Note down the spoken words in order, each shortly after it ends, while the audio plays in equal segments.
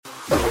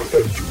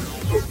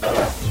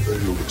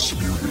Mayo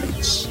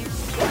Experience.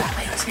 Pat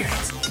Mayo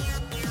Experience.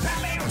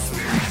 Pat Mayo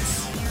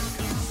Experience.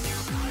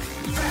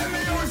 Pat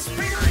Mayo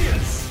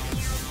Experience.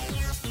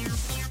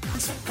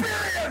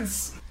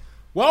 Experience.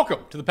 Welcome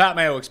to the Pat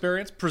Mayo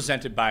Experience,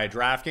 presented by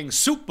DraftKings.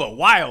 Super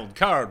Wild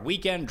Card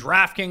Weekend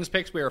DraftKings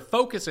picks. We are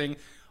focusing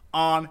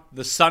on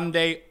the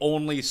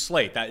Sunday-only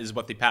slate. That is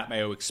what the Pat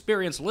Mayo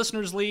Experience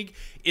Listeners League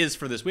is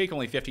for this week.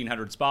 Only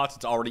 1,500 spots.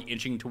 It's already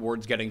inching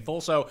towards getting full,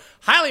 so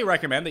highly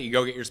recommend that you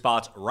go get your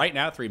spots right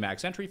now. 3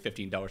 max entry,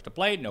 $15 to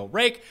play, no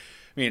rake.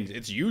 I mean,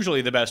 it's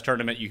usually the best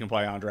tournament you can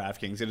play on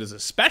DraftKings. It is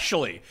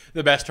especially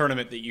the best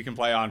tournament that you can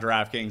play on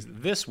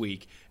DraftKings this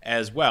week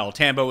as well.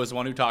 Tambo is the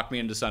one who talked me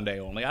into Sunday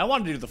only. I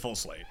wanted to do the full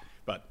slate,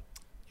 but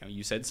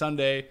you said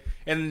Sunday,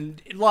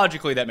 and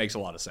logically that makes a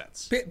lot of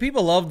sense.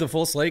 People love the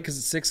full slate because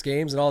it's 6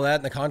 games and all that,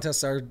 and the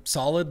contests are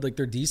solid, like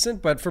they're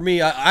decent. But for me,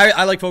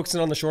 I like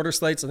focusing on the shorter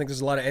slates. I think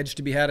there's a lot of edge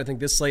to be had. I think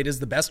this slate is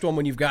the best one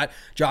when you've got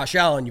Josh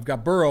Allen, you've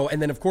got Burrow, and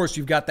then of course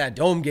you've got that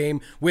dome game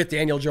with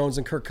Daniel Jones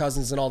and Kirk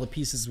Cousins and all the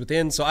pieces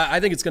within. So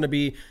I think it's going to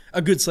be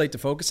a good slate to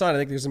focus on. I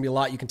think there's going to be a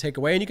lot you can take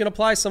away, and you can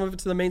apply some of it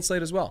to the main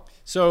slate as well.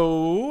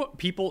 So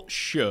people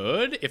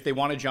should, if they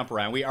want to jump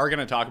around, we are going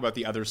to talk about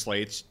the other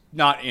slates,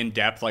 not in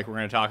depth like we're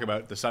going to talk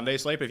about the Sunday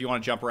slate, but if you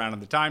want to jump around in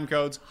the time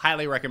codes,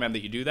 highly recommend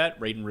that you do that.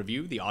 Rate and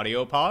review the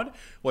audio pod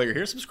while you're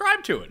here.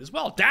 Subscribe to it as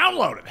well.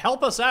 Download it.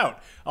 Help us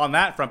out on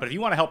that front. But if you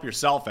want to help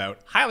yourself out,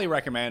 highly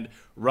recommend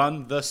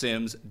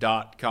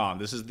runthesims.com.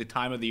 This is the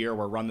time of the year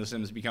where Run the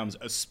Sims becomes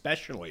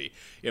especially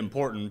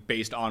important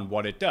based on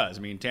what it does.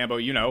 I mean, Tambo,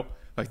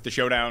 like the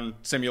Showdown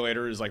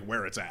simulator is like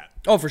where it's at.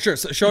 Oh, for sure.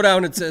 So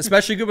Showdown, it's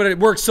especially good, but it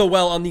works so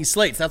well on these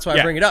slates. That's why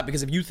I bring it up,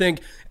 because if you think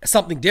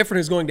something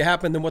different is going to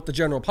happen than what the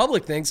general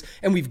public thinks,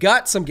 and we've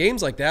got some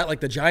games like that, like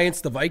the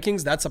Giants, the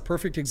Vikings, that's a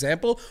perfect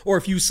example. Or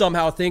if you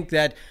somehow think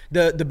that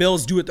the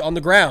Bills do it on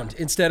the ground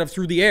instead of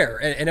through the air,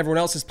 and everyone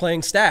else is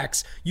playing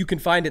stacks, you can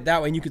find it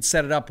that way, and you could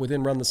set it up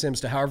within Run the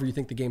Sims to however you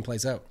think the game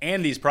plays out.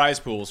 And these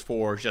prize pools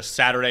for just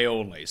Saturday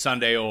only,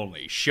 Sunday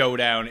only,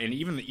 Showdown, and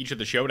even each of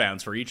the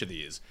showdowns for each of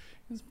these.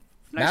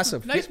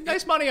 Massive.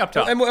 Nice money up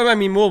top. I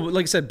mean, we'll,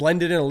 like I said,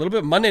 blend it in a little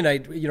bit. Monday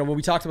night, when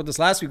we talked about this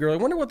last week, we were like,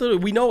 I wonder what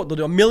we know what they'll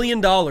do. $1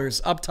 million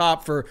up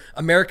top for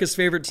America's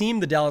favorite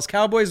team, the Dallas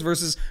Cowboys,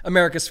 versus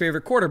America's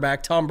favorite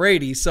quarterback, Tom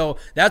Brady. So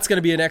that's going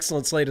to be an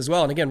excellent slate as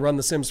well. And again, Run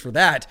the Sims for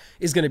that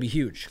is going to be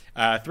huge.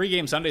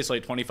 3-game Sunday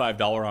slate,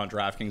 $25 on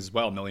DraftKings as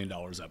well, $1 million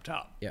up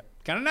top. Yeah.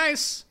 Kind of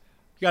nice.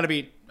 You got to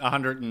beat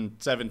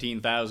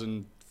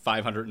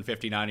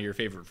 117,559 of your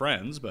favorite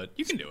friends, but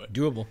you can do it.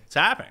 Doable. It's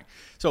happening.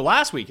 So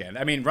last weekend,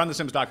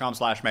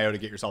 runthesims.com/Mayo to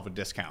get yourself a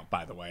discount,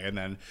 by the way. And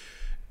then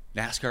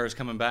NASCAR is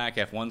coming back.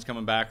 F1's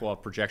coming back. We'll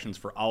have projections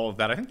for all of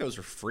that. I think those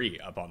are free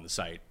up on the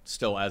site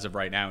still as of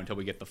right now until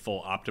we get the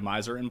full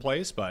optimizer in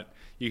place, but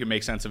you can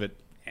make sense of it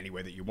any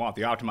way that you want.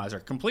 The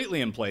optimizer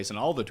completely in place and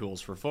all the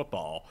tools for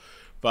football,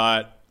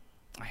 but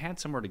I had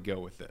somewhere to go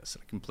with this,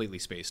 and I completely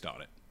spaced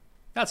on it.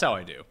 That's how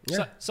I do.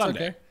 Yeah,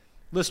 Sunday. okay.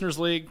 Listeners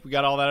League, we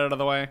got all that out of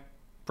the way.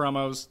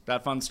 Promos,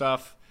 that fun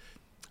stuff.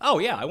 Oh,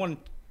 yeah, I won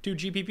 2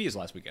 GPPs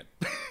last weekend.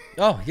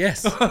 Oh,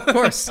 yes, of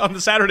course. On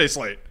the Saturday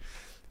slate.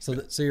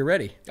 So you're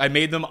ready. I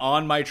made them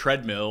on my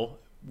treadmill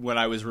when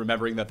I was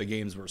remembering that the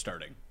games were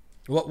starting.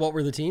 What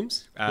were the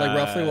teams? Like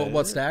roughly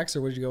what stacks,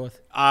 or what did you go with?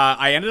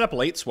 I ended up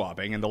late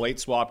swapping, and the late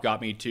swap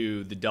got me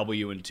to the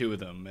W in 2 of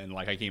them, and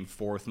I came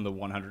fourth in the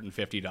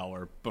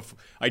 $150.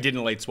 I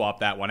didn't late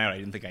swap that one out. I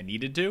didn't think I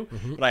needed to,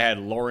 but I had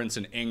Lawrence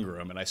and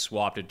Ingram, and I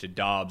swapped it to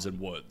Dobbs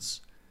and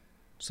Woods.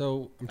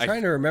 So I'm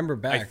trying to remember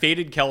back. I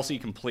faded Kelsey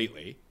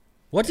completely.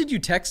 What did you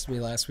text me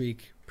last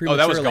week? Oh,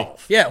 that was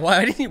golf. Yeah,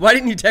 why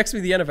didn't you text me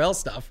the NFL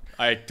stuff?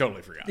 I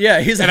totally forgot. Yeah,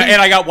 and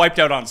I got wiped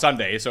out on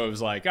Sunday, so it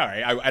was like, all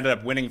right, I ended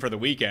up winning for the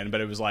weekend, but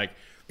it was like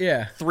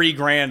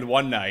 $3,000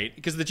 one night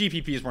because the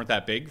GPPs weren't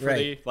that big for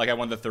I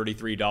won the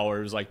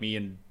 $33, like me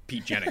and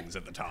Pete Jennings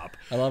at the top.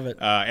 I love it.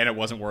 And it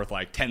wasn't worth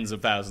like tens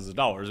of thousands of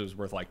dollars. It was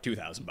worth like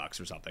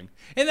 $2,000 or something.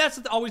 And that's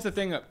always the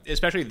thing,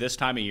 especially this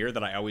time of year,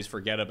 that I always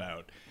forget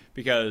about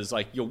because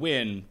you'll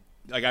win.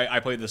 Like I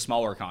played the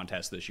smaller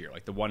contest this year,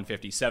 like the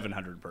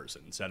 $150,700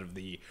 person instead of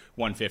the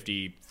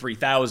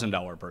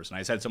 $150,000 person. I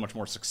just had so much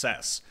more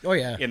success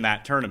in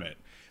that tournament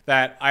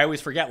that I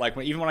always forget.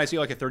 Even when I see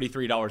like a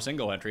 $33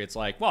 single entry, it's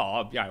like,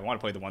 well, I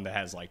want to play the one that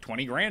has like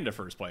 $20,000 to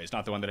first place,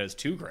 not the one that has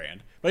 $2,000.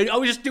 But I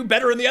always just do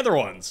better in the other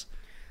ones.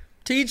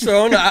 To each their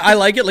own. I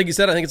like it. Like you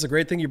said, I think it's a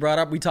great thing you brought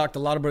up. We talked a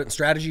lot about it in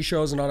strategy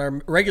shows and on our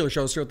regular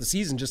shows throughout the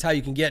season, just how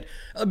you can get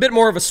a bit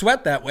more of a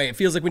sweat that way. It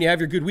feels like when you have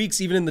your good weeks,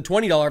 even in the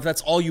 $20, if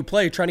that's all you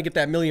play, trying to get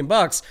that $1 million,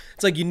 it's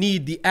like you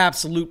need the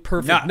absolute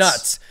perfect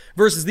nuts.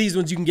 Versus these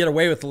ones you can get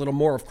away with a little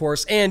more, of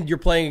course, and you're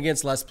playing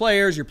against less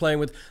players, you're playing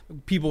with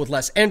people with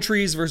less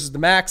entries versus the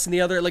max and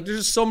the other. Like, there's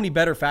just so many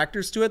better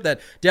factors to it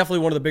that definitely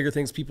one of the bigger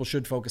things people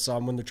should focus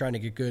on when they're trying to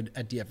get good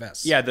at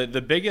DFS. Yeah,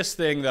 the biggest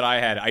thing that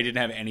I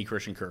didn't have any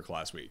Christian Kirk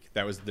last week.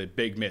 That was the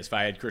big miss. If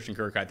I had Christian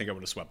Kirk, I think I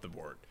would have swept the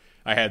board.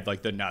 I had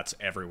like the nuts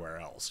everywhere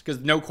else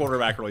because no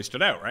quarterback really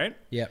stood out, right?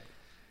 Yep.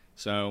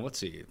 So let's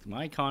see.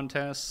 My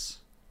contests,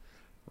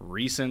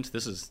 recent.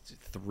 This is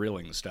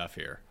thrilling stuff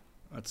here.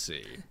 let's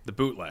see. The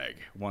bootleg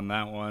won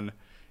that one.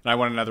 And I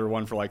won another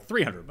one for like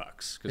 $300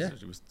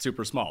 because it was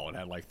super small and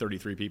had like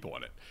 33 people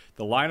in it.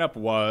 The lineup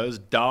was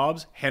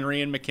Dobbs,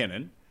 Henry, and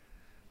McKinnon,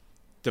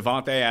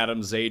 Devontae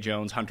Adams, Zay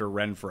Jones, Hunter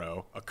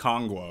Renfrow,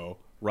 Okongwu,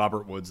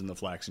 Robert Woods, and the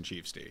Flax and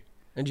Chiefs D.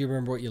 And do you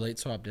remember what you late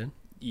swapped in?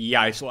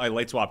 Yeah, I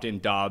late swapped in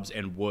Dobbs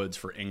and Woods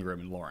for Ingram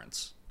and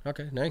Lawrence.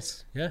 Okay,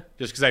 nice. Yeah.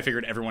 Just because I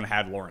figured everyone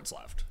had Lawrence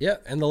left. Yeah,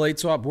 and the late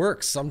swap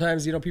works.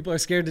 Sometimes, people are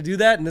scared to do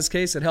that. In this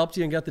case, it helped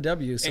you and got the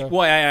W. So.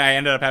 Well, I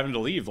ended up having to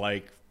leave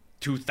like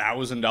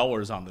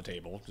 $2,000 on the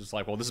table. Just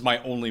like, well, this is my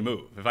only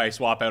move. If I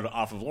swap out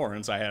off of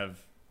Lawrence, I have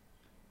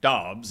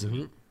Dobbs.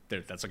 And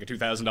that's like a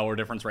 $2,000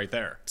 difference right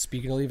there.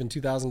 Speaking of leaving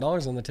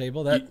 $2,000 on the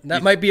table,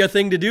 that might be a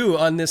thing to do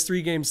on this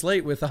 3-game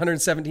slate with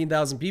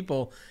 117,000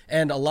 people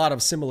and a lot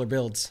of similar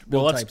build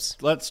types.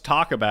 Let's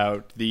talk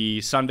about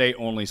the Sunday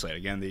only slate.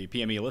 Again, the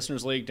PME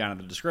Listeners League down in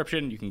the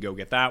description. You can go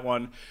get that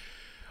one.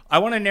 I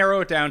want to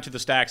narrow it down to the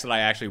stacks that I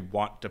actually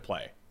want to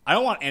play. I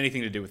don't want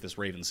anything to do with this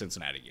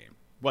Ravens-Cincinnati game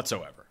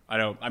whatsoever.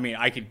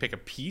 I could pick a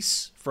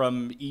piece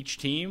from each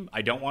team.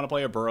 I don't want to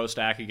play a Burrow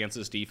stack against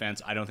this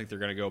defense. I don't think they're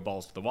going to go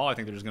balls to the wall. I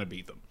think they're just going to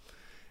beat them.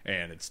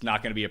 And it's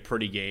not going to be a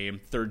pretty game.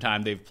 Third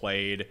time they've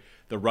played.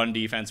 The run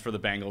defense for the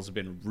Bengals has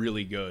been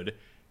really good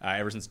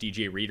ever since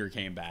DJ Reader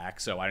came back.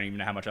 So I don't even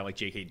know how much I like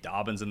J.K.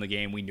 Dobbins in the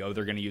game. We know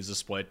they're going to use a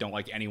split. Don't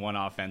like anyone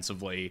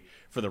offensively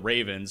for the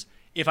Ravens.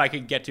 If I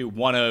could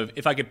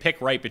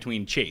pick right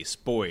between Chase,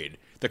 Boyd,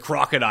 the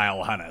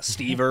Crocodile Hunter,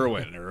 Steve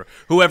Irwin, or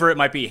whoever it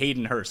might be,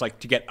 Hayden Hurst, like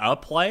to get a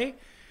play.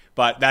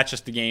 But that's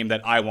just the game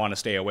that I want to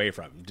stay away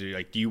from.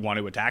 Do you want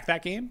to attack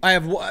that game? I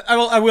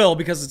will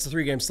because it's a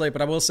 3-game slate.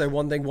 But I will say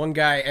one thing. One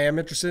guy I am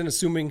interested in,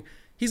 assuming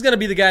he's going to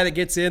be the guy that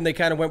gets in. They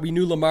kind of went. We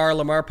knew Lamar.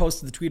 Lamar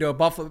posted the tweet out.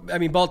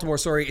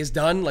 Baltimore, is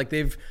done. Like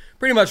they've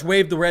pretty much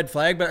waved the red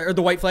flag, or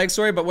the white flag.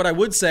 But what I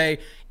would say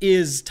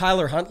is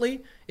Tyler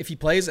Huntley, if he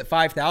plays at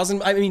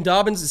 5,000.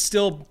 Dobbins is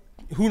still.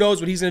 Who knows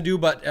what he's going to do,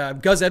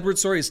 but Gus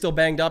Edwards, is still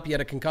banged up. He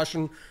had a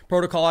concussion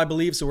protocol, I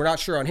believe, so we're not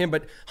sure on him.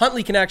 But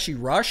Huntley can actually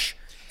rush.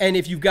 And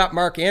if you've got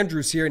Mark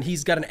Andrews here and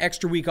he's got an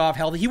extra week off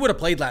healthy, he would have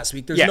played last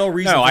week. There's no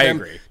reason for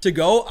him to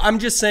go. I'm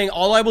just saying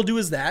all I will do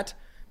is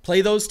play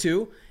those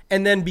two.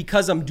 And then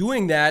because I'm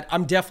doing that,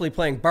 I'm definitely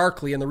playing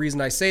Barkley. And the reason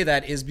I say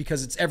that is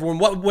because it's everyone.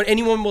 What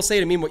anyone will say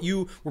to me, and what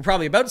you were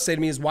probably about to say to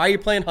me, is why are you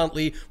playing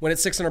Huntley when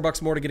it's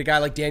 $600 more to get a guy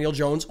like Daniel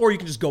Jones, or you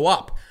can just go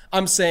up.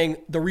 I'm saying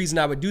the reason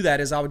I would do that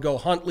is I would go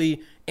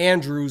Huntley,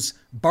 Andrews,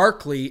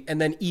 Barkley,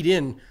 and then eat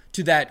in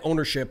to that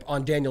ownership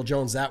on Daniel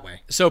Jones that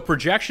way. So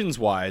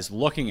projections-wise,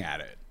 looking at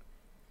it,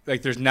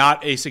 like there's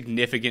not a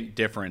significant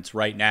difference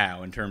right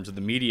now in terms of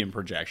the median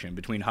projection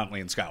between Huntley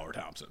and Skylar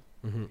Thompson.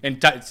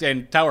 Mm-hmm.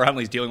 And Tyler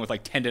Huntley's dealing with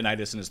like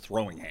tendonitis in his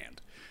throwing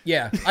hand.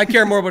 Yeah, I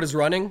care more about his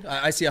running.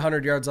 I see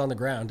 100 yards on the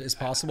ground is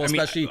possible,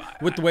 especially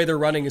with the way their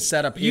running is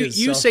set up. You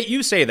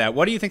say that.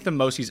 What do you think the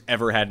most he's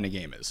ever had in a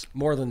game is?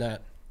 More than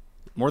that.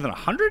 More than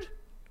 100?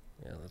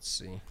 Yeah, let's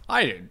see.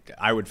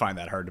 I would find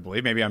that hard to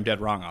believe. Maybe I'm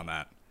dead wrong on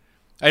that.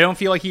 I don't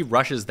feel like he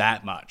rushes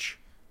that much.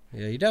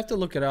 Yeah, you'd have to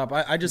look it up.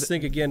 I just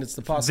think, again, it's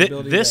the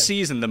possibility. This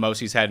season, the most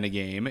he's had in a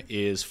game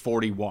is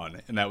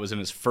 41, and that was in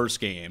his first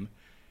game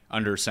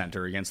under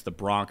center against the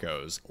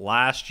Broncos.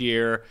 Last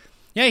year,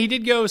 he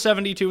did go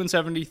 72 and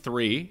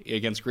 73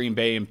 against Green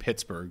Bay and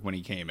Pittsburgh when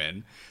he came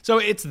in. So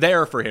it's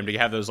there for him to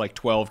have those like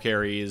 12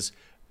 carries.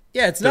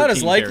 Yeah, it's not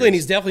as likely, and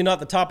he's definitely not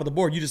the top of the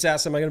board. You just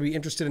asked him, am I going to be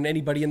interested in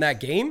anybody in that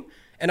game?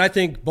 And I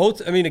think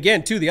both,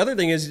 again, too, the other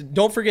thing is,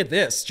 don't forget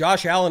this.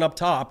 Josh Allen up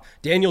top,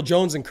 Daniel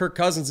Jones and Kirk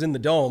Cousins in the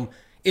dome.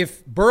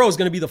 If Burrow's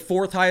going to be the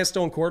 4th highest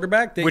owned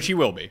quarterback, which he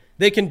will be,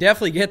 they can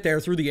definitely get there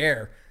through the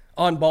air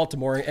on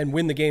Baltimore and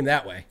win the game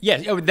that way. Yeah,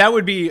 that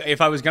would be,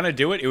 if I was going to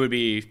do it, it would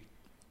be...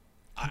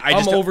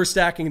 I'm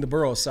overstacking the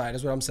Burrow side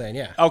is what I'm saying,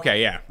 yeah.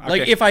 Okay, yeah. Okay.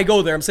 Like, if I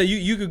go there, I'm saying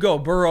you could go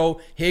Burrow,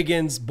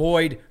 Higgins,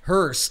 Boyd,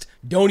 Hurst.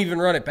 Don't even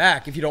run it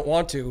back if you don't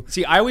want to.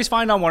 See, I always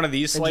find on one of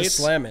these slates... just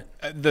slam it.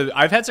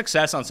 I've had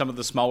success on some of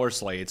the smaller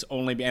slates,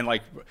 and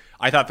like,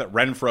 I thought that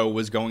Renfrow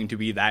was going to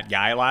be that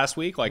guy last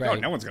week. Like, right.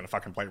 No one's going to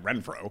fucking play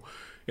Renfrow.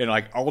 And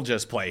like, I'll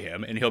just play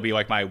him, and he'll be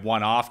like my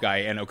one-off guy.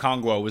 And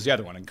Okongwu was the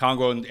other one, and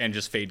Okongwu and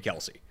just fade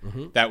Kelsey.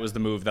 Mm-hmm. That was the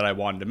move that I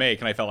wanted to make,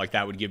 and I felt like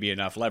that would give me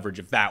enough leverage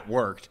if that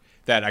worked,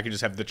 that I could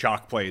just have the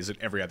chalk plays at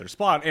every other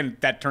spot, and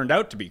that turned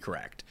out to be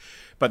correct.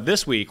 But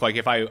this week, like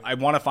if I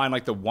want to find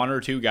like the one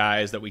or two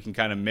guys that we can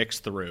kind of mix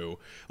through,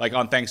 like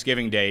on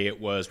Thanksgiving Day, it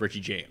was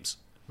Richie James.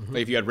 Mm-hmm.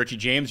 Like if you had Richie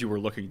James, you were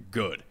looking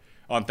good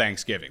on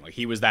Thanksgiving. Like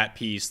he was that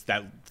piece,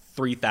 that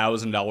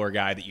 $3,000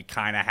 guy that you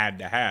kind of had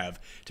to have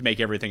to make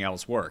everything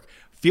else work.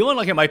 Feeling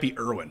like it might be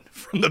Irwin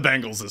from the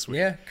Bengals this week.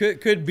 Yeah,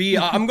 could be.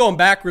 I'm going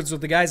backwards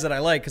with the guys that I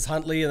like, because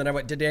Huntley, and then I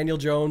went to Daniel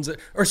Jones,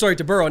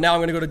 to Burrow. Now I'm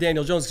going to go to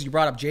Daniel Jones because you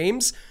brought up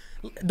James.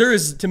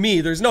 to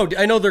me, there's no,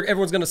 I know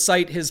everyone's going to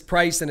cite his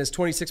price and his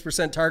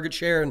 26% target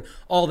share and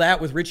all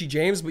that with Richie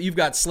James, but you've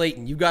got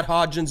Slayton, you've got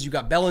Hodgins, you've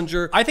got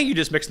Bellinger. I think you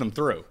just mix them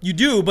through. You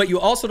do, but you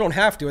also don't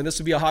have to, and this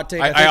would be a hot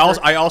take.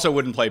 I also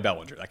wouldn't play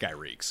Bellinger. That guy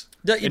reeks.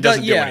 It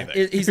doesn't do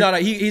anything. He's not.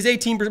 He's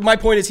 18%. My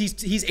point is he's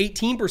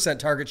 18%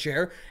 target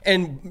share,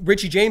 and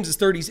Richie James is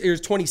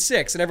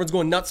 26, and everyone's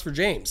going nuts for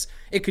James.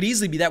 It could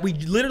easily be that. We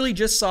literally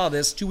just saw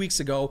this 2 weeks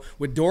ago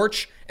with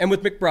Dortch and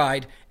with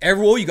McBride.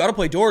 You got to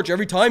play Dortch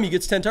every time he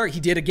gets 10 targets. He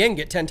did again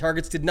get 10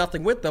 targets, did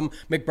nothing with them.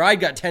 McBride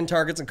got 10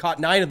 targets and caught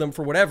 9 of them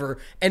for whatever,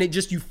 and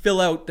you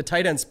fill out the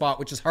tight end spot,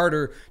 which is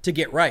harder to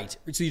get right.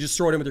 So you just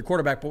throw it in with your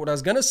quarterback. But what I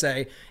was going to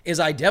say is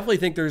I definitely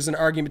think there's an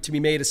argument to be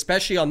made,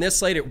 especially on this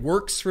slate. It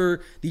works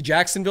for the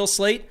Jacksonville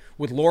slate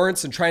with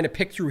Lawrence and trying to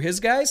pick through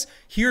his guys.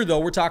 Here, though,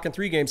 we're talking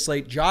 3-game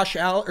slate.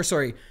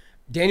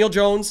 Daniel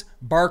Jones,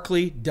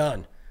 Barkley,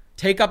 done.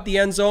 Take up the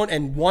end zone,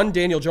 and 1,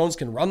 Daniel Jones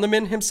can run them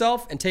in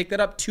himself and take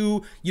that up.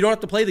 2, you don't have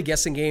to play the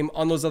guessing game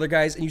on those other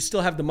guys, and you still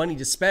have the money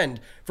to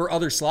spend for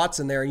other slots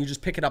in there, and you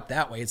just pick it up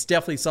that way. It's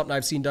definitely something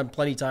I've seen done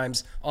plenty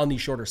times on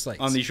these shorter slates.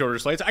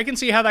 I can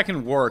see how that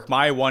can work.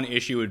 My one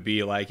issue would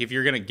be, like, if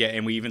you're going to get,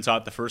 and we even saw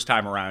it the first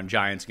time around,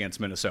 Giants against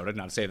Minnesota,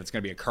 not to say that's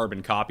going to be a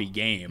carbon copy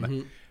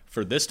game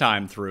for this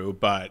time through,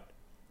 but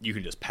you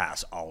can just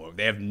pass all over.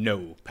 They have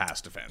no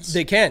pass defense.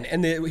 They can,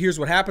 and here's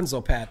what happens,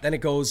 though, Pat. Then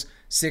it goes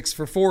 6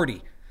 for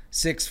 40.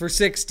 6 for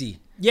 60.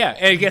 Yeah,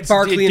 and it gets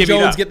Barkley and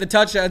Jones up. get the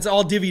touchdowns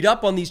all divvied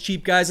up on these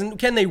cheap guys. And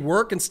can they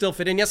work and still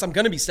fit in? Yes, I'm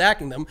going to be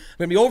stacking them.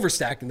 I'm going to be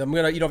overstacking them. I'm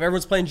going to, if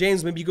everyone's playing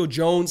James, maybe you go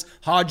Jones,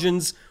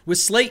 Hodgins with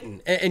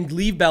Slayton and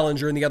leave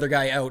Bellinger and the other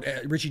guy out,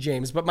 Richie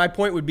James. But my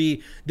point would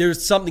be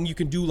there's something you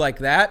can do like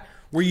that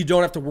where you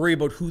don't have to worry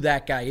about who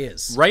that guy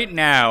is. Right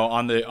now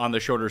on the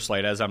shorter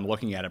slate, as I'm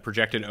looking at it,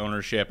 projected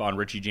ownership on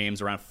Richie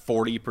James around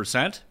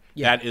 40%.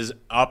 Yeah. That is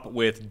up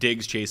with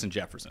Diggs, Chase, and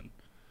Jefferson.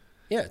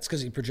 Yeah, it's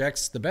because he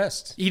projects the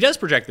best. He does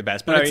project the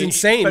best. But it's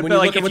insane when you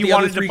look at what the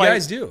other 3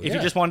 guys do. If you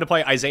just wanted to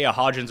play Isaiah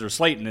Hodgins or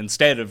Slayton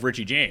instead of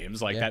Richie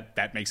James,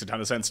 that makes a ton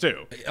of sense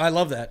too. I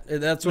love that.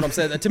 That's what I'm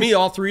saying. To me,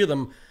 all 3 of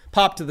them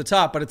pop to the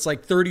top, but it's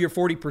like 30 or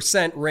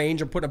 40%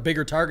 range. I'm putting a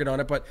bigger target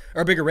on it, or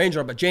a bigger range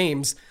on it. But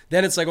James,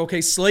 then it's like,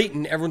 okay,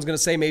 Slayton, everyone's going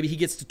to say maybe he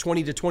gets to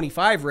 20 to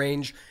 25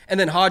 range. And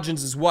then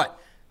Hodgins is what?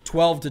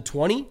 12 to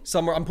 20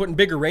 somewhere. I'm putting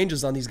bigger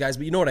ranges on these guys,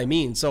 but you know what I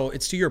mean. So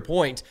it's to your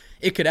point.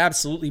 It could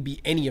absolutely be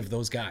any of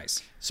those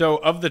guys. So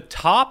of the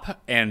top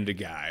end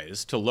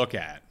guys to look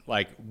at,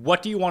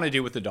 what do you want to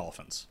do with the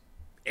Dolphins?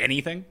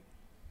 Anything?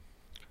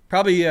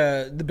 Probably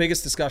the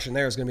biggest discussion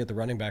there is going to be at the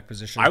running back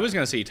position. I was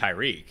going to say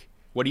Tyreek.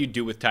 What do you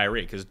do with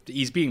Tyreek? Because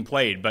he's being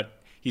played,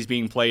 but he's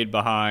being played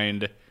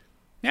behind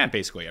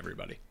basically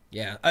everybody.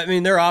 Yeah, I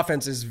mean, their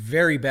offense is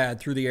very bad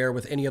through the air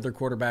with any other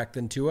quarterback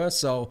than Tua.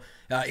 So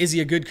is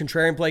he a good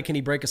contrarian play? Can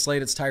he break a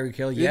slate? It's Tyreek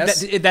Hill.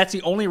 Yes. That's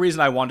the only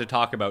reason I wanted to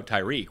talk about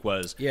Tyreek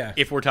was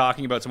if we're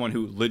talking about someone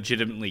who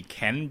legitimately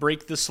can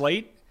break the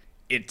slate,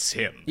 it's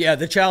him. Yeah,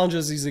 the challenge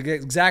is he's the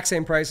exact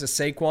same price as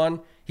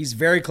Saquon. He's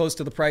very close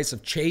to the price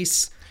of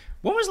Chase.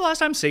 When was the last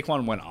time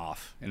Saquon went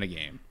off in a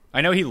game? I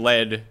know he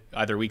led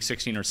either week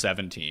 16 or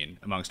 17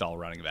 amongst all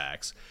running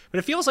backs, but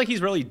it feels like he's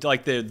really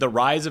like the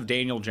rise of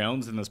Daniel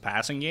Jones in this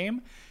passing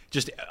game.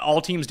 Just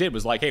all teams did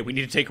was hey, we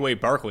need to take away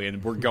Barkley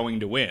and we're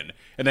going to win.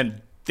 And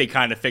then they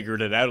kind of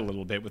figured it out a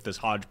little bit with this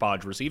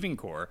hodgepodge receiving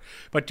core.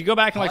 But to go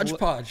back and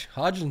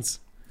Hodgins,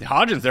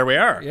 there we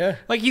are. Yeah,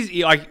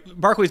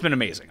 Barkley's been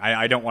amazing.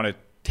 I don't want to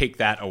take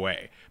that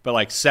away.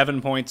 But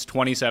 7 points,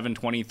 27,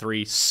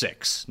 23,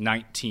 6,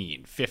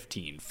 19,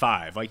 15,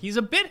 5. He's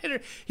a bit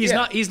hitter. He's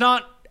not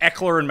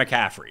Eckler and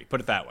McCaffrey, put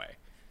it that way.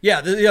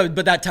 Yeah,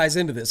 but that ties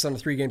into this on a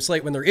 3-game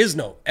slate when there is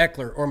no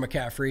Eckler or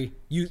McCaffrey.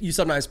 You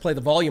sometimes play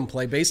the volume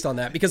play based on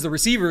that because the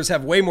receivers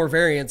have way more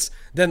variance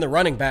than the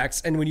running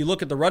backs. And when you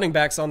look at the running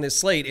backs on this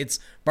slate, it's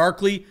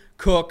Barkley,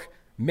 Cook,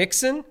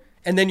 Mixon,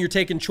 and then you're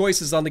taking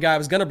choices on the guy I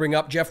was going to bring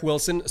up, Jeff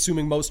Wilson,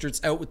 assuming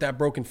Mostert's out with that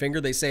broken finger.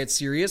 They say it's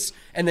serious.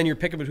 And then you're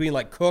picking between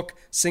Cook,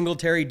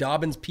 Singletary,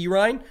 Dobbins,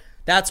 Pirine.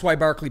 That's why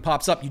Barkley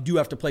pops up. You do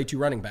have to play 2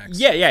 running backs.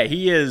 Yeah,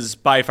 he is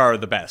by far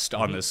the best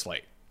on this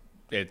slate.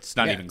 It's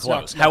not even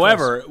close.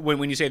 However,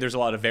 when you say there's a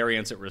lot of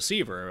variance at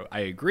receiver,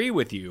 I agree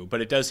with you, but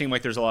it does seem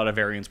like there's a lot of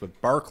variance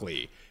with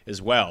Barkley as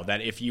well,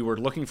 that if you were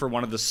looking for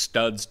one of the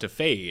studs to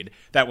fade,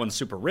 that one's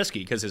super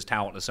risky because his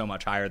talent is so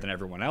much higher than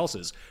everyone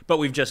else's. But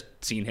we've just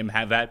seen him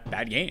have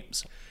bad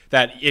games.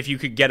 That if you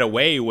could get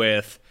away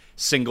with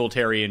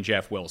Singletary and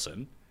Jeff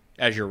Wilson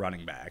as your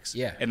running backs,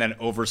 and then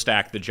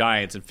overstack the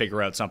Giants and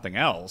figure out something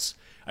else,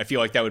 I feel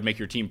like that would make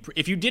your team.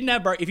 If you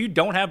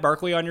don't have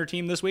Barkley on your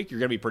team this week, you're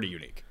going to be pretty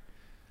unique.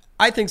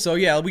 I think so,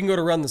 yeah. We can go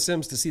to Run the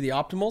Sims to see the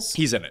optimals.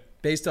 He's in it.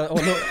 Based on,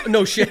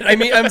 no shit. I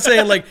mean, I'm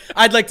saying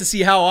I'd like to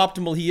see how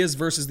optimal he is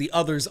versus the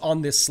others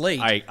on this slate.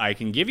 I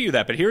can give you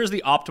that, but here's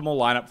the optimal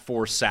lineup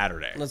for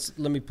Saturday. Let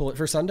me pull it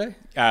for Sunday.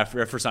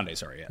 For Sunday,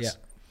 sorry, yes. Yeah.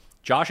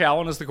 Josh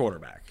Allen is the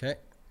quarterback. Okay.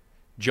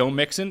 Joe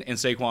Mixon and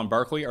Saquon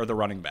Barkley are the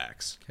running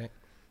backs. Okay.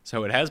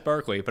 So it has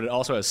Barkley, but it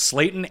also has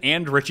Slayton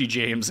and Richie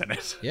James in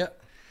it. Yeah.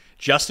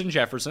 Justin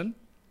Jefferson,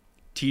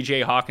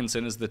 T.J.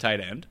 Hawkinson is the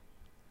tight end.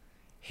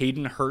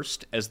 Hayden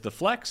Hurst as the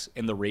flex,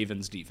 and the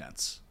Ravens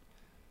defense,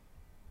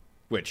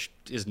 which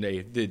is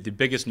the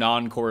biggest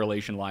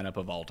non-correlation lineup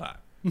of all time.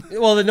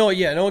 Well, no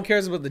one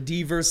cares about the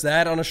D versus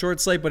that on a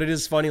short slate, but it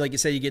is funny. Like you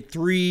say, you get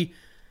three.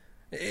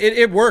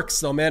 It works,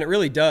 though, man. It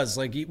really does.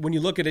 Like, when you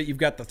look at it, you've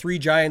got the 3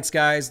 Giants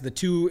guys, the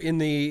 2 in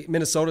the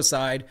Minnesota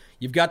side.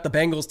 You've got the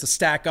Bengals to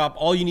stack up.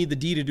 All you need the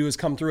D to do is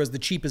come through as the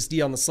cheapest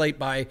D on the slate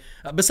by,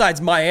 besides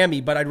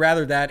Miami, but I'd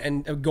rather that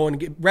and going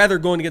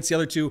against the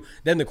other 2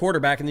 than the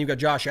quarterback. And then you've got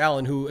Josh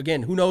Allen, who,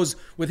 again, who knows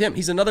with him?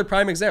 He's another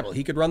prime example.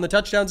 He could run the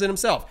touchdowns in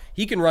himself.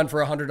 He can run for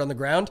 100 on the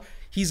ground.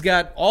 He's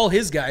got all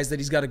his guys that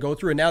he's got to go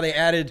through. And now they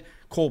added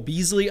Cole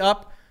Beasley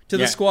up to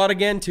the squad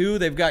again, too.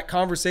 They've got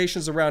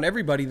conversations around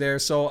everybody there.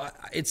 So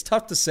it's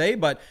tough to say,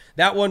 but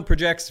that one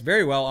projects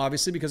very well,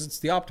 obviously, because it's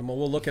the optimal.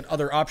 We'll look at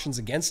other options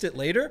against it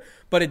later,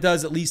 but it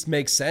does at least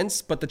make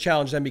sense. But the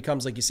challenge then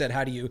becomes, like you said,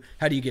 how do you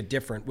get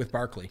different with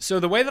Barkley? So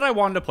the way that I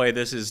wanted to play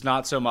this is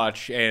not so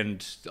much,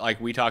 and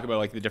like we talk about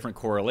like the different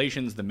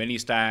correlations, the mini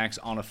stacks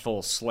on a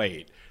full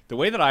slate. The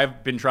way that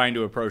I've been trying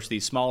to approach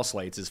these small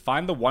slates is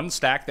find the one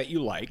stack that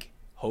you like,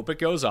 hope it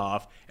goes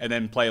off, and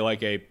then play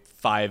like a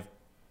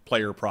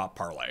 5-player prop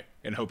parlay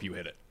and hope you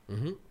hit it.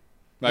 Mm-hmm.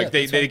 Like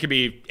they could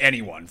be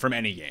anyone from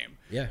any game.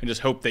 Yeah. And just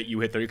hope that you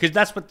hit there. Because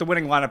that's what the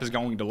winning lineup is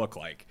going to look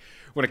like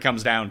when it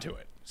comes down to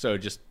it. So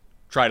just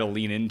try to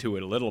lean into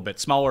it a little bit.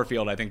 Smaller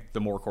field, I think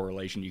the more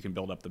correlation you can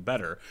build up, the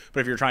better. But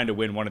if you're trying to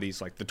win one of these,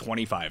 like the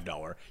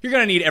 $25, you're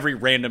going to need every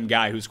random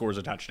guy who scores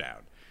a touchdown.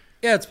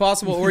 Yeah, it's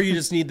possible, or you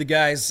just need the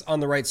guys on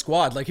the right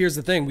squad. Like, here's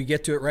the thing. We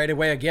get to it right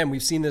away. Again,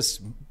 we've seen this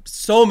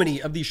so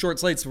many of these short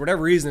slates. For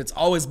whatever reason, it's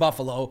always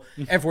Buffalo.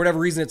 And for whatever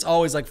reason, it's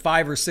always like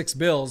 5 or 6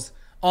 Bills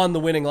on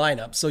the winning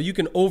lineup. So you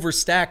can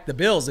overstack the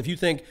Bills. If you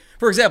think,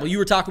 for example, you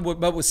were talking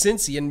about with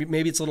Cincy, and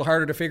maybe it's a little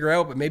harder to figure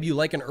out, but maybe you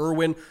like an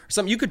Irwin or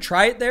something. You could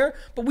try it there,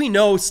 but we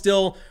know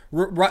still,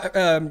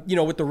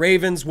 with the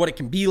Ravens, what it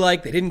can be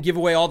like. They didn't give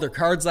away all their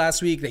cards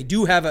last week. They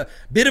do have a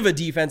bit of a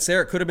defense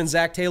there. It could have been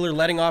Zach Taylor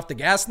letting off the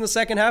gas in the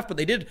second half, but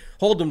they did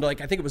hold them to, I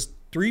think it was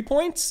 3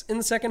 points in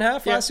the second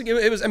half last week.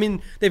 It was,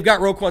 they've got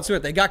Roquan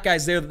Stewart. They got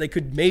guys there that they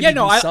could maybe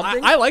do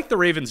something. I like the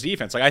Ravens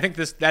defense. Like, I think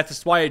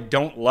that's why I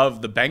don't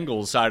love the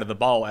Bengals side of the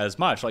ball as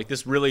much. Like,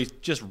 this really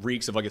just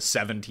reeks of like a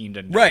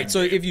 17-9. Right.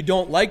 So if you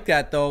don't like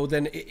that, though,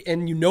 then,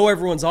 and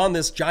everyone's on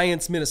this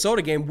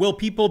Giants-Minnesota game, will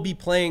people be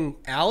playing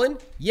Allen?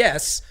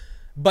 Yes.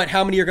 But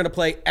how many are going to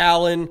play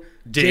Allen,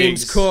 Diggs.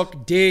 James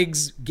Cook,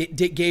 Diggs,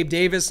 Gabe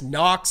Davis,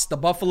 Knox, the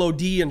Buffalo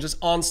D, and just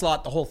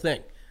onslaught the whole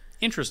thing?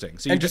 Interesting.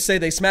 So and just say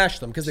they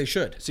smashed them because they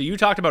should. So you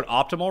talked about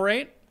optimal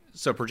rate.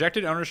 So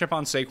projected ownership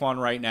on Saquon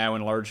right now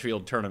in large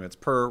field tournaments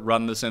per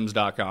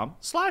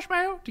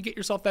runthesims.com/Mayo to get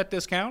yourself that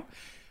discount.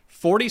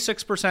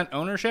 46%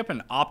 ownership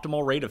and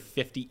optimal rate of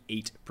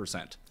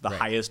 58%. The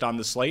highest on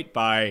the slate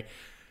by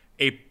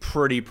a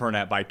pretty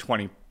by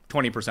 20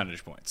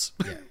 percentage points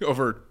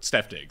over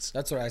Steph Diggs.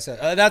 That's what I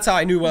said. That's how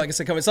I knew, like I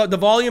said, coming. So the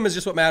volume is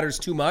just what matters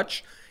too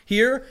much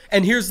here.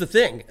 And here's the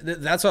thing.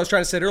 That's what I was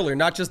trying to say earlier.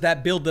 Not just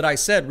that build that I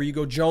said where you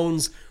go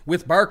Jones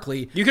with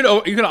Barkley. You could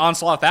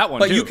onslaught that one,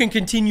 but too. You can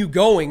continue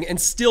going and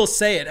still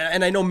say it.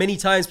 And I know many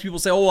times people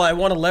say, oh, I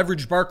want to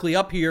leverage Barkley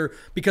up here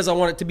because I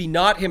want it to be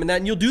not him and that.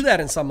 And you'll do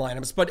that in some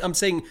lineups. But I'm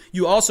saying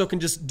you also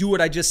can just do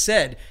what I just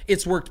said.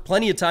 It's worked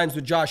plenty of times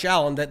with Josh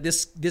Allen that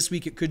this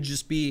week it could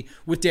just be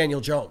with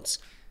Daniel Jones.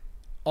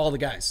 All the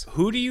guys.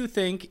 Who do you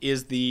think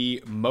is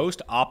the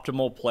most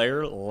optimal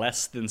player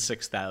less than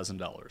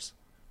 $6,000?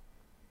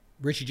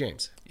 Richie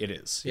James. It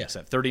is. Yes,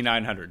 at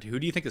 $3,900. Who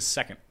do you think is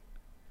second?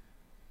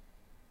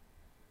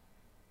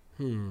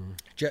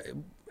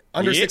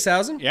 Under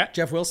 6,000? Yeah.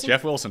 Jeff Wilson?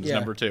 Jeff Wilson is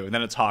number 2. And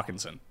then it's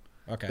Hawkinson.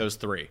 Okay. Those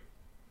 3.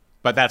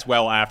 But that's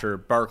well after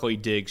Barkley,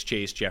 Diggs,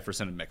 Chase,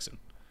 Jefferson, and Mixon.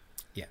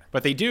 Yeah.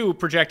 But they do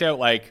project out,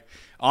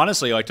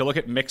 honestly, to look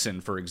at Mixon,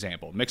 for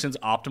example. Mixon's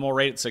optimal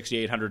rate at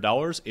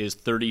 $6,800 is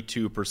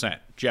 32%.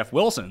 Jeff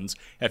Wilson's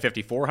at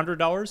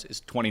 $5,400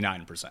 is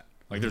 29%.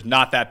 There's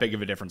not that big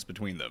of a difference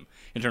between them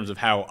in terms of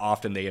how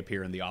often they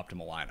appear in the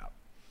optimal lineup.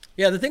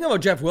 Yeah, the thing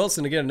about Jeff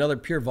Wilson, again, another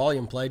pure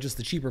volume play, just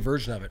the cheaper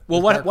version of it.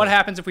 Well, what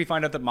happens if we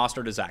find out that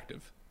Mostert is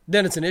active?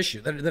 Then it's an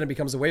issue. Then it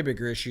becomes a way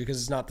bigger issue because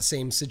it's not the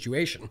same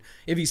situation.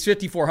 If he's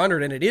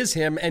 5,400 and it is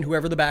him and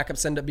whoever the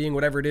backups end up being,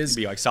 whatever it is,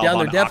 be like down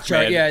their depth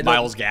chart,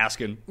 Myles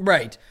Gaskin.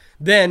 Right.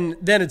 Then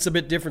it's a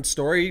bit different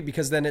story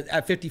because then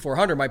at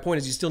 5,400, my point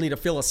is you still need to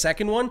fill a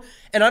second one.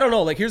 And I don't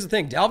know, here's the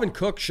thing. Dalvin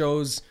Cook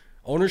shows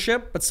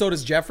ownership, but so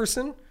does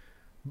Jefferson.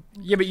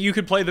 Yeah, but you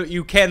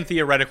can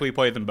theoretically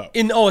play them both.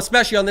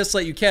 Especially on this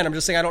slate, you can. I'm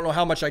just saying I don't know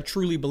how much I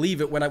truly believe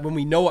it when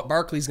we know what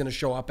Barkley's going to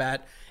show up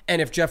at,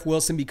 and if Jeff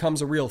Wilson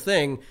becomes a real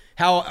thing,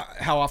 how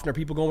often are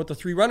people going with the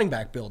 3 running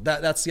back build?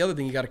 That's the other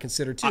thing you got to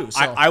consider too.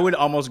 I would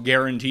almost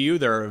guarantee you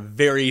there are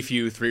very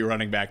few 3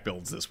 running back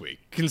builds this week,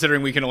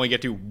 considering we can only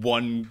get to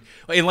one,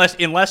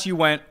 unless you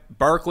went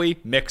Barkley,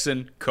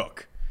 Mixon,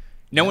 Cook.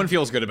 No one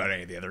feels good about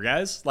any of the other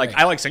guys.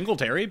 I like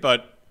Singletary,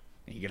 but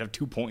You could have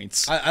 2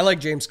 points. I like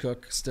James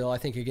Cook still. I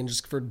think he can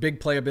just for big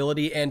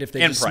playability and if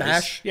they And just price.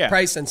 smash, Yeah.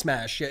 price and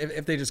smash. Yeah,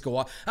 if they just go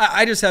off,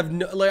 I just have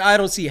no, like I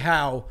don't see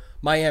how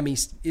Miami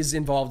is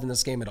involved in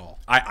this game at all.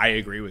 I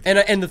agree with you.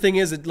 And the thing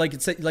is that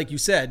like you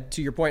said,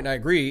 to your point, and I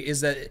agree,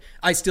 is that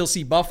I still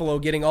see Buffalo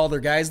getting all their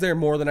guys there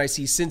more than I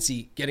see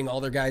Cincy getting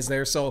all their guys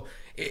there. So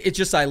it's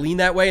just I lean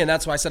that way, and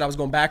that's why I said I was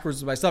going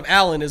backwards with my stuff.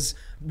 Allen is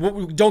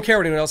don't care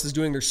what anyone else is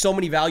doing. There's so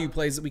many value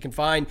plays that we can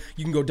find.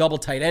 You can go double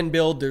tight end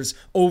build. There's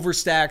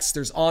overstacks.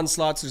 There's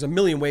onslaughts. There's a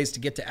million ways to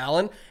get to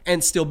Allen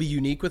and still be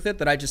unique with it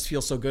that I just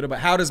feel so good about.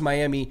 How does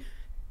Miami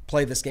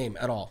play this game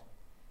at all?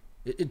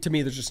 To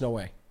me, there's just no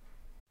way.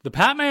 The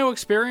Pat Mayo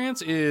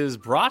Experience is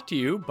brought to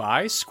you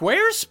by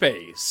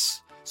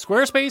Squarespace.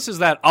 Squarespace is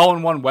that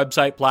all-in-one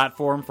website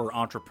platform for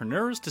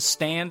entrepreneurs to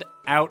stand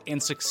out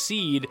and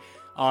succeed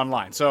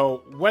online.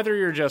 So whether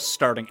you're just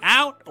starting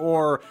out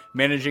or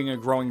managing a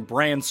growing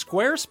brand,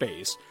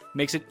 Squarespace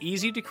makes it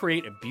easy to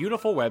create a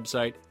beautiful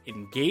website,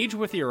 engage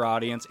with your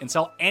audience, and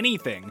sell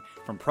anything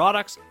from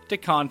products to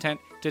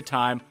content to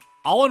time,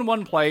 all in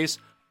one place,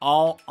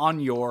 all on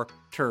your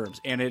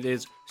terms. And it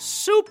is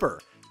super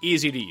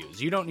easy to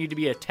use. You don't need to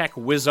be a tech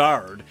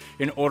wizard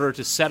in order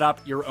to set up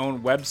your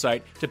own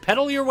website to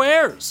peddle your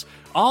wares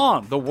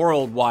on the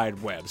World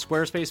Wide Web.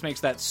 Squarespace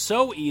makes that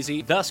so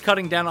easy, thus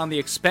cutting down on the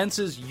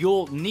expenses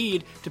you'll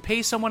need to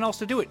pay someone else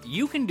to do it.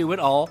 You can do it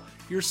all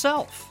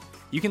yourself.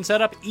 You can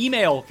set up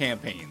email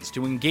campaigns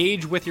to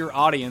engage with your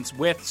audience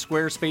with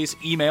Squarespace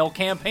email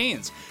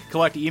campaigns.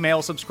 Collect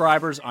email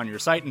subscribers on your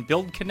site and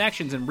build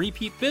connections and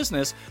repeat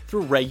business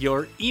through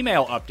regular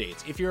email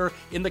updates. If you're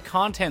in the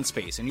content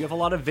space and you have a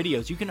lot of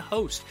videos, you can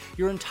host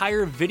your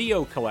entire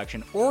video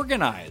collection,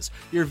 organize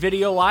your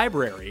video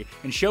library,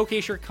 and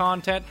showcase your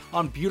content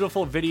on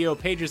beautiful video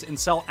pages and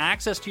sell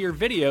access to your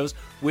videos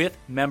with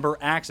member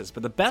access.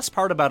 But the best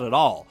part about it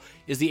all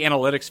is the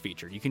analytics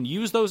feature. You can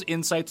use those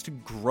insights to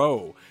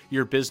grow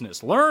your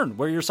business. Learn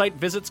where your site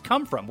visits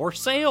come from, where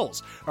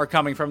sales are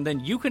coming from. Then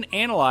you can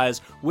analyze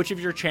which of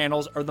your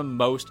channels are the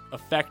most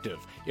effective.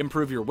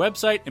 Improve your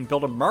website and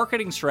build a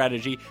marketing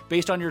strategy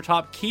based on your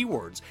top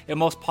keywords and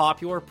most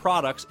popular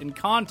products and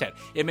content.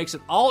 It makes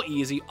it all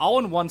easy, all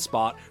in one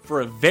spot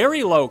for a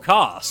very low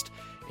cost.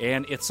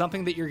 And it's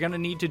something that you're going to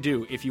need to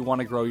do if you want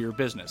to grow your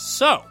business.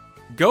 So,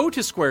 go to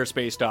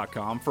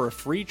squarespace.com for a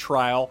free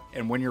trial,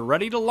 and when you're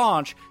ready to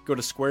launch, go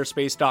to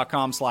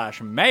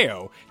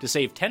squarespace.com/mayo to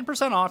save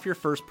 10% off your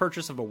first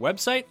purchase of a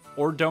website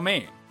or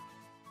domain.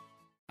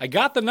 I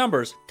got the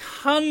numbers.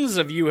 Tons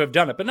of you have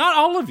done it, but not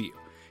all of you.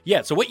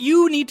 Yeah, so what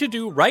you need to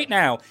do right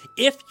now,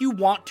 if you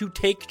want to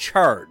take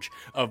charge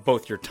of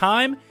both your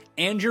time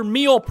and your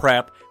meal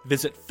prep,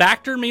 visit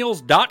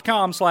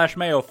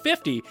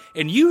factormeals.com/mayo50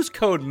 and use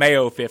code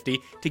mayo50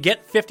 to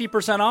get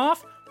 50%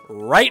 off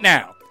right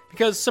now.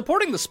 Because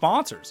supporting the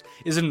sponsors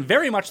is in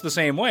very much the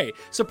same way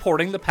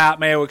supporting the Pat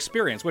Mayo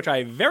Experience, which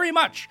I very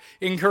much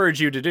encourage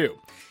you to do.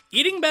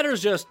 Eating better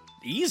is just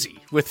easy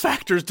with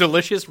Factor's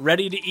delicious,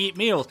 ready-to-eat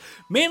meals.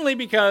 Mainly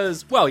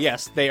because, well,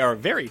 yes, they are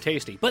very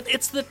tasty, but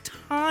it's the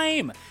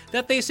time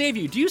that they save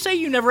you. Do you say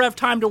you never have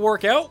time to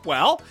work out?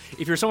 Well,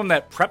 if you're someone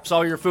that preps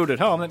all your food at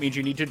home, that means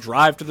you need to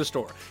drive to the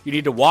store. You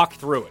need to walk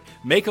through it,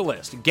 make a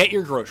list, get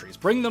your groceries,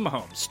 bring them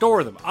home,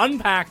 store them,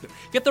 unpack them,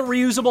 get the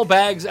reusable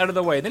bags out of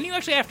the way. Then you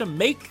actually have to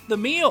make the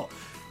meal.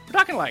 We're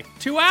talking like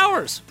 2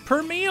 hours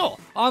per meal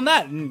on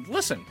that. And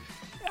listen,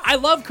 I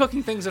love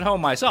cooking things at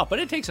home myself, but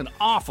it takes an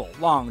awful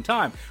long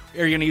time.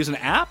 Are you going to use an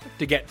app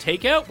to get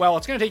takeout? Well,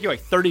 it's going to take you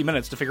like 30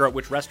 minutes to figure out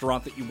which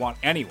restaurant that you want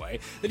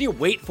anyway. Then you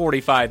wait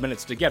 45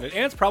 minutes to get it,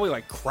 and it's probably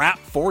like crap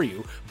for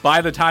you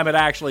by the time it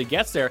actually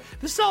gets there.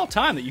 This is all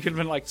time that you could have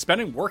been like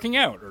spending working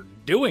out or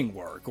doing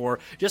work or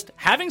just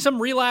having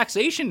some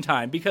relaxation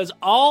time, because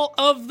all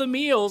of the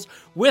meals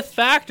with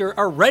Factor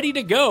are ready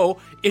to go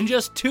in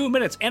just 2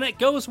 minutes, and it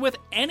goes with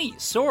any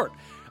sort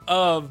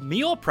of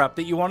meal prep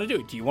that you want to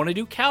do. Do you want to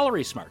do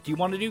Calorie Smart? Do you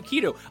want to do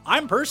keto?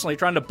 I'm personally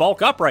trying to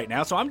bulk up right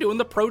now, so I'm doing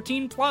the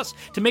Protein Plus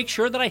to make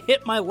sure that I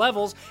hit my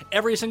levels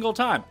every single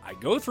time. I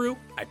go through,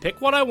 I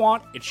pick what I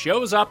want, it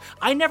shows up.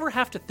 I never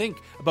have to think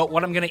about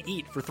what I'm going to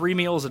eat for 3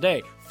 meals a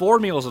day, 4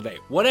 meals a day,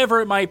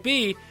 whatever it might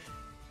be,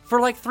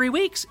 for like 3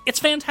 weeks. It's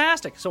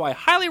fantastic. So I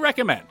highly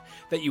recommend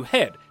that you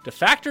head to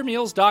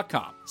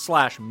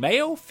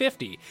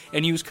factormeals.com/mayo50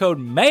 and use code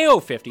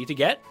mayo50 to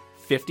get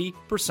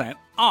 50%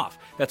 off.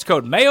 That's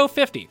code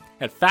mayo50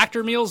 at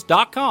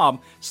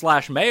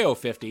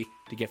factormeals.com/mayo50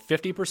 to get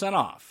 50%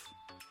 off.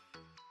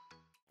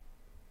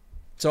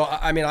 So,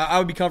 I mean, I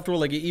would be comfortable,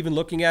 like, even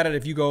looking at it,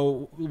 if you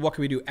go, what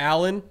can we do?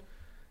 Allen,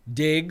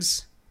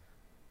 Diggs,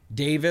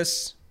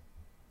 Davis,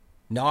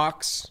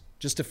 Knox,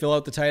 just to fill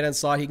out the tight end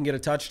slot. He can get a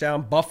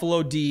touchdown.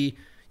 Buffalo D.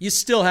 You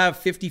still have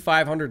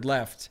 5,500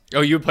 left.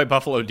 Oh, you would play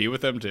Buffalo D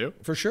with them too?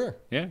 For sure.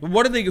 Yeah.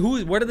 What are they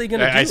going to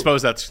do? I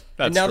suppose that's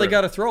and now true. they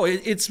got to throw.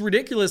 It's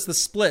ridiculous, the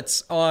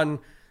splits on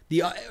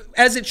the,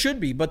 as it should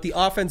be, but the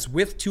offense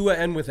with Tua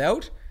and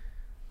without.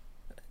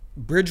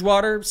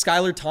 Bridgewater,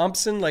 Skylar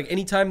Thompson, like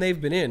anytime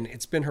they've been in,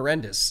 it's been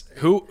horrendous.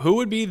 Who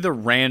would be the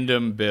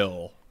random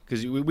bill?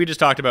 Because we just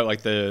talked about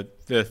like the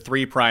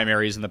three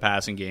primaries in the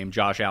passing game,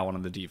 Josh Allen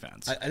and the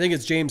defense. I think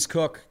it's James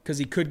Cook because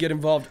he could get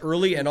involved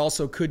early and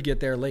also could get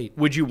there late.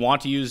 Would you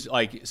want to use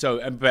is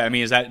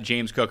that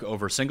James Cook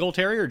over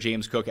Singletary or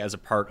James Cook as a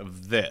part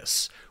of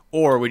this?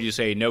 Or would you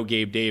say no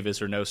Gabe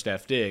Davis or no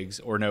Steph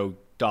Diggs or no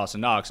Dawson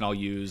Knox and I'll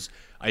use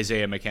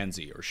Isaiah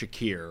McKenzie or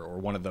Shakir or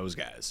one of those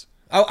guys?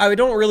 I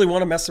don't really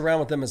want to mess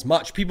around with them as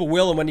much. People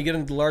will, and when you get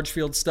into the large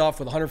field stuff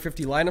with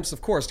 150 lineups,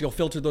 of course, you'll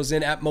filter those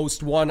in at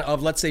most one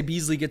of, let's say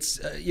Beasley gets,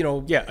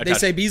 they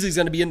say Beasley's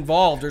going to be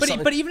involved or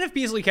something. But even if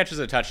Beasley catches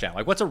a touchdown,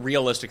 like what's a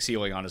realistic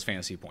ceiling on his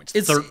fantasy points?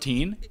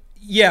 13?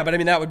 Yeah, but I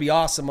mean, that would be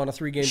awesome on a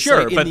 3-game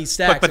slate in these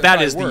stacks. But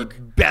that is the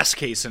best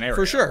case scenario.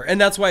 For sure. And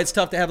that's why it's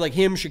tough to have like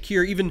him,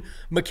 Shakir, even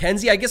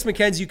McKenzie. I guess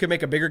McKenzie you could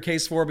make a bigger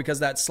case for because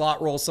that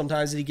slot role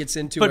sometimes that he gets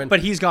into.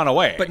 But he's gone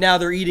away. But now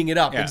they're eating it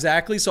up. Yeah.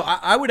 Exactly. So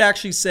I would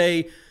actually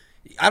say,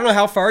 I don't know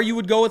how far you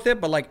would go with it,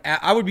 but like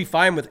I would be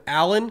fine with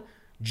Allen,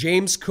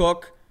 James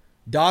Cook,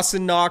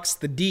 Dawson Knox,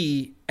 the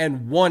D,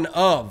 and one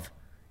of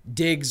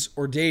Diggs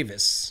or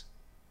Davis.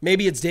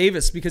 Maybe it's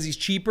Davis because he's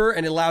cheaper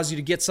and it allows you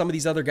to get some of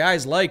these other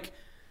guys like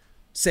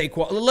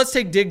Saquon. Let's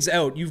take Diggs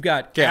out. You've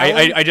got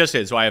Allen. I just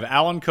did. So I have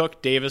Allen,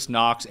 Cook, Davis,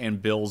 Knox,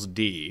 and Bills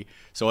D.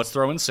 So let's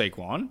throw in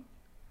Saquon.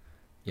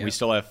 Yep. We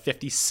still have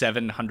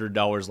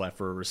 $5,700 left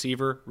for a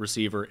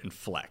receiver, and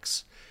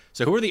flex.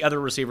 So who are the other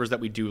receivers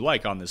that we do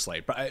like on this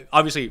slate?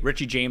 Obviously,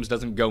 Richie James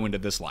doesn't go into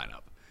this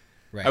lineup.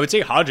 Right. I would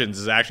say Hodgins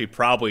is actually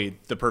probably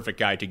the perfect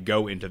guy to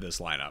go into this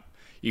lineup.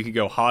 You could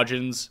go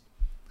Hodgins.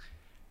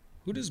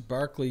 Who does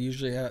Barkley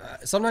usually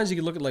have? Sometimes you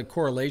can look at like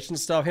correlation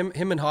stuff. Him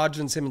and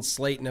Hodgins, him and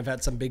Slayton have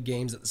had some big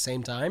games at the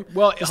same time.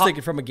 Well, just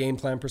thinking from a game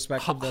plan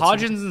perspective.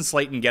 Hodgins and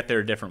Slayton get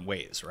there different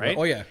ways, right?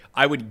 Oh, yeah.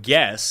 I would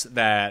guess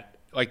that,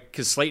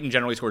 because Slayton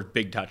generally scores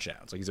big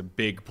touchdowns. Like, he's a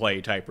big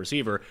play type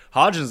receiver.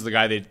 Hodgins is the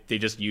guy they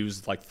just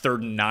use like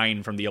 3rd and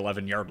 9 from the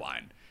 11-yard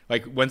line.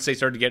 Like, once they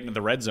started to get into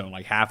the red zone,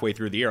 like halfway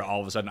through the year,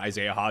 all of a sudden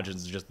Isaiah Hodgins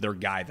is just their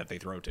guy that they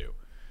throw to.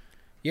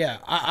 Yeah,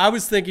 I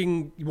was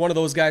thinking one of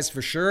those guys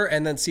for sure,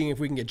 and then seeing if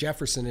we can get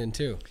Jefferson in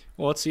too.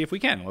 Well, let's see if we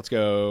can. Let's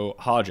go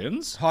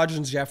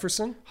Hodgins,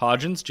 Jefferson,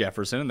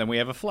 and then we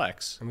have a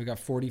flex. And we got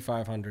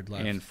 4,500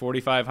 left. And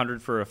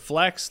 4,500 for a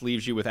flex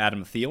leaves you with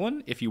Adam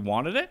Thielen if you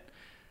wanted it.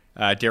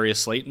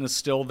 Darius Slayton is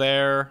still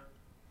there.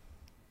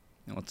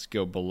 And let's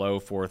go below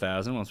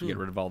 4,000 once we get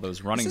rid of all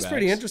those running backs. This is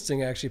pretty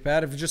interesting, actually,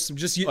 Pat. If just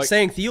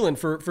saying Thielen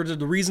for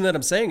the reason that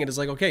I'm saying it is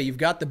like, okay, you've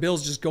got the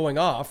Bills just going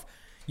off.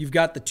 You've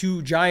got the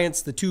 2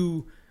 Giants, the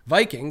 2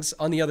 Vikings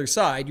on the other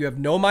side. You have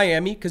no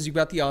Miami because you've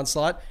got the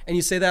onslaught. And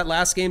you say that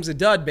last game's a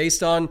dud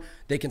based on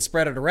they can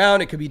spread it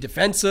around. It could be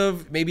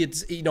defensive. Maybe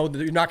it's, you're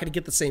not going to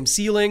get the same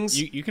ceilings.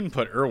 You can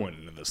put Irwin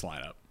into this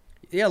lineup.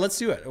 Yeah, let's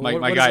do it. My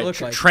what guy, does it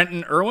look like?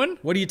 Trenton Irwin?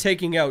 What are you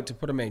taking out to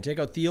put him in? Take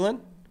out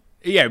Thielen?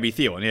 Yeah, it'd be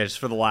Thielen. Yeah, just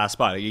for the last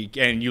spot.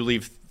 And you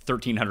leave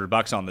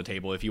 $1,300 on the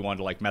table if you wanted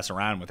to like mess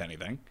around with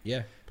anything.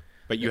 Yeah.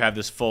 But you have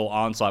this full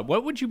onslaught.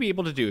 What would you be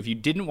able to do if you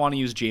didn't want to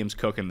use James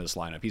Cook in this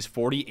lineup? He's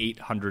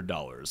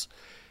 $4,800.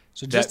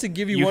 So just to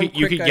give you one quick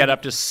you could get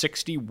up to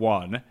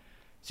 61.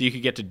 So you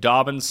could get to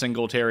Dobbins,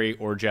 Singletary,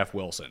 or Jeff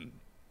Wilson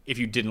if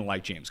you didn't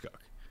like James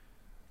Cook.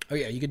 Oh,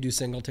 yeah, you could do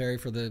Singletary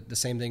for the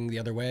same thing the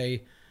other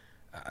way.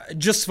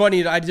 Just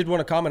funny, I did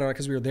want to comment on it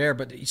because we were there.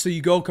 But so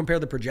you go compare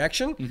the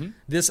projection. Mm-hmm.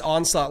 This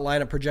onslaught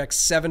lineup projects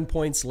 7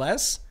 points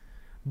less,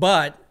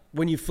 but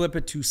when you flip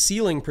it to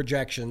ceiling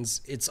projections,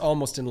 it's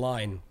almost in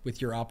line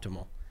with your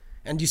optimal.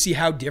 And do you see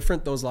how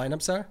different those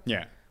lineups are?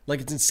 Yeah.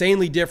 Like, it's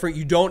insanely different.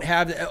 You don't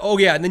have... Oh,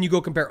 yeah, and then you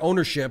go compare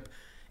ownership,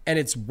 and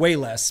it's way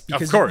less.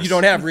 Because you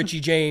don't have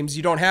Richie James.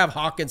 You don't have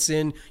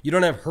Hawkinson. You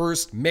don't have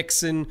Hurst,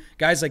 Mixon,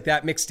 guys like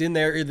that mixed in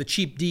there, or the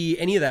cheap D,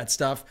 any of that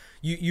stuff.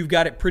 You've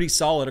got it pretty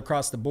solid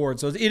across the board.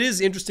 So it is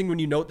interesting when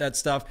you note that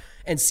stuff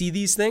and see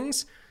these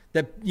things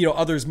that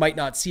others might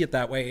not see it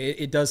that way.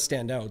 It does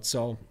stand out.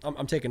 So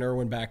I'm taking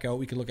Irwin back out.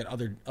 We can look at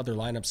other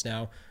lineups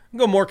now. We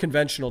can go more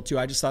conventional too.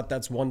 I just thought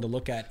that's one to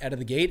look at out of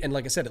the gate. And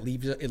like I said, it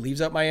leaves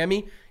out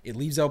Miami. It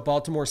leaves out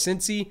Baltimore,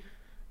 Cincy.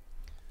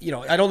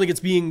 I don't think it's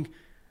being.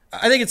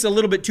 I think it's a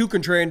little bit too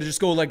contrarian to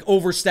just go like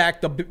overstack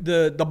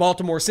the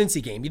Baltimore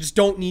Cincy game. You just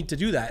don't need to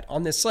do that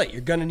on this slate.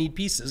 You're going to need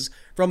pieces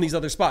from these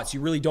other spots. You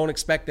really don't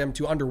expect them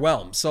to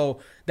underwhelm. So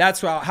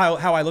that's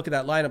how I look at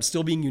that lineup,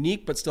 still being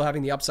unique, but still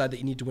having the upside that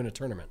you need to win a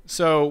tournament.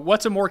 So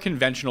what's a more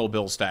conventional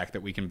bill stack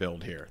that we can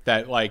build here?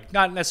 That like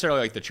not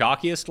necessarily like the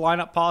chalkiest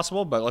lineup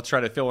possible, but let's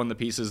try to fill in the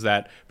pieces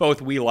that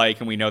both we like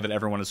and we know that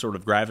everyone is sort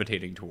of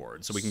gravitating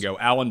towards. So we can go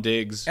Allen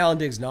Diggs,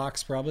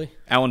 Knox probably.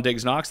 Allen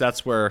Diggs, Knox.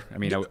 That's where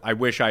I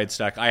wish I had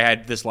stuck. I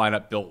had this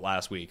lineup built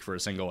last week for a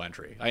single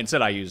entry.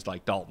 Instead I used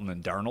like Dalton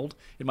and Darnold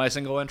in my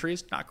single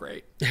entries. Not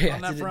great. Yeah,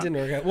 it didn't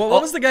work out. Well,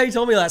 what was the guy you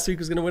told me last week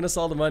was going to win us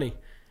all the money?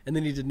 And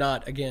then he did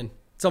not again.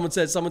 Someone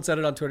said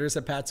it on Twitter,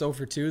 said Pat's 0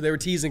 for 2. They were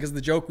teasing because of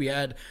the joke we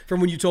had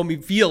from when you told me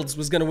Fields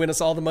was going to win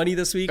us all the money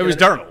this week. It was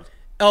Darnold.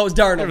 Oh, it was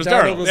Darnold.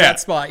 Darnold was that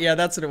spot. Yeah,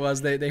 that's what it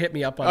was. They hit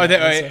me up on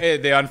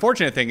that. The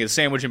unfortunate thing is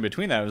sandwiched in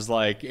between that was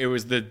like it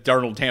was the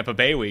Darnold Tampa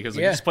Bay week. It was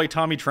like just play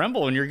Tommy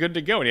Tremble and you're good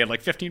to go. And he had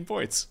like 15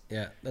 points.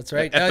 Yeah, that's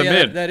right. At the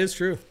mid. That is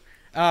true.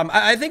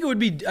 I think it would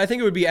be. I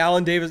think it would be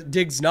Allen Davis,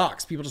 Diggs,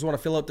 Knox. People just want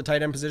to fill out the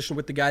tight end position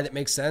with the guy that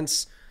makes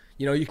sense.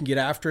 You know, you can get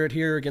after it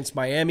here against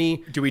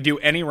Miami. Do we do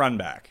any run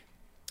back?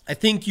 I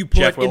think you put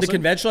in the Wilson?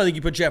 conventional. I think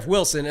you put Jeff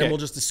Wilson, and we'll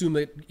just assume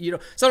that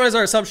sometimes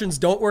our assumptions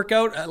don't work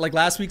out. Like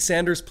last week,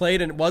 Sanders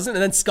played and it wasn't,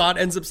 and then Scott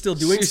ends up still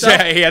doing stuff.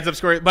 Yeah, he ends up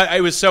scoring, but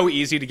it was so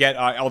easy to get.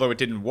 Although it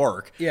didn't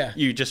work. Yeah.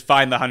 You just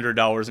find the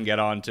 $100 and get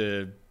on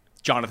to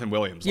Jonathan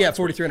Williams. Yeah,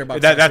 $4,300.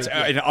 That's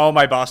in all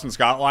my Boston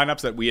Scott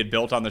lineups that we had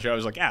built on the show. I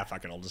was like,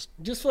 fuck it, I'll just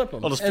flip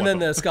them, flip and then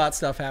them. the Scott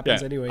stuff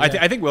happens anyway. Yeah.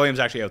 I think Williams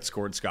actually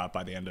outscored Scott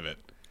by the end of it.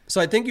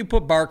 So I think you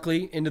put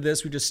Barkley into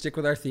this. We just stick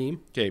with our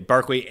theme. Okay,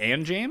 Barkley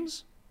and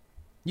James.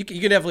 You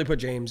can definitely put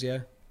James,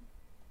 yeah.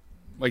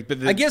 Like,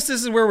 I guess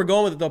this is where we're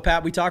going with it, though,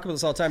 Pat. We talk about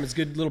this all the time. It's a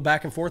good little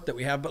back and forth that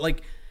we have. But,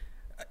 like,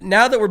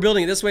 now that we're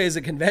building it this way as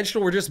a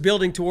conventional, we're just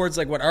building towards,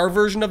 like, what our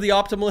version of the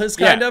optimal is,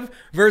 kind of,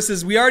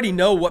 versus we already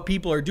know what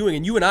people are doing.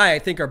 And you and I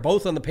think, are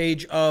both on the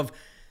page of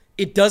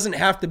it doesn't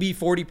have to be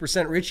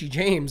 40% Richie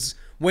James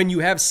when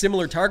you have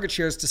similar target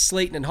shares to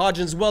Slayton and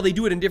Hodgins. Well, they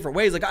do it in different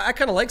ways. Like, I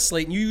kind of like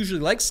Slayton. You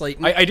usually like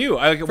Slayton. I do.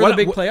 For the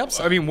big play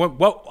upside. I mean,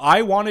 what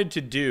I wanted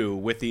to do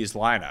with these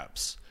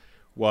lineups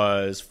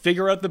was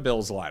figure out the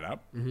Bills lineup,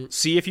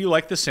 see if you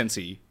like the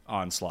Cincy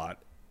onslaught,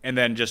 and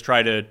then just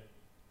try to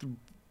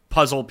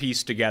puzzle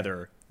piece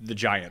together the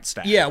Giant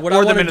stack. Yeah, what or I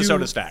the wanna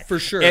Minnesota do stack for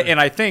sure. And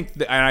I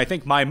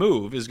think my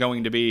move is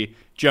going to be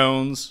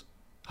Jones,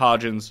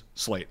 Hodgins,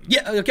 Slayton.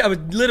 Yeah, okay, I was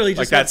literally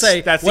just Like, going to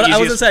say, that's the what I was going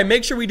to easiest- say,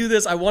 make sure we do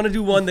this. I want to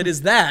do one that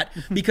is that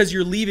because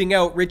you're leaving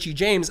out Richie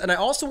James. And I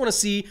also want to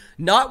see,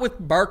 not with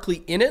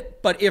Barkley in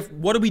it, but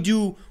what do we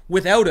do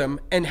without him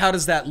and how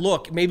does that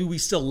look? Maybe we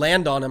still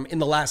land on him in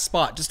the last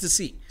spot just to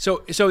see.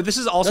 So this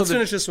is also Let's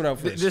finish this one out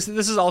first. This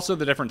is also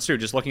the difference too.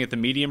 Just looking at the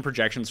median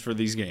projections for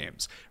these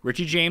games,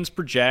 Richie James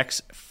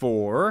projects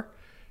for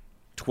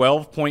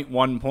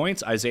 12.1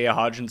 points. Isaiah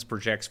Hodgins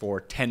projects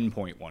for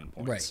 10.1 points.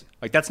 Right.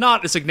 Like, that's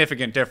not a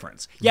significant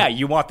difference. Yeah,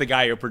 you want the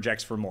guy who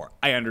projects for more.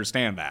 I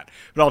understand that.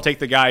 But I'll take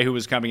the guy who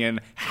is coming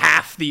in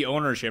half the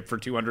ownership for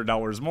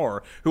 $200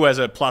 more, who has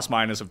a plus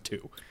minus of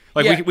 2.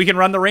 Like, Yeah. we can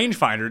run the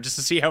rangefinder just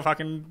to see how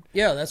fucking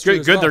That's true good,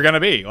 as good well. they're going to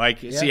be. Like,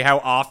 see how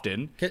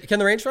often. Can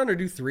the rangefinder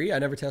do 3? I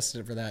never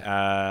tested it for that.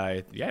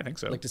 Yeah, I think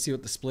so. I'd like to see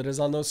what the split is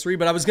on those 3.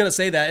 But I was going to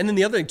say that. And then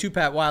the other thing too,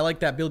 Pat, why I like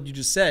that build you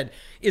just said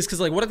is because,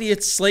 like, what if he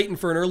hits Slayton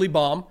for an early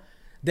bomb?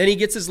 Then he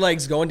gets his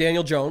legs going,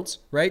 Daniel Jones,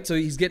 right? So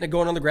he's getting it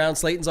going on the ground.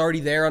 Slayton's already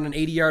there on an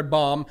 80-yard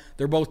bomb.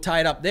 They're both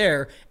tied up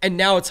there. And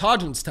now it's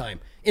Hodgins' time.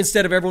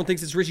 Instead of everyone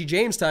thinks it's Richie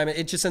James' time,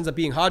 it just ends up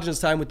being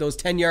Hodgins' time with those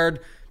 10-yard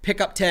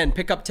pick up 10,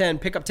 pick up 10,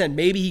 pick up 10.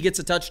 Maybe he gets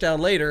a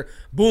touchdown later.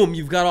 Boom,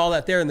 you've got all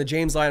that there, and the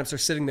James lineups are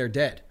sitting there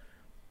dead.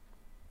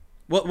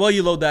 Well, while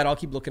you load that, I'll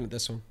keep looking at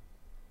this one.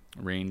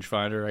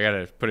 Rangefinder. I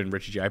gotta put in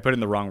Richie. I put in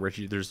the wrong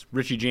Richie. There's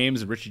Richie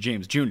James and Richie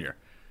James Jr.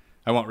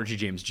 I want Richie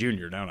James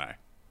Jr., don't I?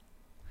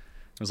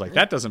 I was like,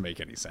 that doesn't make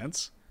any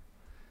sense.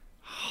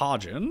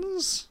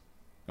 Hodgins?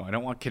 No, I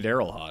don't want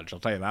Kadarius Hodge. I'll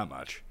tell you that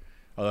much.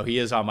 Although he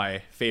is on my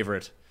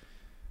favorite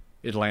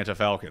Atlanta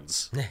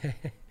Falcons.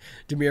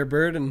 Demir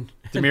Bird and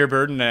Demir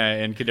Burden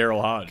and Kadarius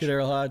Hodge.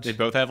 Kadarius Hodge. They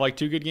both have like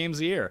 2 good games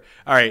a year.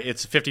 All right,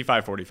 it's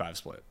 55-45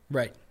 split.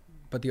 Right.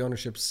 But the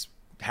ownership's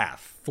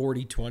Half.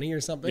 40-20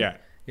 or something. Yeah.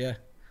 Yeah.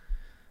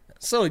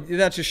 So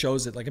that just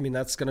shows it. Like, I mean,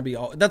 that's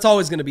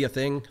always going to be a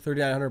thing.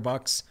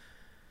 $3,900.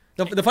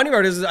 The funny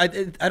part is I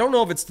don't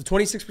know if it's the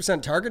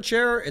 26% target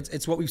share.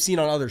 It's what we've seen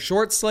on other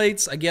short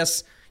slates. I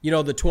guess,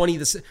 the 20.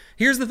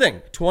 Here's the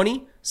thing: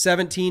 20,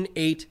 17,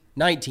 8,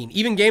 19.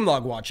 Even game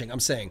log watching, I'm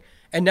saying.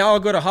 And now I'll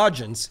go to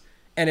Hodgins,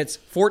 and it's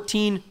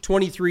 14,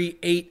 23,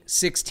 8,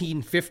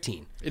 16,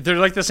 15. They're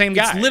like the same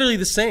guy. It's literally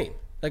the same.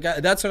 Like,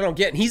 that's what I don't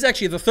get. And he's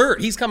actually the third.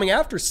 He's coming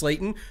after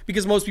Slayton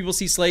because most people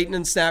see Slayton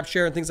and snap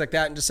share and things like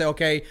that and just say,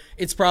 okay,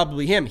 it's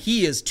probably him.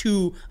 He is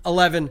 2,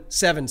 11,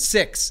 7,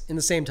 6 in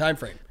the same time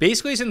frame.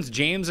 Basically, since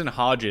James and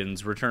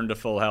Hodgins returned to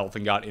full health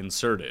and got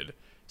inserted,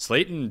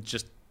 Slayton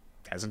just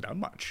hasn't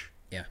done much.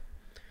 Yeah.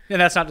 And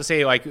that's not to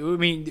say, like, I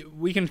mean,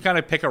 we can kind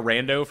of pick a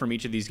rando from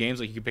each of these games.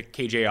 Like, you could pick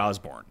KJ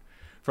Osborne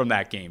from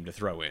that game to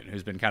throw in,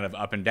 who's been kind of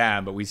up and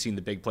down, but we've seen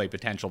the big play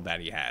potential that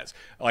he has.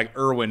 Like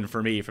Irwin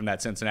for me from that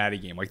Cincinnati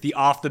game, like the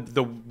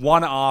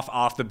one-off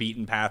off the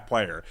beaten path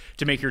player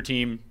to make your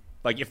team,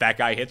 like, if that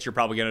guy hits, you're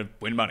probably going to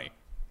win money.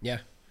 Yeah.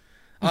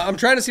 I'm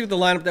trying to see what the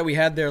lineup that we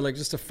had there, like,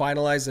 just to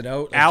finalize it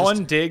out. Like,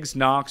 Allen, Diggs,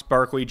 Knox,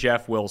 Barkley,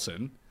 Jeff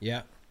Wilson.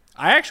 Yeah.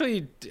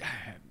 Do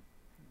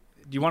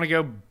you want to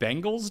go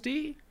Bengals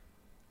D?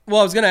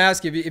 Well, I was going to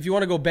ask you, if you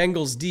want to go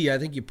Bengals D, I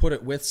think you put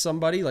it with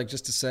somebody, like,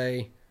 just to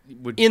say,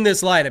 in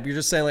this lineup, you're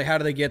just saying, like, how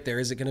do they get there?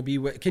 Is it going to be,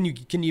 can you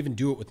even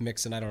do it with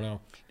Mixon? I don't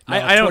know. No,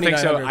 I don't think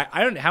so.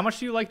 I don't. How much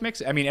do you like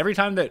Mixon? I mean, every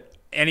time that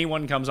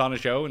anyone comes on a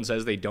show and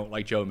says they don't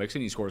like Joe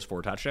Mixon, he scores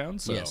 4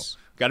 touchdowns. So Yes.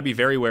 got to be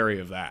very wary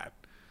of that.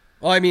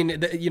 Well, I mean,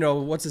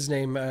 what's his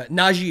name?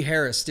 Najee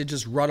Harris did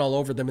just run all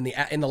over them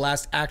in the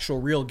last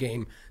actual real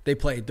game they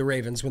played, the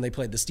Ravens, when they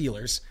played the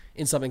Steelers,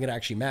 in something that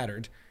actually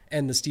mattered,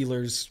 and the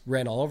Steelers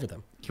ran all over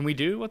them. Can we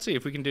do? Let's see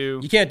if we can do.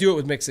 You can't do it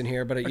with Mixon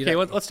here, but Okay,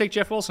 let's take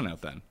Jeff Wilson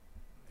out then,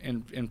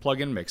 and plug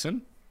in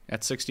Mixon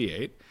at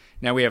 68.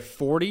 Now we have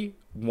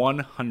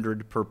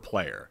 4,100 per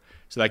player.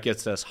 So that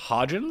gets us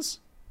Hodgins.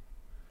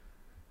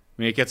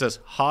 I mean, it gets us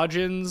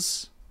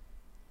Hodgins.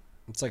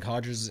 It's like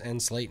Hodges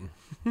and Slayton.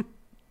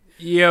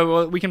 Yeah,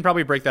 well, we can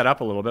probably break that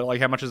up a little bit.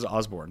 Like, how much is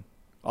Osborne?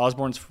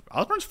 Osborne's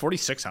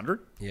 4,600?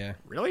 Yeah.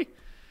 Really?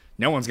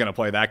 No one's going to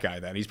play that guy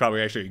then. He's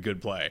probably actually a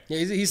good play.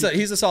 Yeah, he's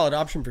a solid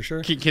option for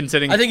sure.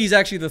 Considering, I think he's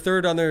actually the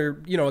third on their,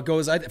 it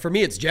goes, for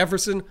me, it's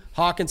Jefferson,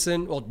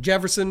 Hawkinson,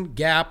 Jefferson,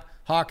 Gap,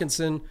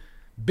 Hawkinson,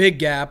 big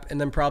Gap,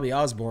 and then probably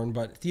Osborne,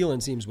 but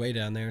Thielen seems way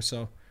down there,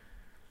 so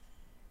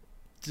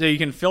you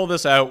can fill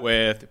this out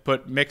with,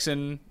 put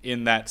Mixon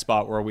in that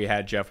spot where we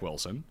had Jeff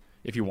Wilson,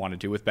 if you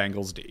wanted to, with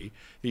Bengals D.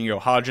 You can go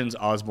Hodgins,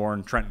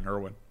 Osborne, Trenton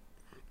Irwin.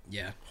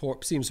 Yeah,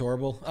 seems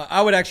horrible.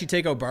 I would actually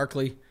take out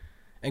Barkley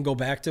and go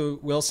back to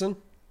Wilson.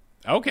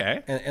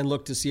 Okay. And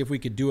look to see if we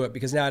could do it,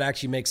 because now it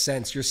actually makes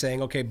sense. You're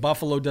saying, okay,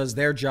 Buffalo does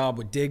their job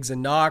with Diggs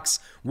and Knox.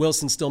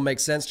 Wilson still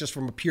makes sense just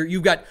from a pure...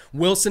 You've got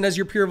Wilson as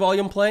your pure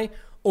volume play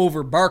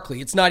over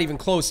Barkley. It's not even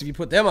close if you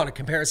put them on a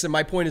comparison.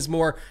 My point is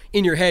more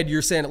in your head,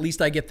 you're saying at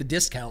least I get the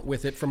discount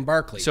with it from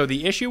Barkley. So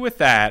the issue with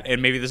that,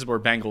 and maybe this is where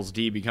Bengals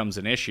D becomes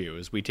an issue,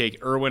 is we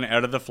take Irwin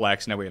out of the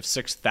flex. Now we have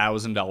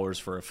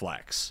 $6,000 for a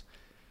flex.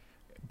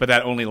 But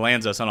that only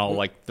lands us on all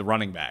like the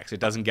running backs. It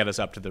doesn't get us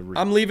up to the root.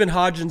 I'm leaving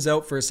Hodgins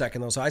out for a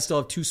second though, so I still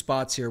have 2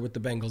 spots here with the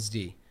Bengals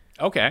D.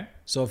 Okay.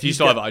 So if do you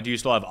still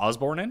have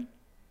Osborne in?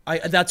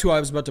 That's who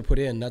I was about to put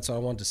in. That's what I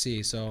want to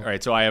see. So all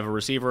right. So I have a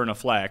receiver and a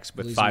flex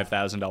with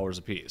 $5,000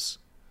 apiece.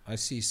 I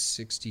see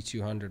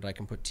 6,200. I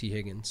can put T.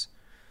 Higgins.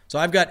 So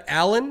I've got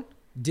Allen,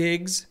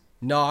 Diggs,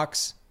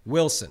 Knox,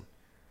 Wilson.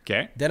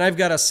 Okay. Then I've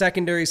got a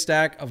secondary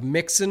stack of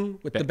Mixon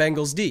with the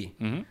Bengals D.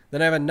 Mm-hmm.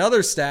 Then I have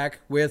another stack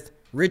with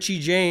Richie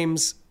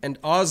James and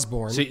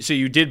Osborne. So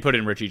you did put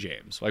in Richie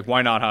James. Like,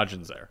 why not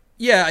Hodgins there?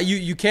 Yeah,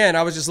 you can.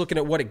 I was just looking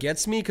at what it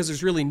gets me because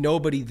there's really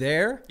nobody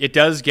there. It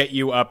does get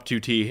you up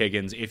to T.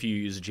 Higgins if you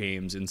use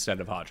James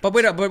instead of Hodgins. But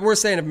we're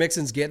saying if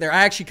Mixon's getting there,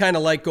 I actually kind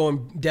of like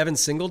going Devin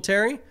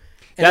Singletary and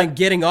then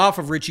getting off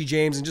of Richie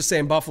James and just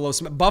saying Buffalo,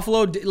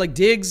 like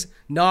Diggs,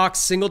 Knox,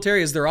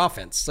 Singletary is their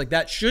offense. Like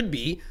that should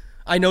be.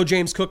 I know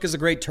James Cook is a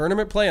great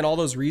tournament play and all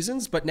those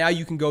reasons, but now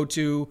you can go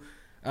to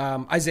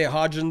Isaiah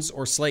Hodgins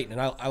or Slayton, and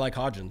I like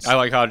Hodgins. I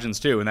like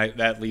Hodgins too, and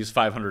that leaves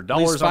 $500.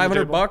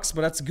 $500,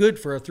 but that's good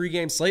for a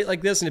 3-game slate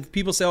like this. And if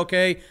people say,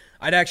 okay,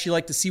 I'd actually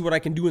like to see what I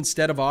can do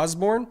instead of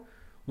Osborne,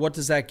 what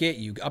does that get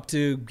you? Up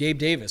to Gabe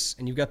Davis,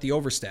 and you've got the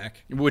overstack.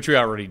 Which we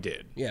already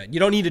did. Yeah,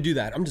 you don't need to do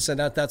that. I'm just saying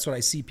that's what I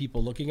see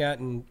people looking at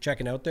and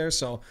checking out there.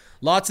 So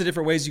lots of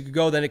different ways you could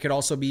go. Then it could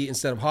also be,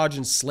 instead of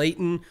Hodgins,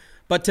 Slayton.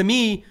 But to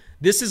me,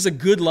 this is a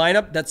good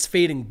lineup that's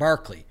fading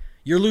Barkley.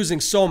 You're losing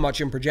so much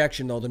in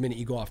projection, though, the minute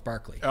you go off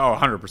Barkley. Oh,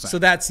 100%. So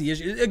that's the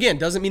issue. Again,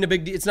 doesn't mean a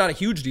big deal. It's not a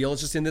huge deal.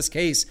 It's just in this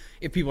case,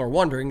 if people are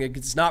wondering,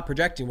 it's not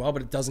projecting well,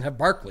 but it doesn't have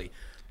Barkley.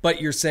 But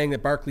you're saying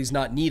that Barkley's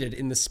not needed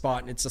in this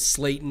spot, and it's a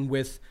Slayton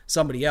with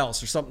somebody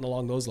else or something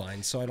along those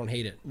lines, so I don't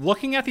hate it.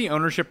 Looking at the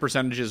ownership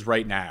percentages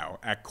right now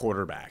at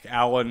quarterback,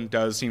 Allen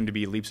does seem to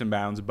be leaps and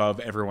bounds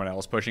above everyone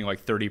else, pushing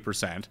like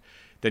 30%.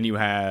 Then you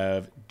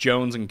have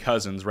Jones and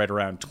Cousins right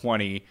around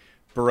 20,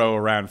 Burrow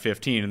around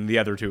 15, and the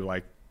other two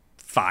like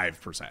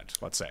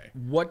 5%, let's say.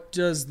 What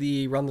does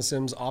the Run the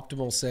Sims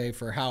optimal say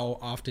for how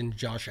often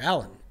Josh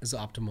Allen is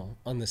optimal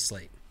on this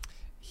slate?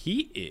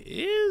 He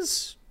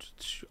is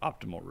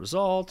optimal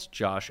result.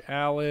 Josh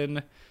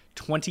Allen,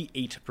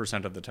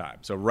 28% of the time.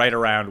 So right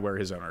around where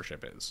his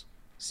ownership is.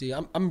 See,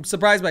 I'm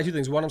surprised by 2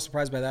 things. One, I'm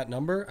surprised by that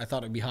number. I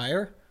thought it would be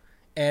higher.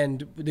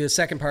 And the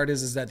second part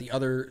is that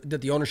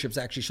the ownership's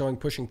actually showing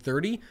pushing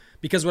 30,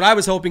 because what I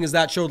was hoping is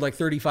that showed like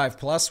 35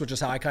 plus, which is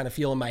how I kind of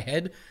feel in my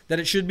head that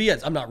it should be.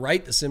 I'm not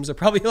right. The Sims are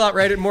probably a lot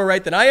more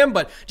right than I am,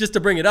 but just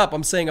to bring it up,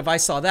 I'm saying if I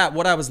saw that,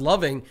 what I was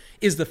loving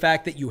is the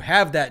fact that you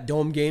have that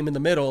dome game in the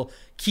middle,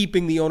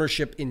 keeping the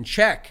ownership in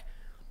check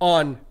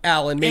on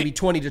Allen, maybe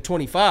 20 to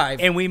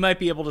 25. And we might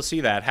be able to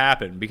see that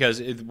happen, because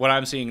what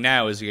I'm seeing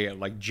now is you get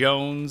like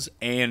Jones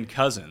and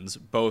Cousins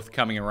both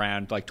coming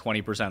around like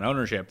 20%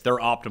 ownership. Their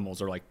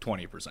optimals are like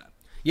 20%.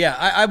 Yeah,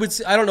 I would.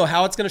 I don't know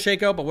how it's going to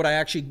shake out, but what I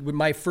actually would,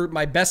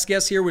 my best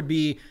guess here would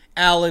be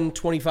Allen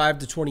 25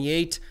 to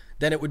 28.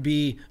 Then it would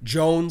be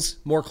Jones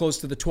more close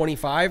to the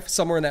 25,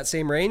 somewhere in that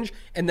same range,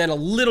 and then a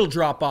little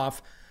drop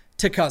off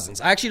to Cousins.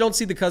 I actually don't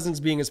see the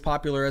Cousins being as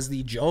popular as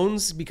the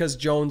Jones, because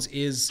Jones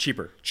is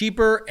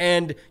cheaper,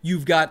 and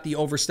you've got the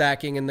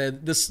overstacking and the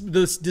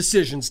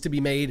decisions to be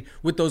made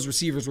with those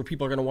receivers where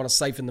people are going to want to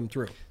siphon them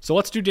through. So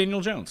let's do Daniel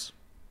Jones.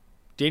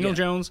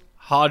 Jones,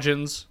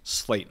 Hodgins,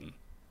 Slayton.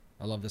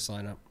 I love this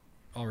lineup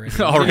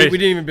already. We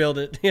didn't even build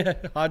it. Yeah,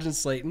 Hodgins,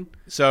 Slayton.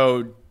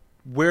 So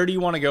where do you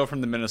want to go from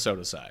the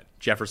Minnesota side?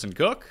 Jefferson,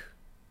 Cook?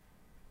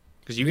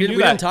 Because you can do that.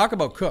 We didn't talk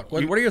about Cook.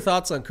 What are your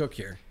thoughts on Cook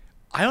here?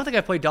 I don't think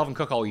I've played Dalvin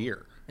Cook all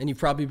year. And you've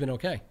probably been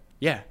okay.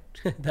 Yeah.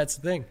 That's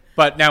the thing.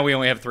 But now we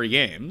only have 3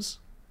 games.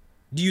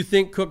 Do you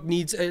think Cook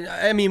needs...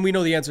 I mean, we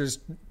know the answers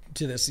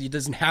to this. He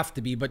doesn't have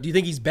to be. But do you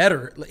think he's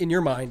better, in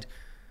your mind,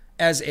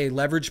 as a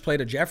leverage play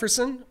to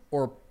Jefferson,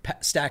 or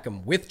stack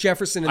him with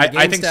Jefferson in the game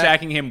I think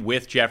stacking him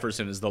with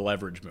Jefferson is the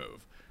leverage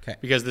move. Okay.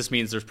 Because this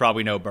means there's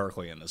probably no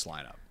Barkley in this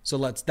lineup. So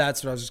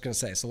that's what I was just going to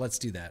say. So let's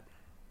do that.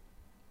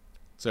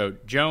 So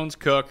Jones,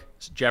 Cook,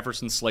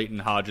 Jefferson, Slayton,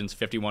 Hodgins,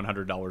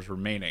 $5,100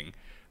 remaining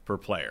per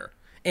player.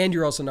 And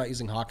you're also not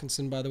using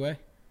Hawkinson, by the way,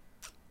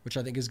 which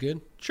I think is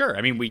good. Sure.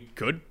 I mean, we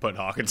could put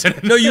Hawkinson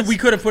in No, this. we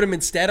could have put him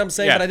instead, I'm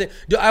saying. Yeah.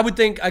 But I would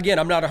think, again,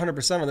 I'm not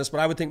 100% on this, but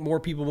I would think more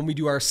people, when we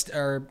do our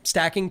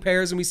stacking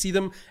pairs and we see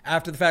them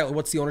after the fact, like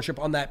what's the ownership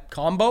on that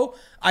combo,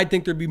 I'd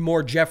think there'd be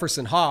more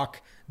Jefferson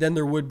Hawk than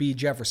there would be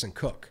Jefferson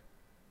Cook.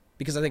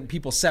 Because I think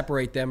people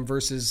separate them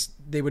versus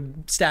they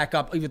would stack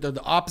up either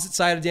the opposite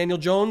side of Daniel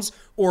Jones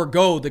or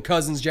go the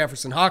Cousins,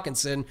 Jefferson,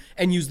 Hawkinson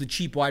and use the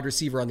cheap wide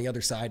receiver on the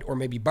other side, or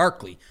maybe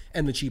Barkley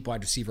and the cheap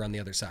wide receiver on the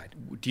other side.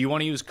 Do you want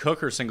to use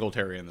Cook or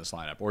Singletary in this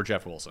lineup, or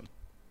Jeff Wilson?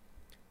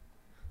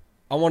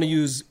 I want to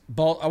use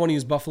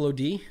Buffalo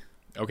D.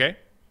 Okay.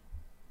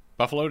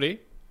 Buffalo D.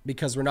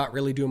 Because we're not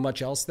really doing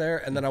much else there.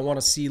 And then I want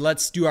to see,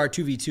 let's do our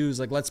 2v2s.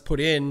 Like, let's put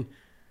in,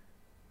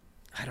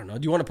 I don't know.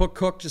 Do you want to put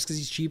Cook just because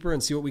he's cheaper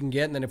and see what we can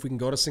get? And then if we can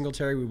go to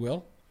Singletary, we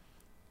will.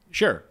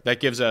 Sure. That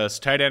gives us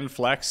tight end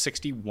flex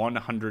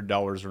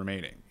 $6,100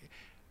 remaining.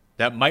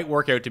 That might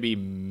work out to be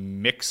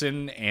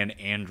Mixon and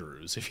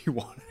Andrews if you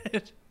want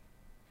it.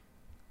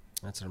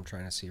 That's what I'm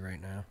trying to see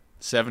right now.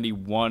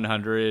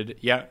 7,100.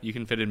 Yeah, you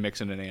can fit in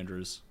Mixon and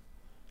Andrews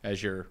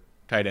as your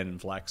tight end and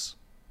flex.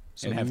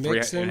 So and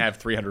have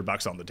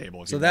 $300 on the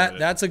table. If So you wanted it.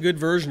 that's a good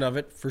version of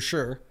it for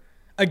sure.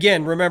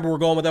 Again, remember we're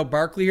going without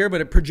Barkley here, but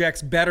it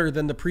projects better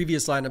than the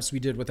previous lineups we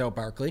did without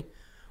Barkley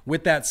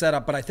with that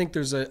setup. But I think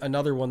there's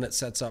another one that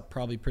sets up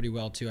probably pretty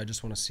well too. I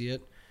just want to see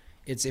it.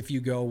 It's if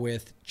you go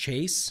with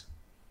Chase,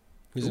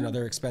 who's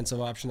another expensive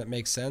option that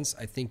makes sense.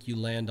 I think you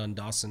land on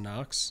Dawson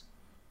Knox.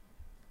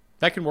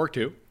 That can work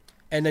too.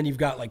 And then you've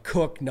got like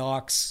Cook,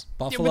 Knox, Yeah,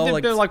 Buffalo.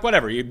 but they're like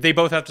whatever. They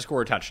both have to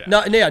score a touchdown.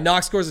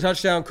 Knox scores a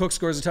touchdown, Cook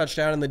scores a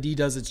touchdown, and the D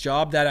does its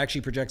job. That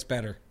actually projects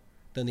better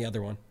than the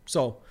other one.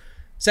 So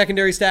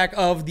secondary stack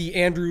of the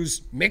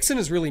Andrews Mixon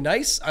is really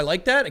nice. I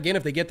like that. Again,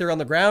 if they get there on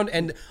the ground,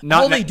 and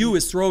all they do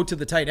is throw to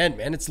the tight end,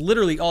 man. It's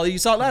literally all you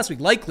saw it last week.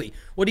 Likely,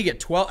 what do you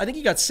get? 12? I think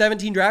he got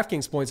 17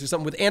 DraftKings points or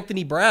something with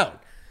Anthony Brown.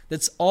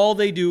 That's all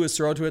they do is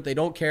throw to it. They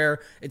don't care.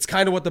 It's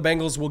kind of what the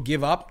Bengals will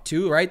give up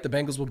too, right? The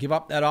Bengals will give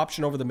up that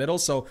option over the middle.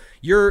 So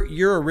your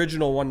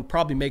original one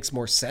probably makes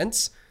more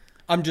sense.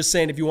 I'm just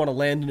saying if you want to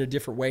land in a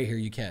different way here,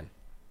 you can.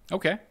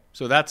 Okay.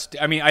 So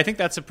I think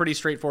that's a pretty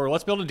straightforward.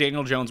 Let's build a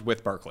Daniel Jones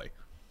with Barkley.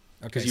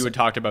 Because you had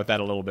talked about that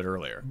a little bit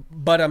earlier.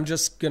 But I'm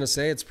just going to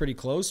say it's pretty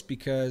close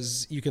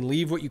because you can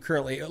leave what you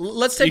currently...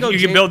 Let's take out... You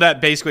can build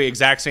that basically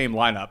exact same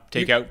lineup.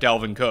 Take out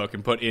Dalvin Cook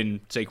and put in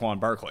Saquon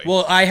Barkley.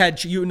 Well,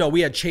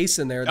 we had Chase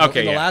in there. In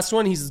the last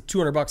one, he's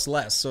 $200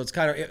 less. So it's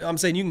kind of... I'm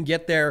saying you can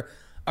get there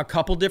a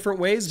couple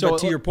different ways. So, but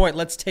to your point,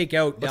 let's take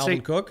out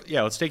Dalvin Cook.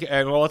 Yeah, let's take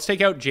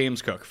out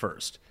James Cook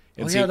first.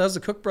 That was the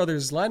Cook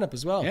brothers lineup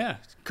as well. Yeah,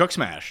 Cook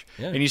smash.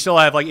 Yeah. And you still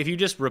have, if you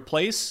just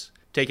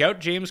take out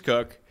James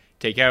Cook,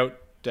 take out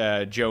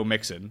Joe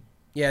Mixon.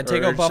 Yeah,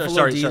 take out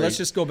Buffalo D. Let's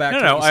just go back.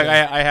 No.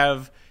 I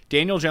have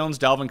Daniel Jones,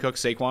 Dalvin Cook,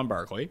 Saquon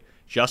Barkley,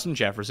 Justin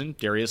Jefferson,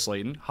 Darius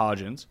Slayton,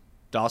 Hodgins,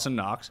 Dawson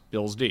Knox,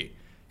 Bills D.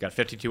 Got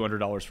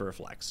 $5,200 for a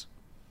flex.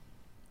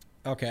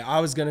 Okay,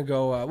 I was gonna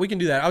go. We can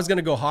do that. I was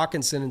gonna go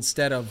Hawkinson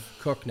instead of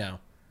Cook now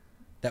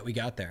that we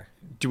got there.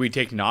 Do we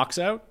take Knox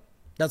out?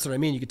 That's what I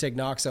mean. You could take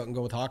Knox out and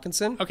go with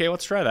Hawkinson. Okay,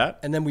 let's try that.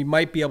 And then we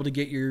might be able to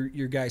get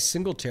your guy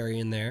Singletary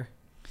in there.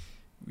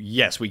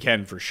 Yes, we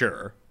can for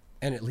sure.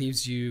 And it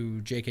leaves you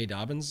J.K.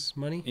 Dobbins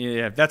money?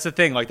 Yeah, that's the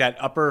thing. Like that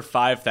upper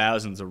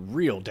 5,000 is a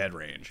real dead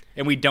range.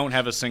 And we don't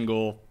have a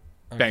single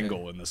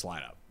Bengal in this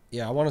lineup.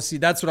 Yeah, I want to see.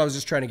 That's what I was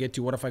just trying to get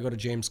to. What if I go to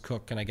James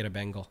Cook? Can I get a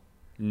Bengal?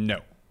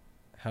 No.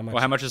 How much?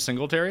 Well, how much is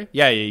Singletary?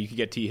 Yeah, you could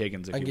get T.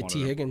 Higgins if you wanted. I can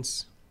get T.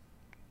 Higgins.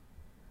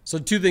 So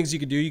two things you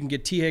could do. You can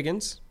get T.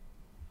 Higgins.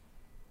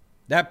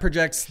 That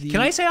projects the... Can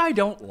I say I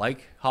don't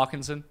like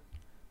Hawkinson?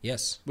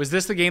 Yes. Was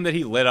this the game that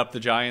he lit up the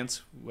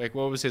Giants? Like,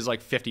 what was his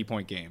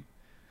 50-point game?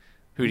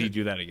 Who did he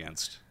do that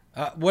against?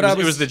 It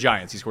was the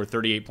Giants. He scored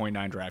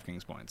 38.9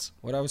 DraftKings points.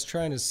 What I was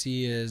trying to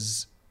see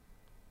is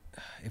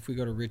if we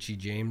go to Richie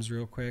James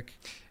real quick.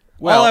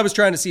 Well, all I was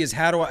trying to see is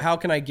how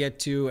can I get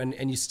to,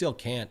 and you still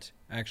can't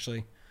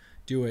actually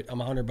do it. I'm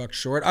 $100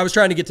 short. I was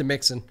trying to get to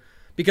Mixon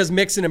because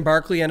Mixon and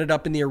Barkley ended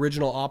up in the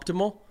original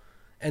optimal.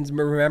 And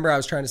remember, I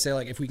was trying to say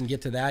if we can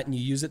get to that and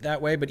you use it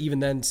that way. But even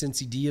then,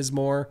 Cincy D is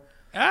more.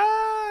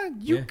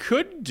 You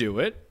could do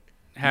it.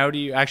 How do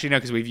you actually know?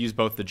 Because we've used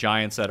both the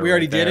Giants that are. We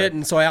already did it,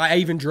 and so I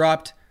even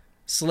dropped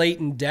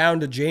Slayton down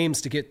to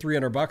James to get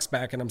 $300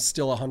 back, and I'm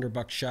still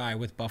 $100 shy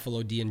with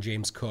Buffalo D and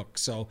James Cook.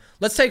 So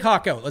let's take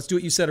Hawk out. Let's do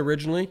what you said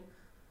originally,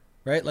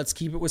 right? Let's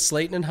keep it with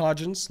Slayton and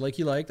Hodgins, like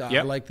you liked. Yep.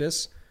 I like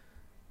this.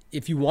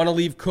 If you want to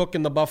leave Cook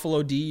in the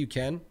Buffalo D, you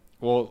can.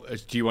 Well,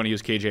 do you want to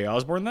use KJ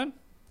Osborne then?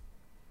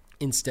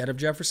 Instead of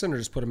Jefferson, or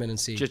just put him in and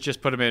see?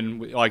 Just put him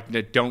in.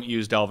 Don't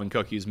use Dalvin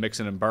Cook. Use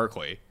Mixon and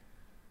Barkley.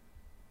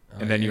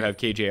 And then you have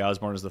KJ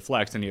Osborne as the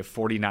flex. Then you have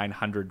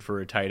 $4,900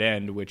 for a tight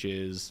end, which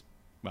is,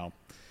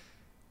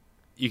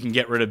 you can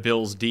get rid of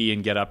Bills D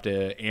and get up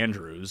to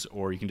Andrews,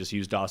 or you can just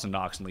use Dawson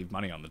Knox and leave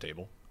money on the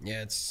table.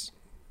 Yeah, it's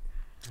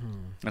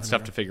That's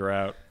tough to figure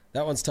out.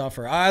 that one's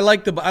tougher. I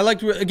like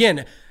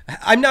again.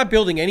 I'm not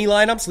building any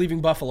lineups,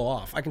 leaving Buffalo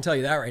off. I can tell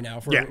you that right now.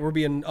 If we're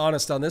being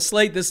honest on this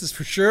slate, this is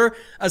for sure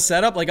a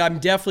setup. Like I'm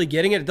definitely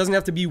getting it. It doesn't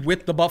have to be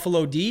with the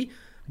Buffalo D,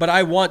 but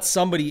I want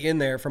somebody in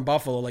there from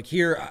Buffalo. Like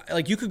here,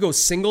 like you could go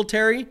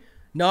Singletary,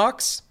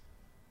 Knox.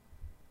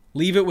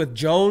 Leave it with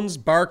Jones,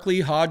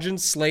 Barkley, Hodgins,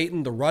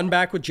 Slayton, the run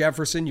back with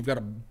Jefferson. You've got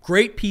a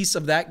great piece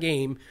of that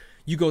game.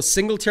 You go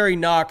Singletary,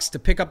 Knox to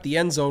pick up the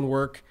end zone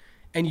work,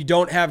 and you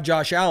don't have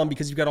Josh Allen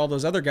because you've got all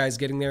those other guys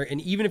getting there. And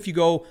even if you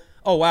go,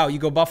 oh, wow, you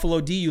go Buffalo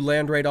D, you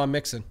land right on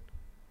Mixon.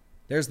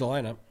 There's the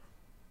lineup.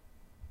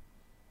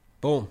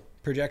 Boom.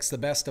 Projects the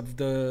best of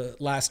the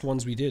last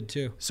ones we did,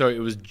 too.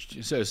 So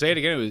say it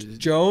again. It was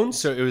Jones.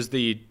 So it was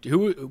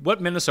what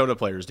Minnesota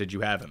players did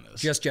you have in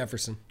this? Just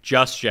Jefferson.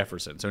 Just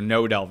Jefferson. So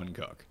no Dalvin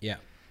Cook. Yeah.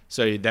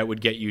 So that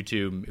would get you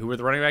to, who were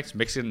the running backs?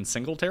 Mixon and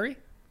Singletary?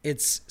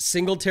 It's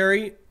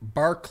Singletary,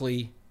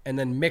 Barkley, and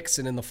then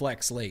Mixon in the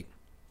flex late.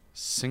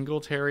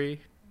 Singletary,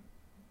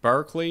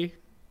 Barkley,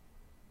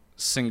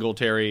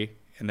 Singletary,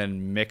 and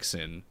then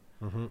Mixon.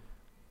 Mm-hmm.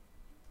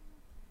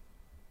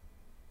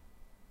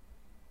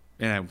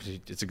 And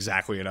it's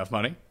exactly enough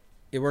money.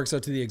 It works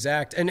out to the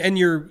exact. And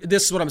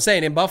this is what I'm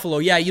saying. In Buffalo,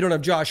 yeah, you don't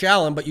have Josh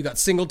Allen, but you got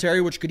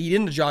Singletary, which could eat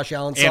into Josh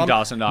Allen. And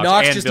Dawson Knox.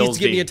 Knox and just Bills needs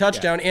to get D. me a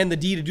touchdown and the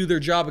D to do their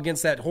job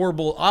against that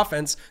horrible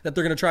offense that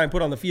they're going to try and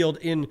put on the field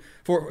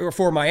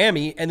for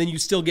Miami. And then you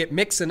still get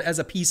Mixon as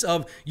a piece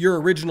of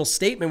your original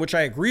statement, which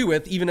I agree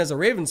with, even as a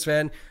Ravens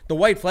fan. The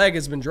white flag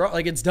has been drawn.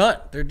 Like, it's done.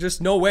 There's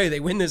just no way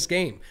they win this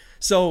game.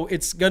 So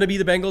it's going to be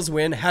the Bengals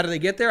win. How do they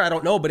get there? I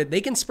don't know, but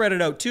they can spread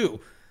it out too,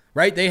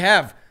 right? They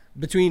have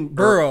between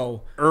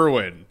Burrow,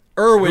 Irwin,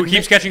 who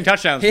keeps catching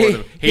touchdowns for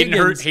them.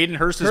 Hayden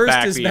Hurst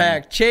is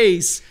back.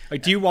 Chase.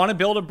 Like, do you want to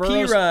build a Burrow?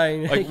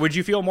 Pirine. Like, would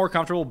you feel more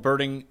comfortable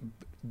building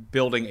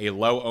a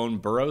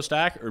low-owned Burrow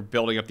stack or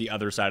building up the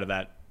other side of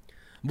that?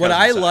 What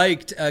I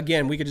liked,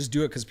 again, we could just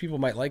do it because people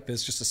might like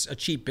this, just a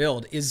cheap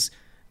build, is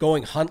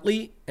going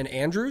Huntley and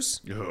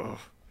Andrews. Ugh.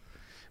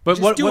 But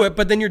just do it,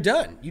 but then you're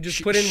done. You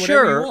just put in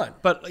whatever you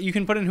want. But you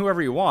can put in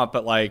whoever you want,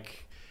 but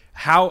like,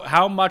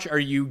 how much are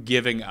you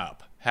giving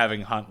up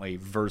having Huntley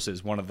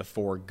versus one of the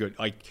four good?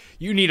 Like,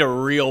 you need a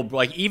real,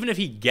 like, even if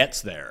he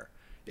gets there,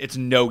 it's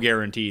no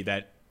guarantee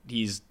that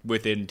he's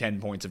within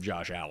 10 points of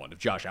Josh Allen if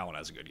Josh Allen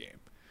has a good game.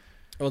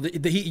 Well,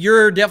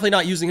 you're definitely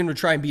not using him to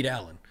try and beat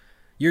Allen.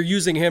 You're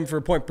using him for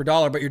a point per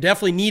dollar, but you're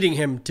definitely needing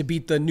him to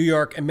beat the New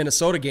York and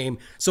Minnesota game.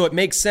 So it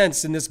makes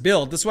sense in this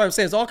build. This is what I'm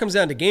saying. It all comes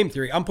down to game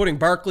theory. I'm putting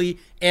Barkley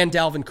and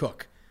Dalvin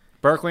Cook.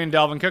 Barkley and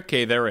Dalvin Cook,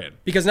 they're in.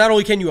 Because not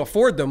only can you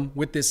afford them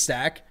with this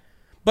stack,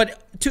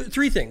 but two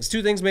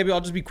things, maybe I'll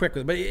just be quick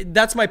with it. But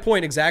that's my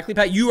point exactly,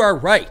 Pat. You are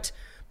right.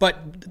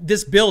 But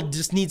this build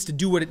just needs to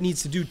do what it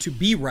needs to do to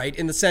be right,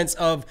 in the sense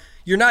of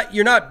you're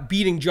not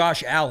beating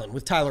Josh Allen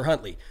with Tyler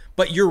Huntley.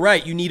 But you're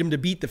right. You need him to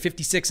beat the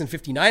 $5,600 and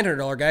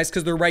 $5,900 guys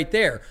because they're right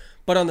there.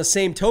 But on the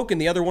same token,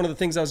 the other one of the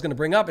things I was going to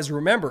bring up is,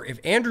 remember, if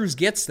Andrews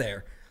gets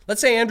there,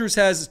 let's say Andrews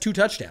has 2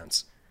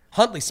 touchdowns.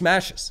 Huntley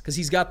smashes because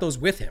he's got those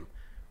with him,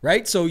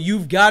 right? So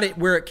you've got it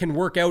where it can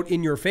work out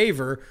in your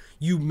favor.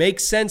 You make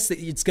sense that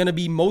it's going to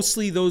be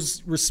mostly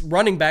those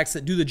running backs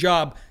that do the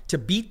job to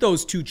beat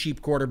those 2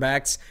 cheap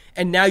quarterbacks.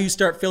 And now you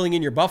start filling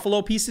in your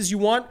Buffalo pieces you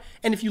want.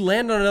 And if you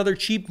land on another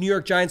cheap New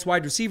York Giants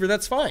wide receiver,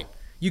 that's fine.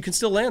 You can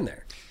still land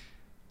there.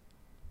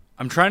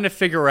 I'm trying to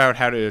figure out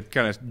how to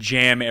kind of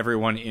jam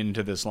everyone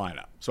into this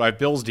lineup. So I have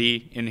Bills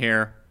D in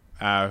here.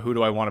 Who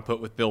do I want to put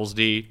with Bills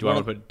D? Do I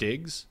want to put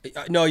Diggs?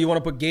 No, you want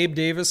to put Gabe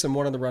Davis and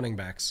one of the running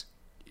backs.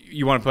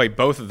 You want to play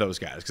both of those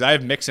guys? Because I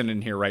have Mixon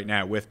in here right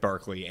now with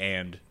Barkley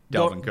and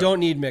Dalvin Cook. Don't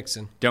need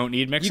Mixon. Don't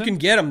need Mixon? You can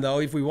get him, though,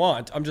 if we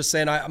want. I'm just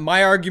saying,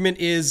 my argument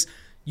is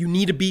you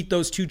need to beat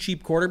those 2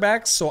 cheap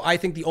quarterbacks. So I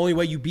think the only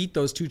way you beat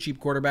those 2 cheap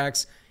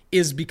quarterbacks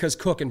is because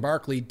Cook and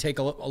Barkley take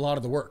a lot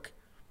of the work.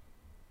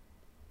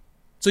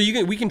 So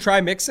we can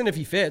try Mixon if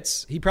he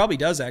fits. He probably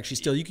does, actually,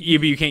 still. But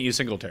you can't use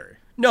Singletary.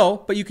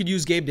 No, but you could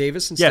use Gabe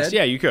Davis instead. Yes,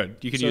 yeah, you could.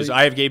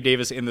 I have Gabe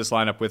Davis in this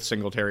lineup with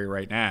Singletary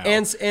right now.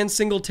 And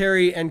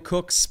Singletary and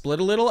Cook split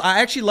a little.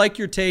 I actually like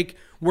your take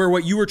where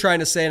what you were trying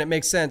to say, and it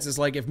makes sense, is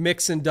like if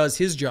Mixon does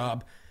his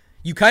job,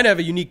 you kind of have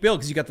a unique build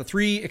because you got the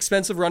 3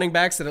 expensive running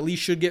backs that at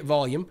least should get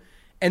volume.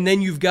 And then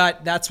you've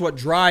got, that's what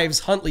drives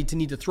Huntley to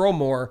need to throw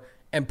more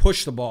and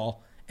push the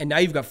ball. And now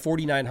you've got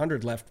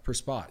 $4,900 left per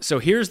spot. So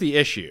here's the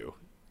issue.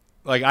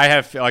 Like I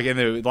have, like in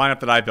the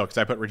lineup that I built, because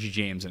I put Richie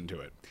James into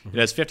it, it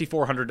has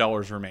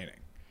 $5,400 remaining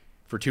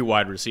for 2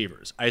 wide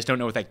receivers. I just don't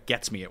know what that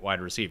gets me at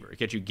wide receiver. It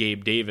gets you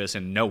Gabe Davis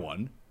and no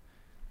one.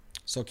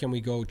 So can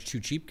we go 2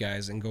 cheap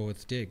guys and go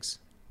with Diggs?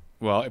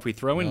 Well, if we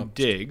throw in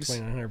Diggs,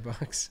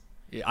 $2,900.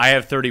 I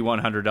have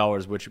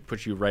 $3,100, which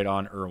puts you right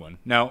on Irwin.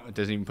 No, it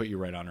doesn't even put you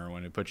right on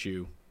Irwin. It puts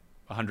you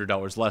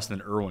 $100 less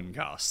than Irwin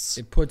costs.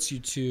 It puts you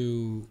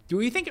to... Do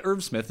we think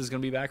Irv Smith is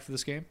going to be back for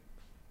this game?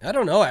 I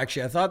don't know,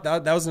 actually. I thought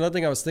that was another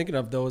thing I was thinking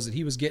of, though, is that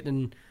he was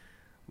getting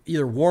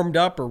either warmed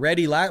up or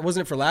ready.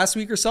 Wasn't it for last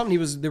week or something?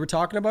 They were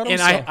talking about him.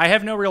 And I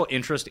have no real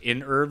interest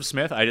in Irv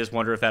Smith. I just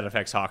wonder if that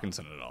affects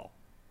Hawkinson at all.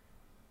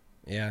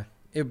 Yeah.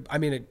 It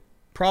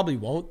probably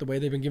won't. The way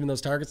they've been giving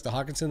those targets to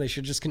Hawkinson, they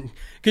should just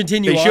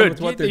continue They on should.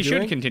 with what they're They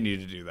doing. should continue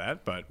to do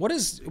that. But What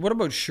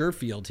about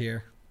Sherfield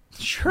here?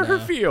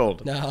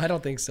 Sherfield. No, I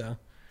don't think so.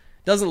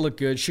 Doesn't look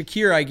good.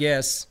 Shakir, I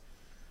guess.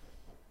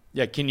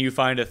 Yeah, can you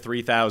find a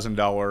 $3,000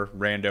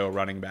 rando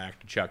running back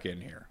to chuck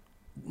in here?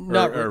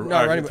 Not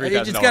running.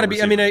 $3,000 It's got to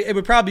be. receiver. It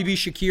would probably be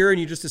Shakir, and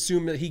you just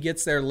assume that he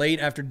gets there late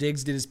after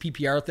Diggs did his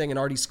PPR thing and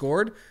already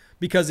scored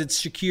because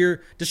it's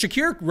Shakir. Does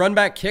Shakir run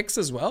back kicks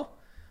as well?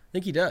 I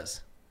think he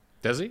does.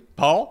 Does he?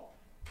 Paul?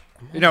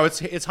 No,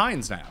 it's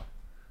Hines now.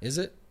 Is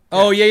it?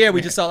 Oh yeah.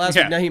 We just saw last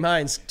Yeah. week Naheem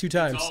Hines two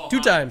times.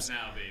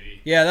 Now,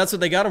 baby. Yeah, that's what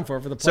they got him for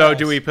the playoffs. So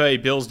do we play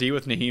Bills D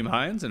with Naheem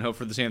Hines and hope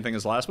for the same thing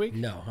as last week?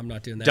 No, I'm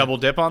not doing that. Double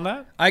dip on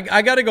that?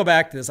 I got to go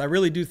back to this. I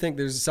really do think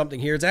there's something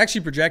here. It's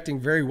actually projecting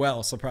very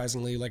well,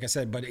 surprisingly, like I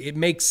said, but it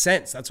makes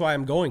sense. That's why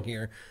I'm going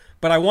here.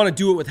 But I want to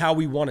do it with how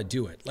we want to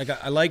do it. Like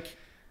I like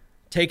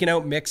taking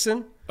out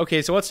Mixon.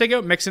 Okay, so let's take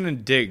out Mixon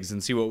and Diggs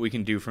and see what we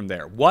can do from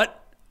there. What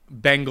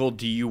Bengal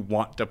do you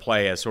want to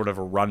play as sort of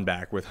a run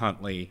back with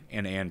Huntley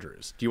and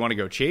Andrews? Do you want to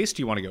go Chase?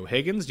 Do you want to go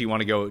Higgins? Do you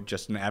want to go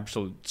just an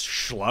absolute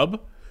schlub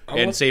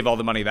and save all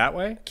the money that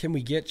way? Can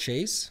we get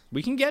Chase?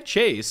 We can get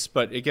Chase,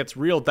 but it gets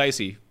real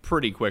dicey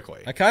pretty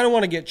quickly. I kind of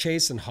want to get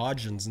Chase and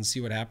Hodgins and see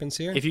what happens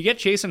here. If you get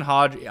Chase and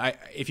I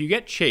think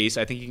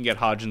you can get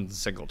Hodgins and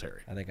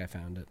Singletary. I think I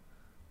found it.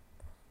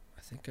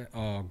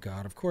 Oh,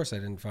 God. Of course I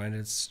didn't find it.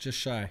 It's just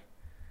shy.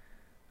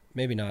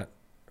 Maybe not.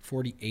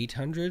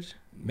 4,800?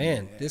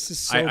 Man, this is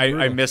so I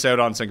brutal. miss out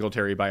on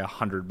Singletary by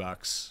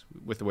 $100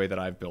 with the way that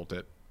I've built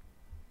it.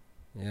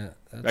 Yeah.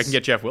 I can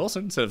get Jeff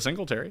Wilson instead of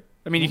Singletary.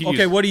 I mean, you can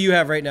Okay, use what do you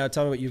have right now?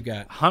 Tell me what you've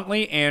got.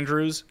 Huntley,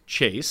 Andrews,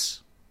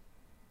 Chase,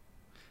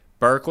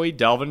 Barkley,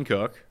 Dalvin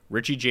Cook,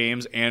 Richie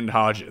James, and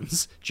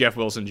Hodgins, Jeff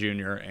Wilson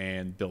Jr.,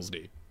 and Bills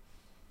D.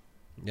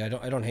 Yeah,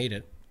 I don't hate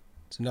it.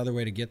 It's another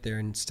way to get there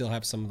and still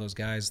have some of those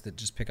guys that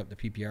just pick up the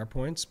PPR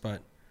points,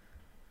 but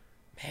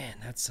man,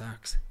 that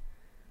sucks.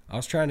 I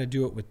was trying to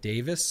do it with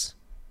Davis.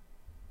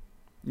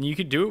 You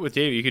could do it with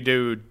Davis. You could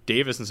do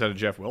Davis instead of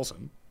Jeff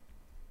Wilson.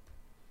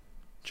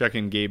 Chuck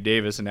in Gabe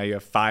Davis, and now you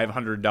have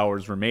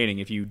 $500 remaining.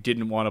 If you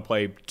didn't want to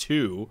play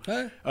two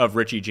of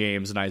Richie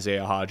James and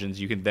Isaiah Hodgins,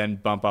 you can then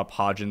bump up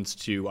Hodgins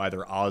to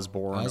either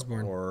Osborne.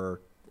 or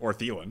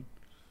Thielen.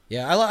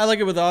 Yeah, I like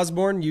it with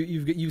Osborne.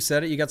 You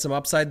said it. You got some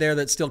upside there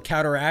that still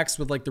counteracts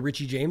with like the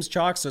Richie James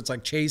chalk. So it's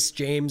like Chase,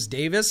 James,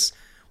 Davis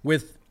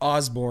with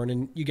Osborne,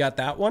 and you got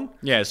that one.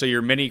 Yeah, so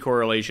your mini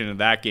correlation in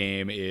that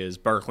game is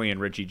Barkley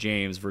and Richie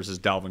James versus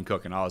Dalvin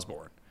Cook and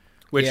Osborne,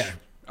 which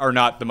are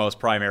not the most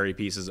primary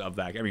pieces of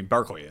that. I mean,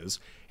 Barkley is,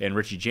 and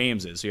Richie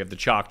James is. So you have the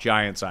chalk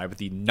Giant side with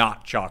the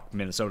not chalk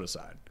Minnesota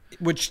side.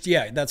 Which,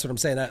 yeah, that's what I'm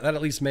saying. That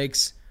at least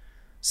makes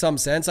some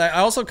sense. I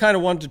also kind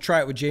of wanted to try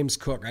it with James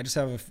Cook. I just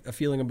have a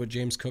feeling about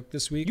James Cook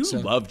this week. You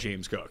love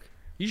James Cook.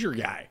 He's your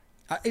guy.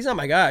 He's not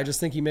my guy. I just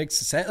think he makes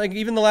sense. Like,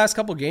 even the last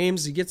couple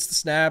games, he gets the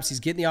snaps.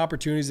 He's getting the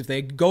opportunities. If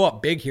they go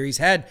up big here, he's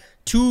had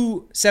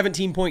 2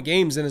 17-point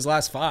games in his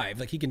last 5.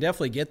 Like, he can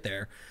definitely get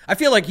there. I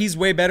feel like he's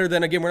way better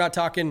than, again, we're not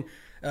talking,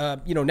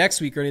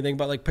 next week or anything,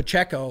 but like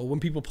Pacheco, when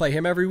people play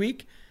him every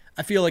week,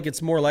 I feel like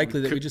it's more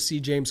likely that we just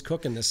see James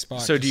Cook in this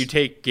spot. So do you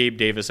take Gabe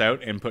Davis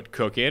out and put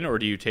Cook in, or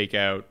do you take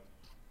out,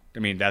 I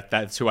mean,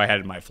 that's who I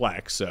had in my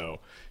flex. So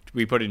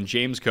we put in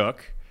James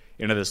Cook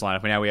into this lineup,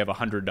 and now we have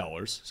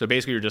 $100. So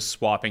basically you're just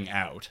swapping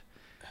out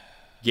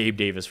Gabe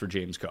Davis for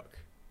James Cook.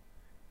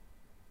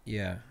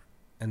 Yeah.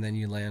 And then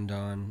you land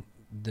on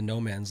the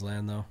no man's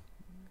land, though.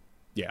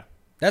 Yeah.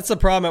 That's the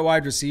problem at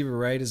wide receiver,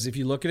 right? Is if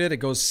you look at it, it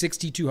goes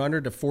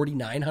 6,200 to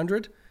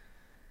 4,900.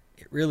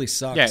 It really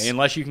sucks. Yeah,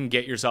 unless you can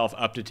get yourself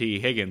up to T.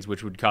 Higgins,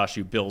 which would cost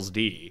you Bills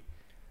D.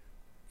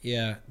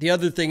 Yeah. The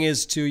other thing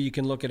is, too, you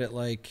can look at it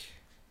like,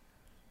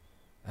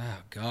 oh,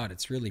 God,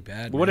 it's really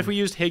bad. But what if we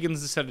used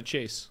Higgins instead of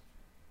Chase?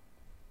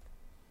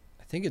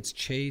 I think it's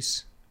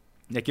Chase.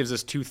 That gives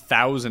us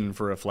 2,000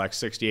 for a flex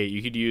 68.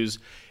 You could use,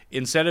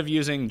 instead of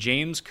using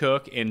James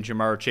Cook and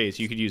Jamar Chase,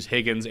 you could use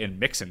Higgins and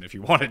Mixon if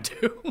you wanted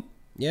to.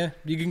 Yeah,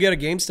 you can get a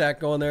game stack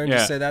going there and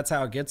just say that's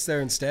how it gets there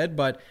instead.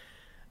 But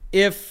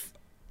if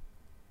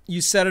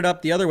you set it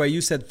up the other way,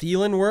 you said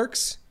Thielen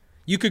works,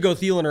 you could go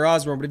Thielen or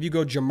Osborne, but if you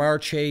go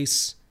Jamar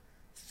Chase,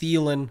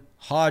 Thielen,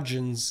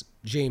 Hodgins,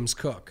 James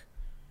Cook,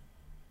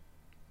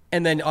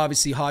 and then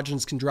obviously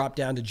Hodgins can drop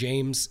down to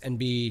James and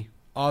be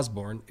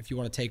Osborne if you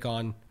want to take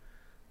on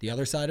the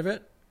other side of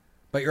it.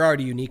 But you're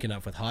already unique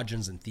enough with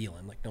Hodgins and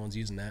Thielen. Like, no one's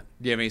using that.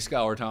 Do you have any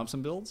Skylar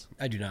Thompson builds?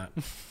 I do not.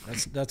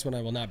 That's what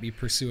I will not be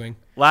pursuing.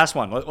 Last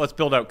one. Let's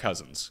build out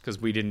Cousins, because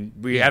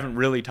we haven't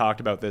really talked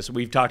about this.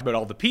 We've talked about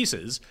all the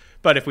pieces,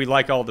 but if we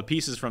like all the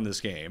pieces from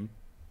this game,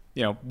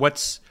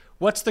 what's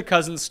the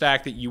Cousins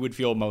stack that you would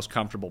feel most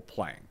comfortable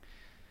playing?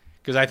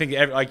 Because I think,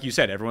 like you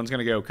said, everyone's going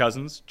to go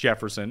Cousins,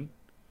 Jefferson,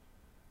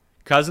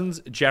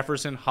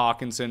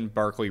 Hawkinson,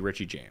 Barkley,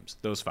 Richie James.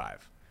 Those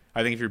 5.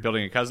 I think if you're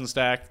building a Cousins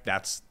stack,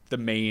 that's the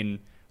main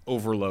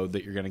overload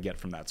that you're going to get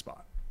from that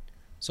spot.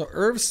 So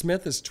Irv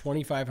Smith is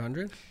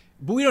 2,500.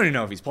 But we don't even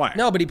know if he's playing.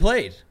 No, but he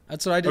played.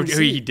 That's what I didn't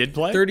see. He did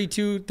play?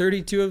 32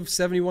 of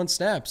 71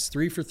 snaps,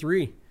 3 for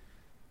 3,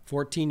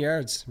 14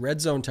 yards,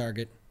 red zone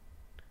target.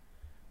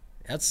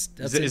 That's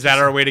is that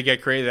our way to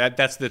get crazy?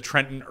 That's the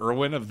Trenton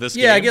Irwin of this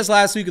game? Yeah, I guess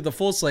last week at the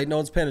full slate, no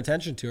one's paying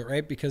attention to it,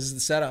 right? Because of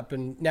the setup,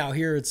 and now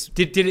here it's...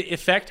 Did it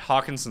affect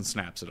Hawkinson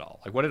snaps at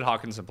all? Like, what did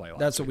Hawkinson play last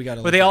That's what week? we got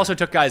to But they also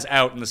took guys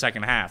out in the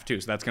second half,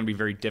 too, so that's going to be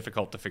very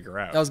difficult to figure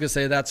out. I was going to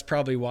say that's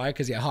probably why,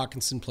 because,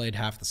 Hawkinson played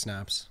half the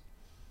snaps.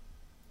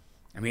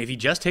 I mean, if he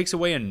just takes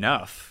away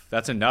enough,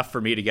 that's enough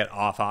for me to get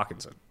off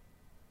Hawkinson.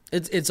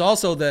 It's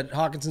also that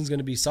Hawkinson's going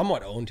to be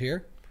somewhat owned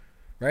here,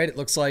 right? It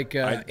looks like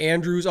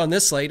Andrews on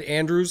this slate,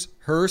 Andrews,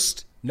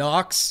 Hurst,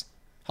 Knox,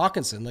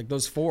 Hawkinson, like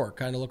those four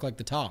kind of look like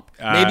the top.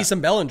 Maybe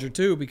some Bellinger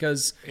too,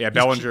 because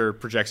Bellinger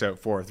projects out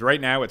fourth.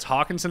 Right now, it's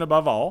Hawkinson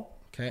above all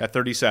at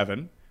 37,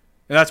 and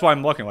that's why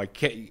I'm looking. Like,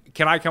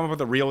 can I come up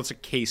with a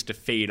realistic case to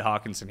fade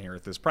Hawkinson here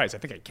at this price? I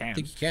think I can. I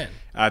think you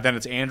can. Then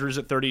it's Andrews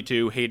at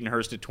 32, Hayden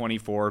Hurst at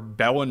 24,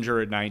 Bellinger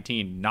at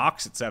 19,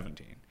 Knox at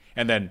 17,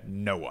 and then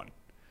no one.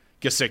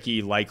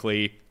 Gesicki,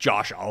 likely,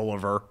 Josh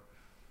Oliver.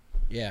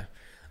 Yeah,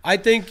 I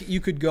think we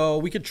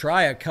could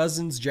try a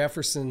Cousins,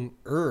 Jefferson,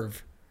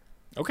 Irv.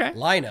 Okay.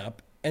 Lineup,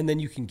 and then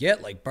you can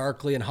get like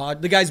Barkley and Hodge,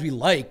 the guys we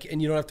like,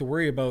 and you don't have to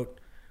worry about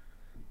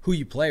who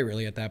you play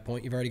really at that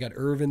point. You've already got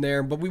Irv in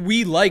there, but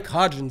we like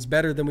Hodgins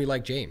better than we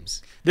like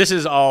James. This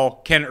is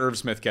all, can Irv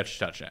Smith catch a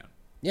touchdown?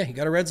 Yeah, he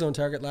got a red zone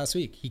target last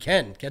week. He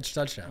can catch a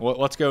touchdown. Well,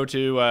 let's go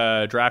to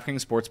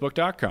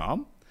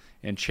DraftKingsSportsbook.com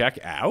and check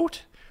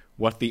out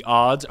what the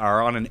odds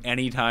are on an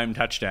anytime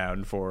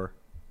touchdown for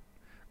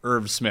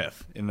Irv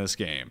Smith in this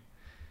game.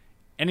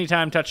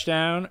 Anytime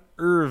touchdown,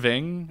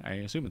 Irving. I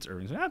assume it's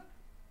Irving.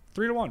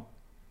 3-1.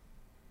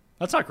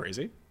 That's not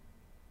crazy.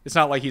 It's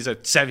not like he's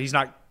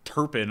not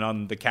Turpin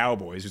on the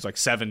Cowboys, who's like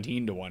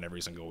 17-1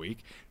 every single week.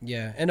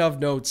 Yeah, and of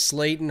note,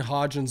 Slayton,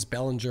 Hodgins,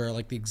 Bellinger are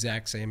like the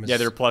exact same. Yeah,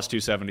 they're plus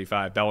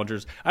 275.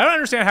 Bellinger's. I don't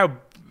understand how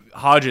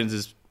Hodgins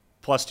is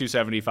plus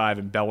 275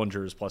 and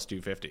Bellinger is plus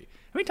 250. How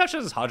many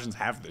touchdowns does Hodgins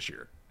have this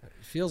year?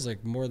 It feels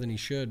like more than he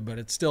should, but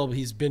it's still,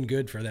 he's been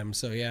good for them.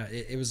 So yeah,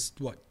 it was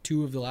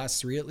 2 of the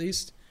last 3 at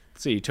least.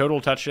 Let's see,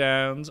 total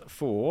touchdowns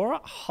for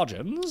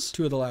Hodgins.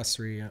 2 of the last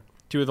 3, yeah.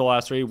 2 of the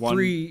last 3,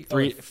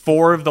 3,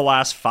 4 of the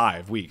last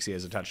 5 weeks he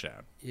has a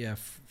touchdown. Yeah,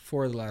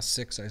 4 of the last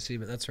 6 I see,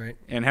 but that's right.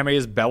 And how many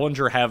does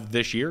Bellinger have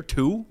this year?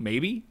 2,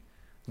 maybe?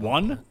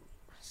 1? Let's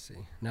see.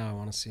 Now I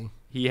want to see.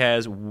 He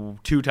has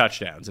 2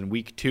 touchdowns in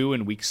week 2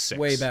 and week 6.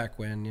 Way back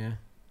when, yeah.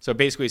 So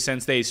basically,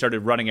 since they started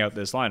running out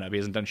this lineup, he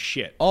hasn't done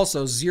shit.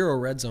 Also, 0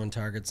 red zone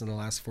targets in the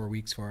last 4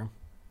 weeks for him.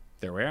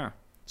 There we are.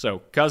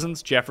 So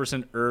Cousins,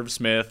 Jefferson, Irv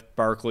Smith,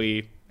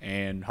 Barkley,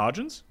 and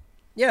Hodgins?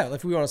 Yeah,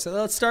 if we want to say,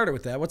 let's start it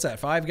with that. What's that,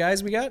 5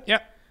 guys we got?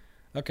 Yep.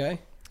 Okay.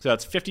 So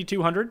that's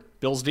 5,200.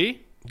 Bills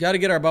D. Got to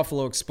get our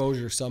Buffalo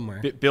exposure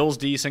somewhere. Bills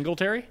D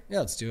Singletary? Yeah,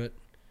 let's do it.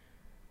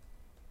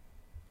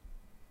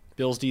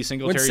 Bills D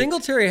Singletary. When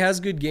Singletary has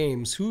good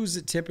games, who's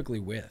it typically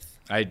with?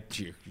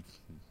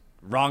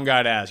 Wrong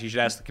guy to ask. You should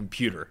ask the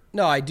computer.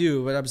 No, I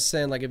do, but I'm just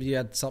saying, like, if you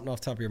had something off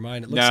the top of your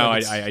mind, it looks no,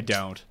 like I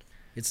don't.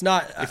 It's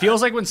not. It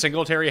feels like when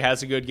Singletary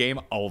has a good game,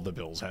 all the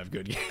Bills have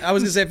good games. I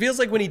was going to say, it feels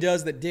like when he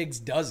does that Diggs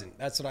doesn't.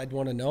 That's what I'd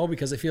want to know,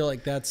 because I feel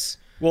like that's...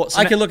 Well,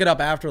 I can look it up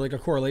after, like a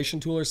correlation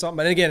tool or something.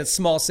 But again, it's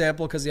small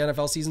sample because the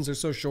NFL seasons are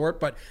so short.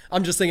 But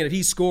I'm just thinking if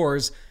he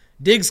scores,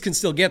 Diggs can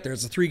still get there.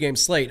 It's a 3-game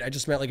slate. I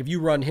just meant, like, if you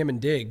run him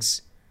and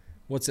Diggs,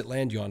 what's it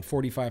land you on?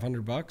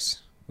 $4,500?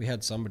 We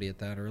had somebody at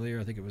that earlier.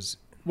 I think it was...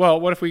 Well,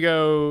 what if we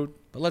go...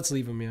 But let's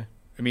leave him, yeah.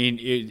 I mean,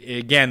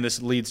 again,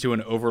 this leads to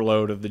an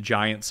overload of the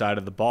Giant side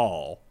of the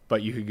ball.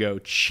 But you could go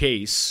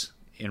Chase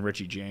and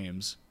Richie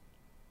James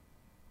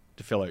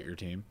to fill out your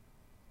team.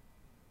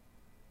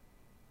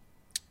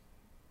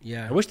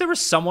 Yeah. I wish there was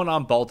someone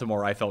on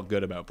Baltimore I felt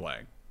good about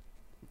playing.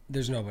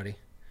 There's nobody.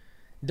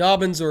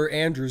 Dobbins or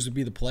Andrews would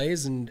be the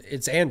plays, and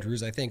it's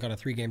Andrews, I think, on a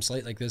 3-game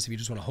slate like this if you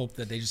just want to hope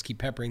that they just keep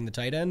peppering the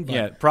tight end. But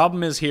Yeah,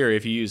 problem is here,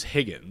 if you use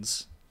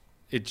Higgins,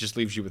 it just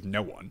leaves you with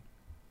no one.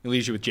 It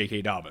leaves you with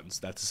J.K. Dobbins.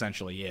 That's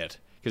essentially it,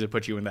 because it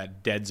puts you in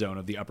that dead zone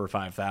of the upper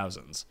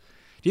 5,000s.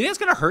 Do you think it's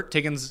going to hurt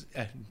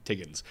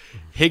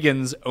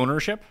Higgins'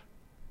 ownership?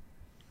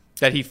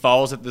 That he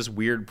falls at this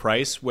weird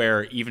price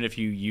where even if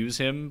you use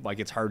him, like,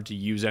 it's hard to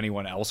use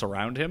anyone else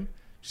around him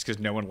just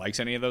because no one likes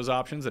any of those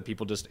options, that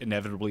people just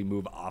inevitably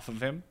move off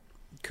of him?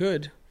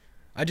 Could.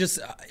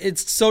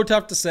 It's so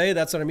tough to say.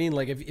 That's what I mean.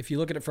 Like, if you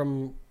look at it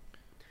from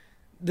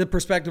the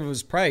perspective of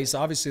his price,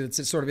 obviously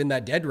it's sort of in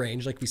that dead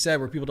range, like we said,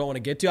 where people don't want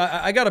to get to.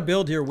 I got a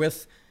build here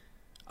with...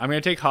 I'm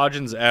going to take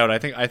Hodgins out. I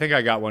think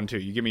I got one too.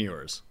 You give me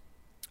yours.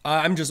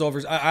 I'm just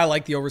over... I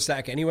like the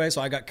overstack anyway,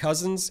 so I got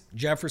Cousins,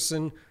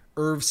 Jefferson,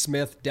 Irv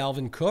Smith,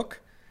 Dalvin Cook,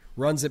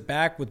 runs it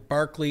back with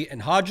Barkley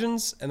and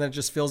Hodgins, and then it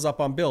just fills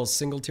up on Bills.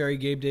 Singletary,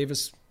 Gabe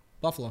Davis,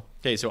 Buffalo.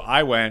 Okay, so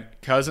I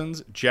went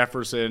Cousins,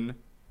 Jefferson,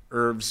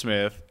 Irv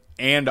Smith,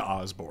 and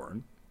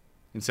Osborne.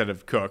 Instead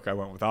of Cook, I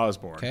went with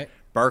Osborne. Okay.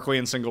 Barkley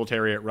and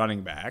Singletary at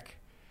running back.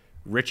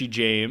 Richie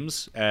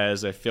James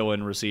as a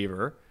fill-in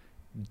receiver.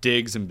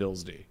 Diggs and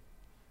Bills D.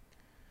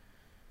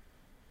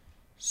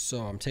 So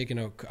I'm taking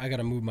out. I got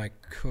to move my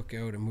Cook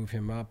out and move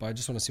him up. I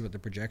just want to see what the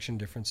projection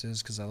difference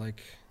is because I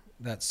like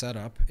that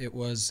setup. It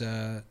was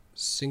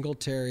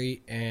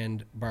Singletary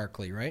and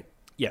Barkley, right?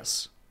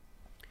 Yes.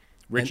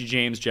 Richie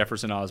James,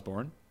 Jefferson,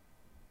 Osborne.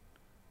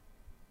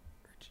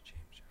 Richie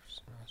James,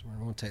 Jefferson,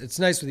 Osborne. It's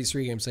nice with these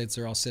 3-game sites;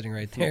 they're all sitting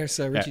right there.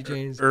 So Richie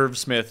James, Irv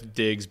Smith,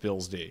 Diggs,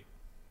 Bills D.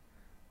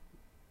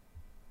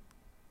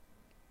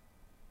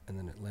 and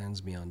then it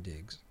lands me on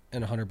Diggs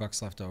and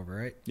 $100 left over,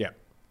 right? Yeah.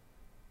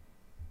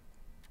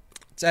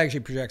 It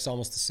actually projects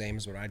almost the same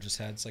as what I just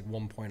had. It's like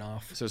 1 point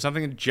off. So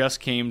something that just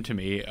came to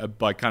me,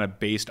 like kind of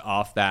based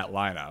off that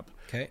lineup.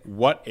 Okay.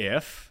 What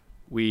if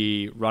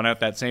we run out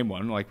that same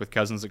one, like with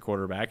Cousins at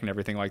quarterback and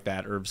everything like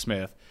that, Irv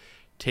Smith,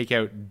 take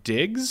out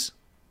Diggs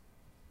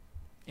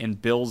and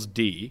Bills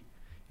D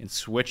and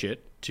switch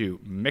it to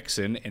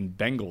Mixon and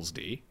Bengals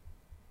D?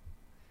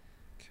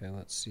 Okay,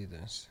 let's see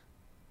this.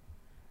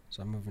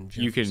 So I'm moving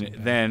You Jefferson can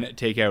back. then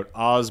take out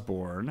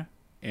Osborne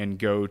and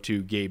go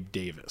to Gabe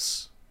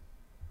Davis.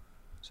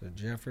 So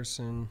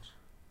Jefferson.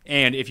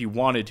 And if you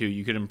wanted to,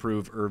 you could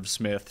improve Irv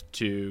Smith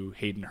to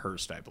Hayden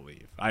Hurst, I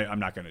believe. I'm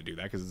not going to do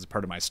that because it's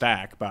part of my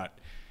stack, but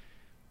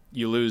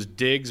you lose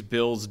Diggs,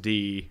 Bills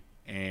D,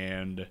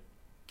 and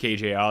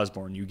KJ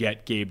Osborne. You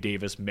get Gabe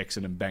Davis,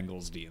 Mixon, and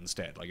Bengals D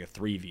instead, like a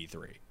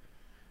 3v3.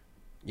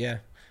 Yeah.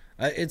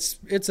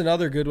 It's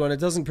another good one. It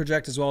doesn't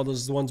project as well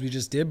as the ones we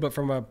just did, but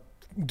from a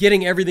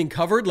getting everything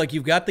covered, like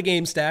you've got the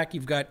game stack,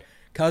 you've got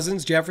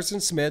Cousins, Jefferson,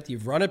 Smith,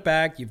 you've run it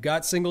back, you've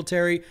got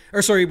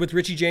with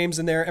Richie James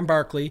in there and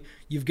Barkley,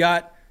 you've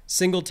got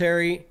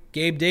Singletary,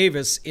 Gabe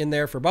Davis in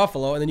there for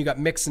Buffalo, and then you got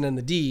Mixon in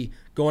the D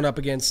going up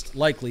against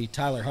likely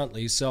Tyler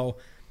Huntley. So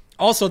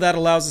also that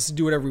allows us to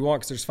do whatever we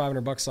want because there's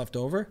 $500 left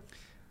over.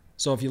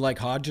 So if you like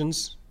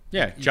Hodgins,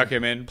 Yeah, chuck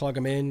him in. plug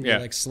him in. Yeah.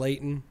 You like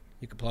Slayton,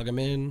 you can plug him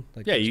in.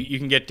 Like, Yeah, you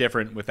can get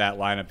different with that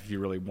lineup if you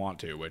really want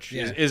to, which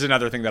Yeah. is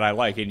another thing that I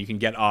like, and you can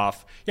get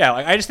off. Yeah,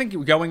 I just think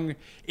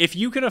if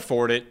you can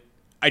afford it,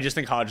 I just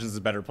think Hodgins is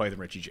a better play than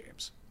Richie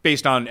James,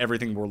 based on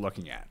everything we're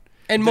looking at.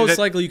 And most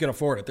likely you can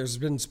afford it. There's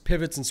been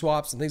pivots and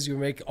swaps and things you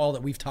can make all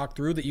that we've talked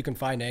through that you can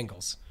find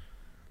angles.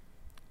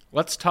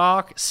 Let's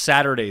talk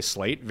Saturday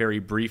slate very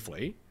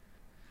briefly.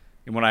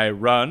 And when I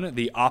run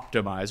the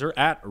optimizer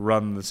at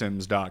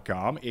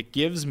runthesims.com, it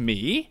gives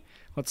me,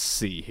 let's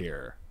see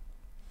here,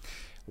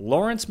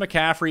 Lawrence,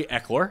 McCaffrey,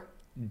 Eckler,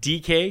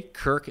 DK,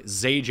 Kirk,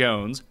 Zay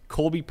Jones,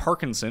 Colby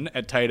Parkinson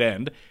at tight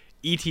end,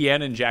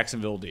 ETN, and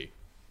Jacksonville D.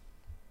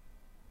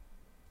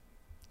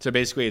 So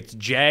basically it's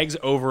Jags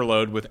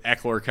overload with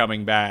Eckler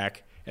coming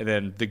back, and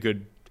then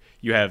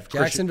you have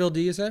Jacksonville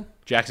D, you said?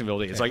 Jacksonville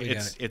D. It's Okay, like we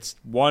got it's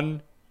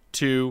 1,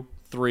 2,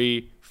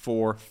 3,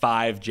 4,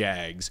 5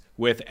 Jags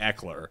with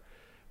Eckler,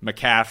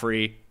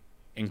 McCaffrey,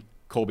 and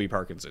Colby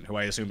Parkinson, who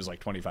I assume is like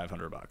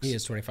 $2,500. He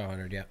is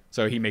 2,500, yeah.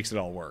 So he makes it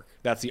all work.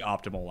 That's the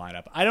optimal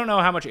lineup. I don't know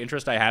how much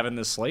interest I have in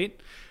this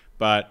slate,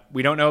 but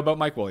we don't know about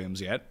Mike Williams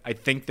yet. I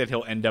think that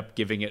he'll end up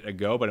giving it a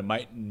go, but it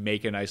might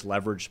make a nice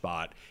leverage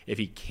spot if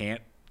he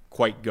can't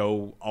quite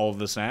go all of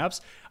the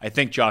snaps. I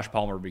think Josh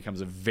Palmer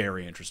becomes a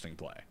very interesting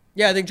play.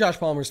 Yeah, I think Josh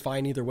Palmer's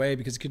fine either way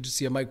because you could just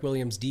see a Mike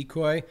Williams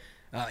decoy.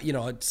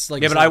 It's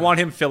like Yeah, but I want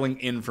him filling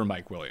in for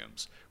Mike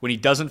Williams. When he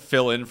doesn't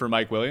fill in for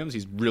Mike Williams,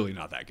 he's really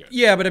not that good.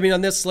 Yeah, but I mean,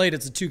 on this slate,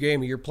 it's a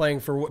 2-gamer. You're playing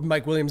for what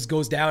Mike Williams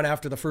goes down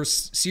after the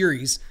first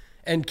series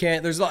and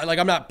can't. There's like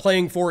I'm not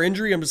playing for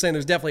injury. I'm just saying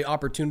there's definitely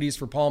opportunities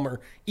for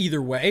Palmer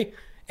either way.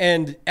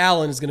 And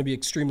Allen is going to be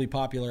extremely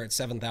popular at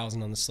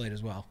 7,000 on the slate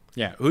as well.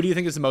 Yeah. Who do you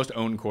think is the most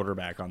owned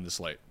quarterback on the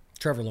slate?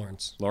 Trevor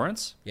Lawrence.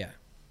 Lawrence? Yeah,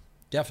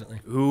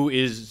 definitely. Who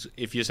is,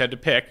 if you said to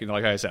pick, and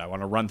like I said, I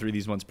want to run through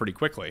these ones pretty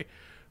quickly,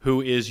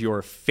 who is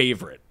your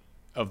favorite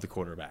of the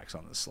quarterbacks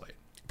on this slate?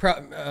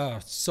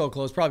 So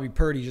close. Probably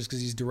Purdy just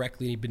because he's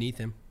directly beneath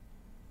him.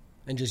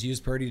 And just use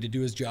Purdy to do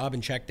his job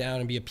and check down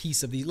and be a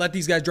piece of the. Let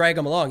these guys drag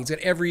him along. He's got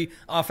every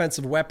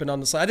offensive weapon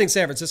on the slate. I think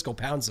San Francisco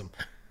pounds him.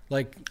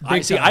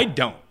 I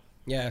don't.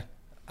 Yeah,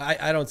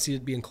 I don't see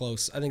it being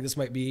close. I think this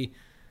might be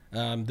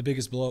the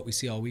biggest blowout we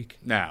see all week.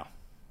 No.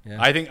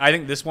 Yeah. I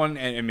think this one,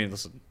 and I mean,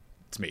 listen,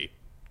 it's me.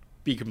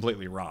 Be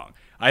completely wrong.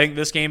 I think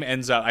this game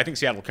ends up, I think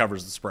Seattle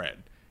covers the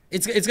spread.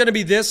 It's going to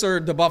be this or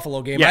the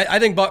Buffalo game. Yeah. I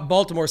think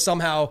Baltimore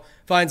somehow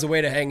finds a way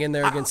to hang in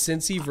there against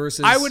Cincy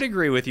versus. I would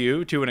agree with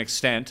you to an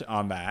extent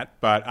on that,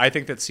 but I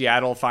think that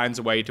Seattle finds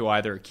a way to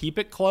either keep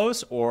it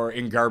close or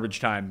in garbage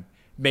time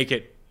make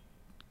it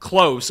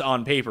close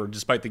on paper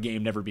despite the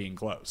game never being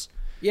close.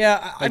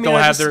 Yeah, I mean, they'll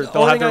have their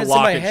Lockett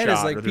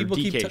shot or their people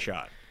DK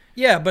shot.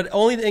 Yeah, but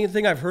only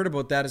thing I've heard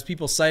about that is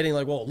people citing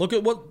like, well, look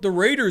at what the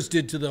Raiders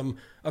did to them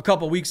a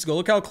couple weeks ago.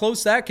 Look how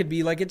close that could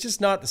be. Like, it's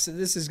just not.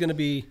 This is going to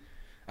be.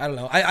 I don't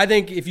know. I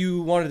think if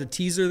you wanted a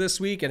teaser this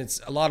week, and it's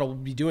a lot will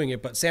be doing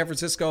it, but San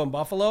Francisco and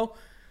Buffalo,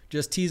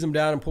 just tease them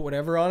down and put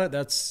whatever on it.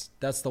 That's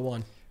the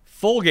one.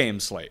 Full game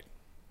slate.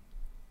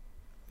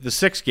 The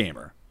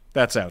 6-gamer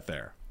that's out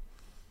there.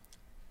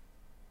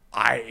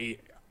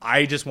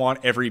 I just want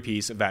every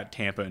piece of that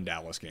Tampa and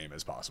Dallas game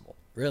as possible.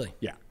 Really?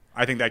 Yeah.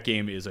 I think that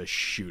game is a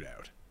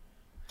shootout.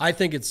 I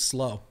think it's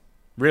slow.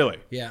 Really?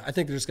 Yeah, I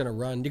think they're just going to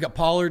run. You got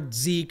Pollard,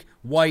 Zeke,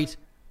 White,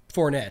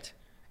 Fournette.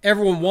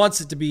 Everyone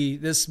wants it to be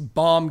this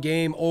bomb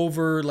game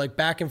over, like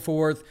back and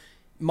forth.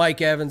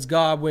 Mike Evans,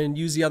 Godwin,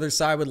 use the other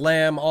side with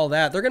Lamb, all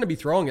that. They're going to be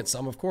throwing it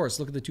some, of course.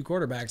 Look at the two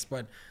quarterbacks,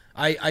 but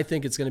I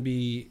think it's going to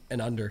be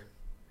an under.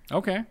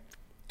 Okay.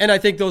 And I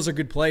think those are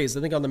good plays.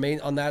 I think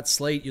on that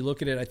slate, you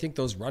look at it, I think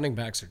those running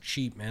backs are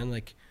cheap, man.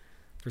 Like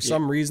for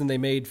some reason they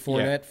made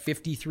Fournette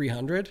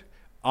 5,300.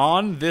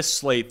 On this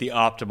slate, the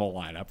optimal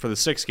lineup for the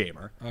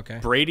 6-gamer. Okay.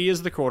 Brady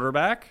is the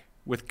quarterback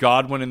with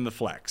Godwin in the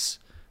flex.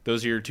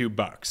 Those are your two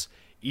bucks.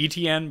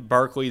 ETN,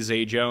 Barkley,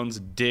 Zay Jones,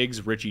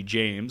 Diggs, Richie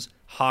James,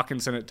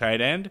 Hawkinson at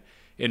tight end,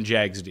 and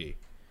Jags D.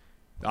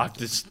 The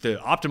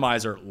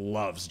optimizer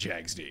loves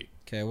Jags D.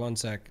 Okay, one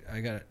sec.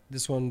 I got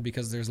this one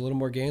because there's a little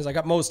more games. I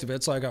got most of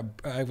it. So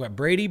I've got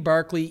Brady,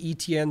 Barkley,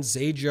 ETN,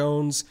 Zay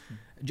Jones,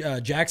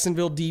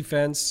 Jacksonville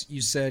defense.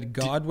 You said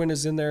Godwin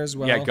is in there as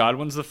well. Yeah,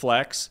 Godwin's the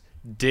flex.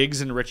 Diggs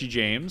and Richie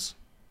James.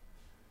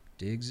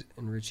 Diggs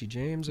and Richie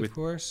James, of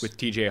course. With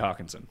TJ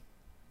Hawkinson.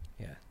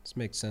 Yeah, this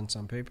makes sense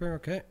on paper.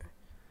 Okay.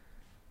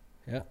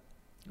 Yeah.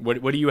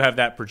 What do you have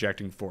that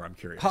projecting for? I'm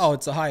curious. Oh,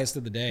 it's the highest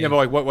of the day. Yeah, but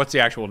like what's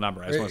the actual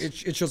number?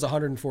 It shows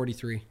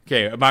 143.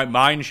 Okay,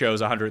 mine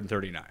shows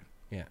 139.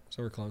 Yeah,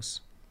 so we're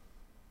close.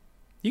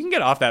 You can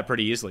get off that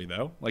pretty easily,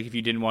 though. Like if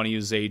you didn't want to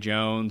use Zay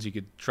Jones, you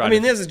could try.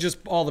 This is just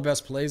all the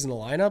best plays in the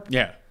lineup.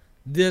 Yeah.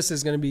 This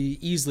is going to be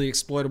easily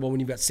exploitable when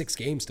you've got 6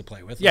 games to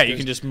play with. Yeah, you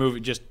can just move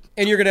it,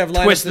 and you're going to have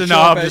lineups twist the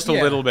knob just a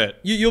little bit.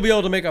 You'll be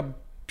able to make a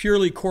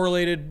purely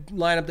correlated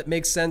lineup that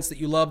makes sense, that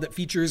you love, that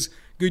features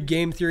good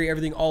game theory,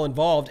 everything all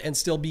involved, and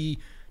still be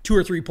 2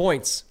 or 3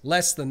 points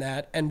less than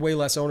that and way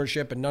less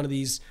ownership and none of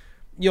these.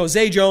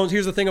 Zay Jones,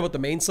 here's the thing about the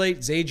main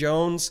slate, Zay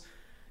Jones,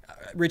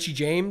 Richie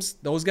James,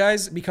 those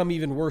guys become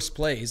even worse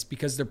plays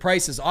because their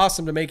price is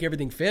awesome to make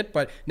everything fit,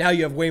 but now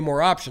you have way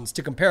more options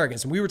to compare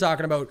against. And we were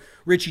talking about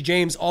Richie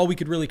James, all we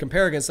could really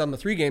compare against on the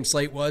 3-game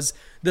slate was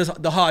the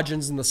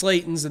Hodgins and the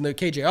Slaytons and the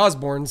KJ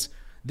Osbornes.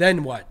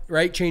 Then what,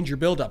 right? Change your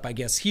build-up, I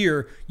guess.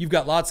 Here, you've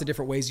got lots of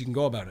different ways you can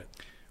go about it.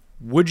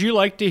 Would you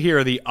like to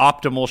hear the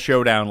optimal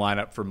showdown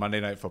lineup for Monday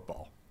Night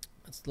Football?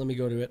 Let me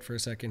go to it for a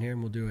second here,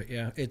 and we'll do it.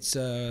 Yeah, it's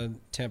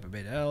Tampa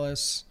Bay,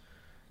 Dallas.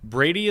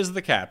 Brady is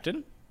the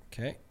captain.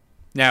 Okay.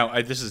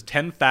 Now, this is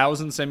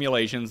 10,000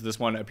 simulations. This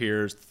one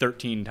appears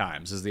 13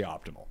 times as the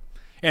optimal.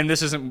 And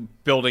this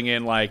isn't building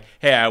in like,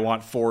 hey, I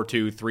want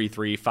 4-2,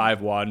 3-3,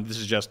 5-1. This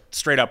is just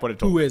straight up what it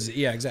told me. Who is it?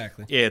 Yeah,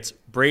 exactly. It's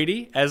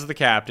Brady as the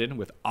captain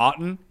with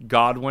Otton,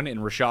 Godwin, and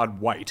Rashad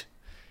White.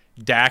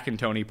 Dak and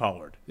Tony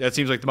Pollard. That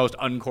seems like the most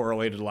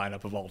uncorrelated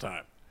lineup of all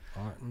time.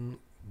 Otton,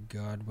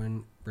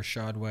 Godwin,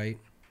 Rashad White.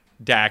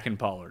 Dak and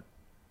Pollard.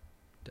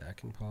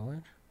 Dak and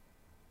Pollard.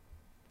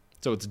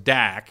 So it's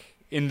Dak.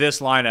 In this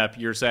lineup,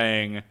 you're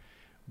saying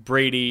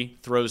Brady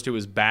throws to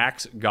his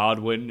backs,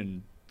 Godwin,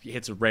 and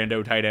hits a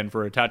rando tight end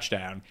for a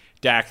touchdown.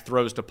 Dak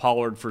throws to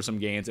Pollard for some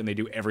gains, and they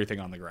do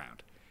everything on the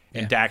ground.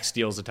 And Dak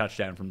steals a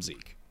touchdown from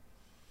Zeke.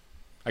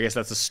 I guess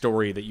that's the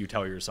story that you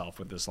tell yourself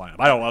with this lineup.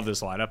 I don't love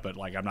this lineup, but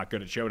like I'm not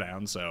good at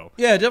showdown, so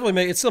yeah,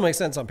 it still makes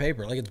sense on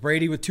paper. Like it's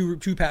Brady with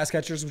two pass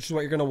catchers, which is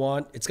what you're going to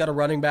want. It's got a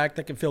running back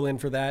that can fill in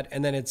for that,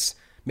 and then it's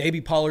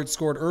maybe Pollard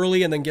scored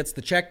early and then gets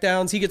the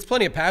checkdowns. He gets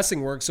plenty of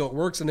passing work, so it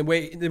works. And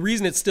the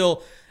reason it's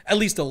still at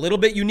least a little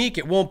bit unique,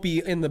 it won't be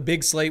in the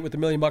big slate with $1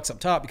 million up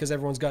top because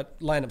everyone's got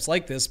lineups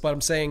like this. But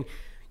I'm saying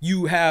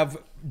you have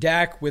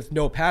Dak with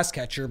no pass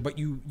catcher, but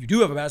you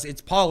do have a pass.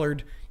 It's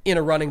Pollard in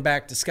a running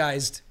back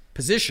disguised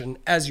position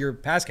as your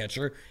pass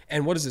catcher.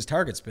 And what has his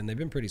targets been? They've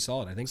been pretty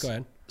solid, I think. Go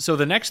ahead. So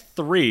the next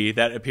 3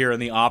 that appear in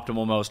the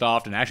optimal most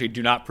often actually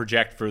do not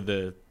project for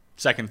the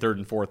second, third,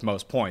 and fourth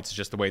most points. It's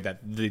just the way that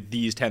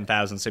these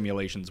 10,000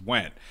 simulations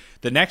went.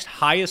 The next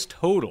highest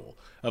total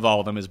of all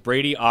of them is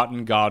Brady,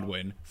 Otton,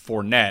 Godwin,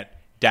 Fournette,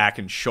 Dak,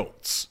 and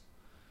Schultz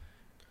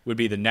would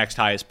be the next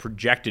highest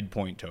projected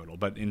point total.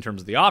 But in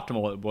terms of the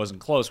optimal, it wasn't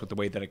close with the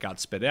way that it got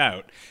spit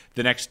out.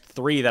 The next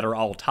 3 that are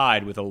all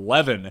tied with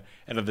 11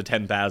 out of the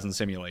 10,000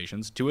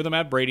 simulations. 2 of them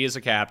have Brady as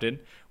a captain.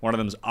 One of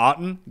them is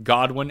Otton,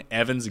 Godwin,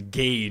 Evans,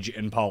 Gage,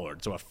 and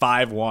Pollard. So a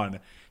 5-1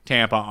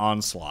 Tampa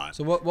onslaught.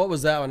 So what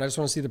was that one? I just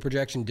want to see the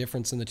projection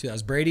difference in the two. That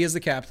was Brady as the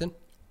captain.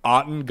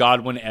 Otton,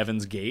 Godwin,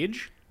 Evans,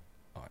 Gage.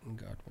 Otton,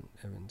 Godwin,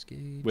 Evans,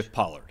 Gage. With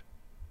Pollard.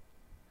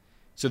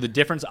 So the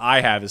difference I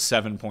have is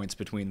 7 points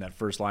between that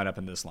first lineup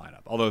and this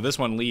lineup. Although this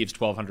one leaves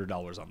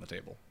 $1,200 on the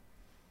table.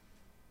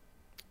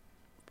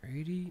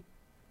 Brady,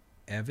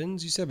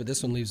 Evans, you said, but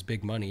this one leaves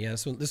big money. Yeah,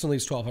 this one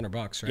leaves $1,200,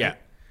 right? Yeah.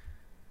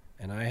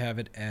 And I have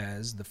it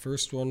as the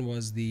first one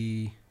was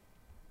the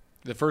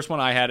first one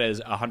I had is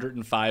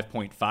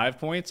 105.5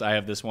 points. I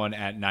have this one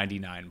at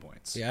 99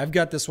 points. Yeah, I've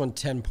got this one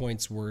 10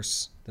 points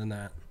worse than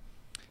that.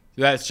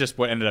 That's just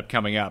what ended up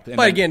coming up.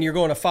 But again, you're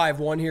going to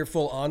 5-1 here,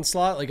 full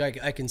onslaught. Like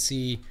I can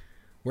see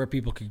where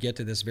people could get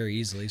to this very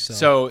easily.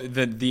 So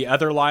the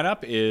other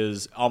lineup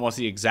is almost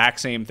the exact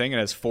same thing. It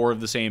has 4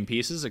 of the same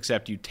pieces,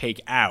 except you take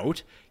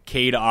out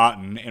Cade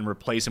Otton and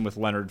replace him with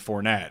Leonard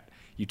Fournette.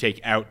 You take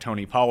out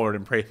Tony Pollard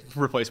and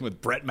replace him with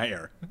Brett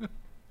Maher.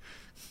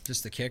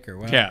 Just the kicker.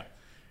 Wow. Yeah.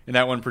 And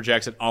that one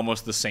projects at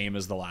almost the same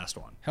as the last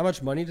one. How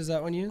much money does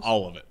that one use?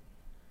 All of it.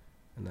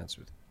 And that's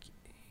with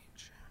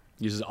Gage.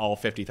 Uses all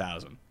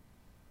 50,000.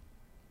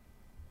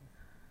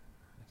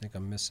 I think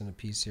I'm missing a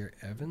piece here.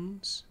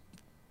 Evans?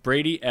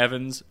 Brady,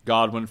 Evans,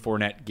 Godwin,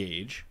 Fournette,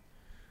 Gage.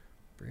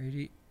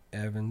 Brady,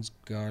 Evans,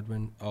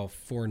 Godwin. Oh,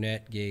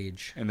 Fournette,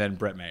 Gage. And then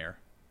Brett Maher.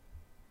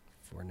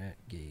 Fournette,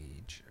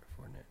 Gage.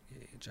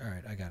 All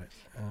right, I got it.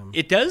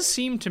 It does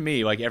seem to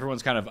me like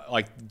everyone's kind of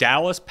like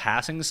Dallas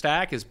passing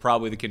stack is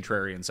probably the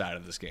contrarian side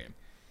of this game.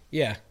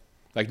 Yeah.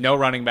 Like no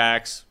running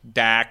backs,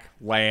 Dak,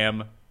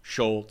 Lamb,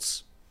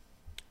 Schultz,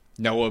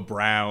 Noah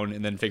Brown,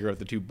 and then figure out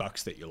the two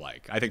bucks that you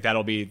like. I think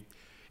that'll be,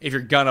 if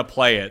you're going to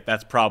play it,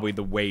 that's probably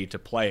the way to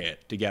play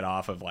it, to get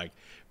off of like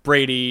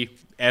Brady,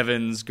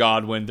 Evans,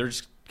 Godwin. They're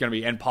just going to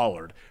be, and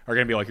Pollard are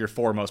going to be like your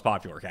four most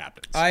popular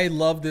captains. I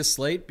love this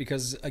slate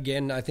because,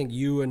 again, I think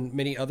you and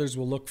many others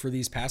will look for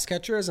these pass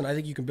catchers, and I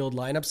think you can build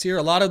lineups here.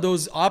 A lot of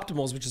those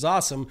optimals, which is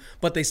awesome,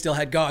 but they still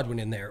had Godwin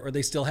in there, or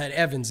they still had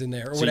Evans in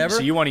there, or whatever.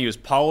 So you want to use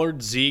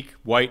Pollard, Zeke,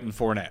 White, and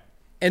Fournette.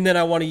 And then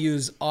I want to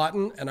use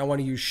Otton, and I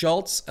want to use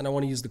Schultz, and I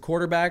want to use the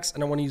quarterbacks,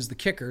 and I want to use the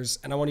kickers,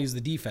 and I want to use the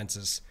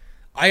defenses.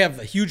 I have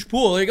a huge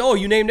pool. Like, oh,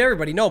 you named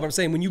everybody. No, but I'm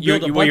saying when you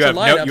build a bunch of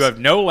lineups. You have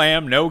no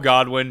Lamb, no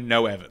Godwin,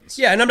 no Evans.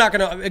 Yeah, and I'm not going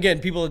to, again,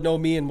 people that know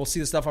me and will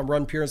see the stuff on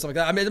Run Pure and stuff like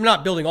that. I mean, I'm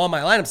not building all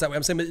my lineups that way.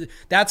 I'm saying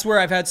that's where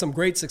I've had some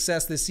great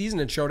success this season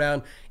in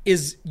Showdown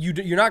is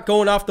you're not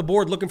going off the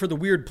board looking for the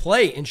weird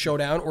play in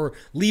Showdown or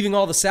leaving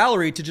all the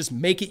salary to just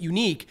make it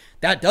unique.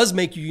 That does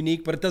make you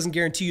unique, but it doesn't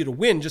guarantee you to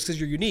win just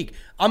because you're unique.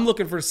 I'm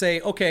looking for,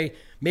 say, okay,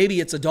 maybe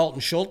it's a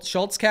Dalton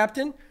Schultz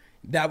captain.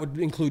 That would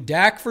include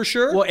Dak for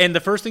sure. Well, and the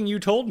first thing you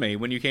told me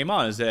when you came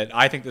on is that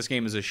I think this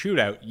game is a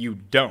shootout. You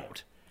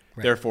don't.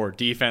 Right. Therefore,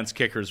 defense,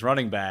 kickers,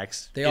 running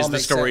backs is the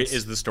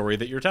story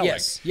that you're telling.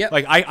 Yes. Yep.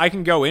 Like I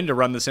can go in to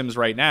run the Sims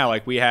right now.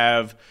 Like we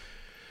have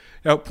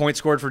points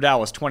scored for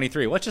Dallas,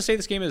 23. Let's just say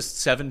this game is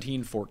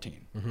 17-14.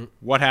 Mm-hmm.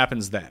 What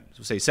happens then?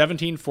 So say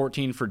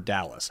 17-14 for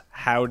Dallas.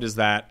 How does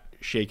that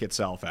shake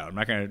itself out? I'm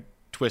not going to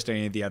twist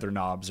any of the other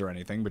knobs or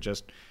anything, but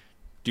just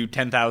do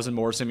 10,000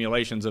 more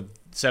simulations of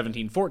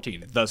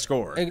 17-14, the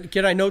score. And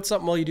can I note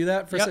something while you do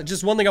that?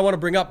 Just one thing I want to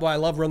bring up why I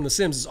love Run the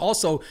Sims is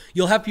also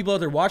you'll have people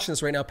out there watching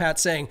this right now, Pat,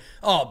 saying,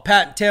 oh,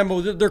 Pat,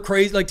 Tambo, they're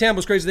crazy. Like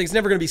Tambo's crazy. It's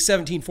never going to be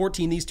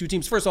 17-14, these two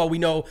teams. First of all, we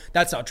know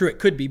that's not true. It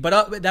could be,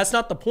 but that's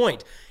not the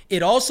point.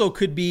 It also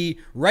could be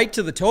right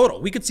to the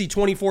total. We could see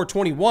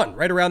 24-21,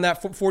 right around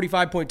that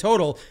 45-point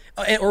total,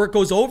 or it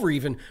goes over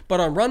even.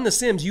 But on Run the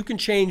Sims, you can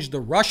change the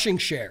rushing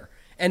share.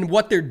 And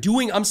what they're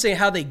doing, I'm saying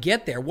how they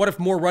get there. What if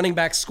more running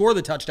backs score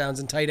the touchdowns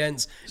and tight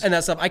ends and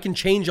that stuff? I can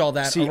change all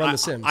that on Run the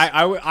Sims.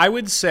 I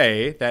would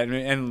say that,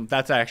 and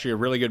that's actually a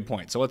really good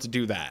point. So let's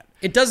do that.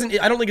 It doesn't.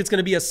 I don't think it's going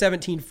to be a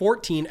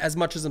 17-14 as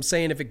much as I'm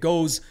saying if it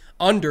goes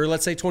under,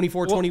 let's say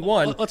 24-21.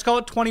 Well, let's call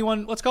it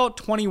 21. Let's call it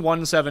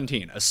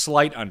 21-17, a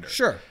slight under.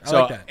 Sure, I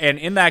like that. And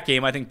in that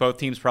game, I think both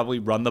teams probably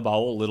run the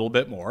ball a little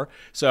bit more.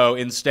 So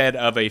instead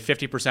of a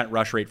 50%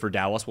 rush rate for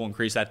Dallas, we'll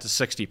increase that to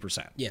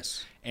 60%.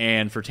 Yes.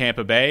 And for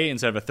Tampa Bay,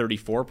 instead of a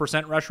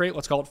 34% rush rate,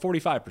 let's call it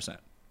 45%.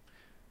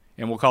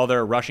 And we'll call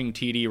their rushing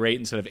TD rate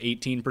instead of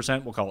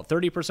 18%, we'll call it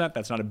 30%.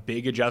 That's not a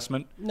big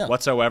adjustment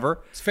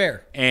whatsoever. It's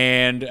fair.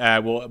 And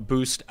we'll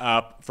boost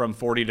up from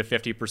 40 to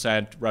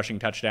 50% rushing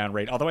touchdown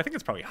rate, although I think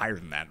it's probably higher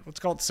than that. Let's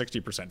call it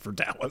 60% for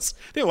Dallas.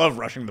 They love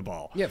rushing the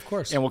ball. Yeah, of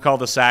course. And we'll call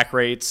the sack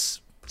rates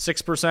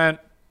 6%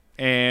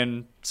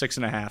 and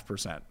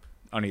 6.5%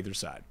 on either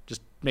side.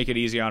 Just make it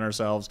easy on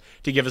ourselves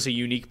to give us a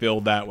unique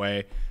build that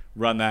way.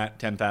 Run that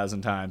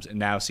 10,000 times and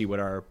now see what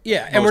our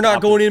and we're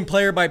not going in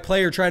player by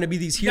player trying to be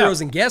these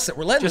heroes and guess it.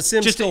 We're letting the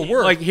Sims still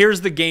work. Like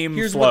here's the game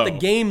Here's flow. what the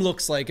game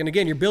looks like. And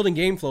again, you're building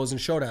game flows in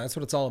Showdown. That's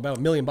what it's all about.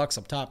 $1 million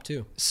up top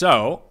too.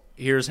 So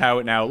here's how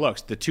it now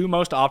looks. The two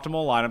most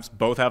optimal lineups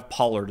both have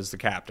Pollard as the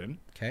captain.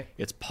 Okay.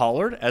 It's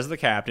Pollard as the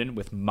captain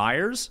with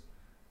Myers,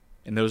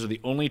 and those are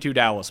the only two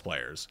Dallas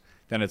players.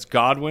 Then it's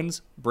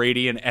Godwin's,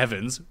 Brady, and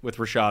Evans with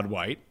Rachaad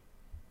White.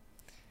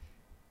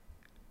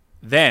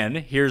 Then,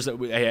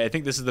 I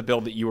think this is the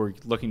build that you were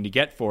looking to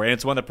get for, and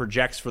it's one that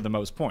projects for the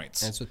most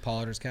points. And it's with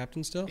Pollard as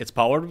captain still? It's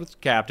Pollard with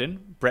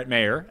captain, Brett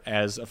Maher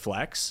as a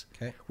flex,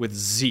 with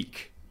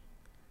Zeke.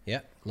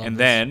 Yeah. And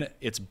then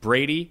it's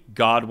Brady,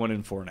 Godwin,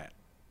 and Fournette.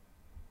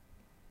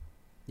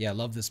 Yeah, I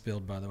love this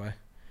build, by the way.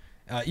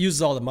 It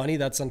uses all the money.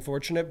 That's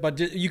unfortunate, but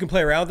you can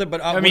play around with it.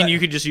 But you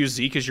could just use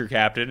Zeke as your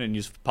captain and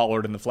use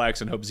Pollard in the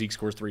flex and hope Zeke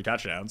scores 3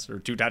 touchdowns, or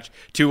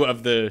two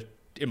of the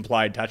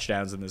implied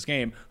touchdowns in this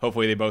game.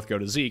 Hopefully they both go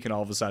to Zeke, and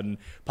all of a sudden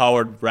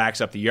Pollard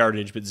racks up the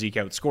yardage, but Zeke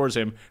outscores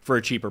him for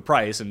a cheaper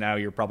price, and now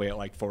you're probably at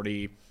like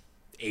 48-50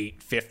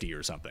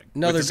 or something.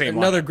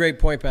 Another great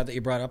point, Pat, that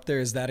you brought up there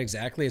is that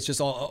exactly. It's just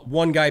all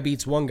one guy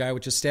beats one guy,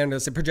 which is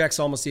standard. It projects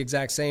almost the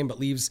exact same, but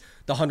leaves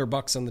the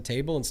 $100 on the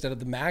table instead of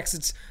the max.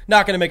 It's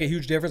not going to make a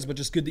huge difference, but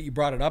just good that you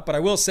brought it up. But I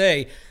will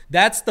say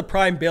that's the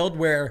prime build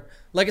where,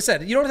 like I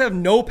said, you don't have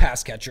no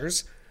pass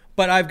catchers,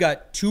 but I've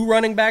got 2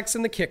 running backs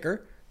and the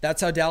kicker. That's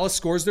how Dallas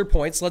scores their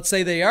points. Let's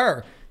say they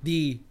are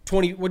the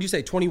 20, what did you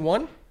say,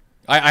 21?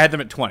 I had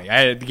them at 20. I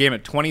had the game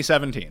at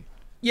 2017.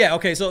 Yeah,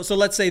 okay, so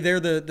let's say they're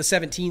the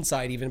 17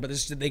 side even, but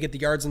they get the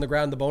yards on the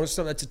ground, the bonus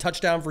stuff. That's a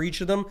touchdown for each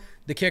of them.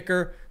 The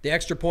kicker, the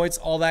extra points,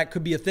 all that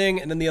could be a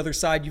thing. And then the other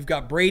side, you've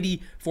got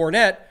Brady,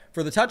 Fournette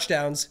for the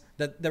touchdowns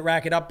that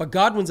rack it up. But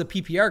Godwin's a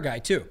PPR guy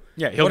too.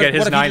 Yeah, he'll get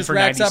his 9 for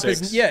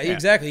 96. Yeah,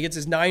 exactly. He gets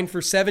his 9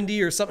 for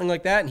 70 or something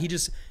like that, and he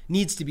just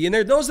needs to be in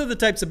there. Those are the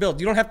types of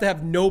builds. You don't have to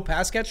have no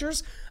pass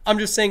catchers. I'm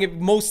just saying if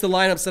most of the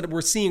lineups that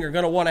we're seeing are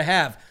going to want to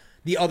have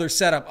the other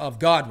setup of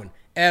Godwin,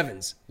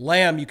 Evans,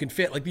 Lamb, you can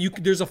fit.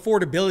 There's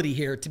affordability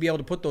here to be able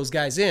to put those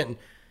guys in.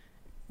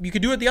 You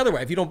could do it the other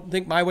way. If you don't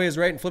think my way is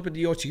right and flip it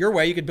to your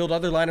way, you could build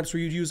other lineups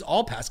where you'd use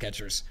all pass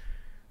catchers,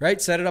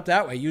 right? Set it up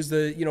that way. Use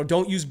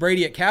don't use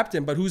Brady at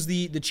captain, but who's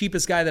the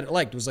cheapest guy that it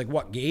liked? It was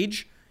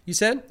Gage, you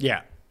said?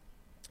 Yeah.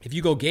 If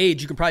you go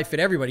Gage, you can probably fit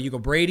everybody. You go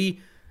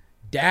Brady,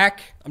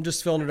 Dak. I'm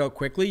just filling it out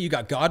quickly. You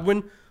got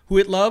Godwin, who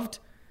it loved.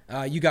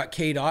 You got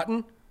Cade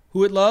Otton,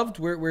 who it loved.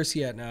 Where's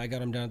he at now? I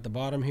got him down at the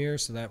bottom here,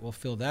 so that will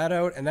fill that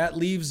out. And that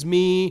leaves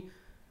me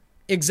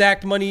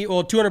exact money,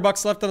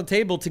 $200 left on the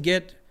table to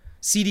get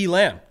CD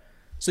Lamb.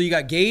 So you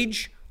got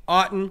Gage,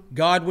 Otton,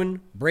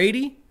 Godwin,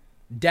 Brady,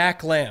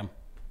 Dak, Lamb.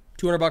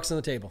 $200 on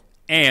the table.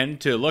 And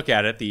to look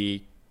at it,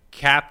 the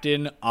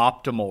captain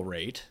optimal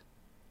rate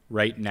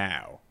right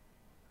now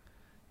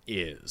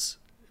is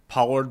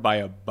Pollard by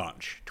a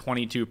bunch,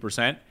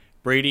 22%.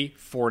 Brady,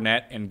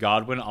 Fournette, and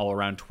Godwin all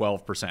around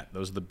 12%.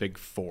 Those are the big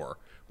four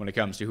when it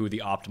comes to who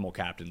the optimal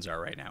captains are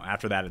right now.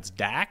 After that, it's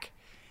Dak,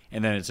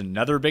 and then it's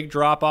another big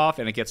drop-off,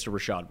 and it gets to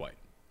Rachaad White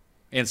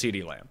and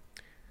CeeDee Lamb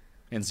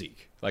and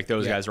Zeke.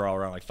 Those guys are all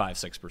around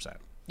 5-6%.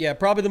 Yeah,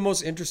 probably the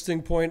most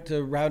interesting point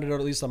to round it out,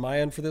 at least on my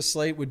end for this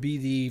slate, would be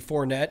the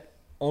Fournette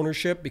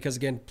ownership because,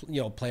 again,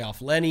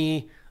 playoff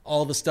Lenny,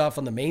 all the stuff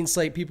on the main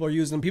slate people are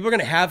using them. People are going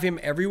to have him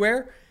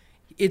everywhere.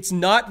 It's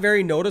not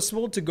very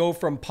noticeable to go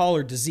from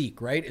Pollard to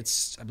Zeke, right?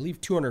 It's, I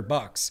believe,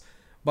 $200.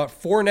 But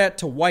Fournette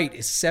to White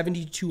is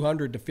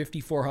 $7,200 to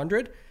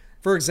 $5,400.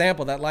 For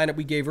example, that lineup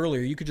we gave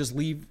earlier, you could just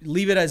leave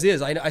it as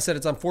is. I said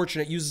it's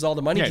unfortunate, it uses all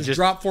the money. Yeah, just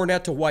drop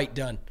Fournette to White,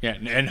 done. Yeah,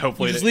 and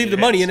hopefully you just leave the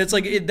money, and it's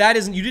that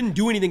isn't. You didn't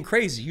do anything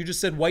crazy. You just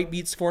said White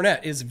beats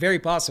Fournette. It's very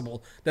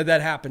possible that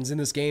happens in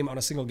this game on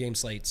a single game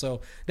slate. So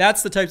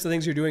that's the types of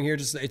things you're doing here.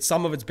 Just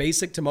some of it's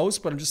basic to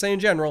most, but I'm just saying in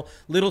general,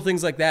 little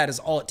things like that is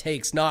all it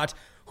takes. Not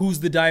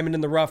who's the diamond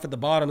in the rough at the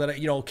bottom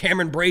that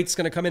Cameron Brate's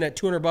going to come in at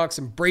 $200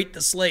 and Brate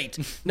the slate.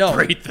 No,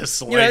 Brate the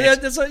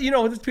slate. That's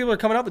people are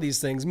coming up with these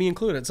things, me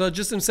included. So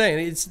I'm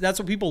saying that's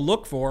what people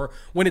look for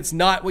when it's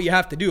not what you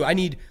have to do. I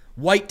need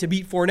White to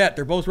beat Fournette.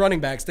 They're both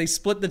running backs. They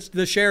split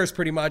the shares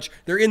pretty much.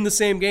 They're in the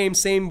same game,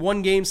 same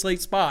one game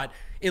slate spot.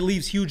 It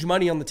leaves huge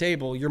money on the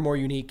table. You're more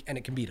unique, and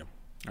it can beat them.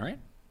 All right,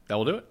 that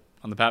will do it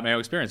on the Pat Mayo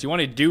Experience. You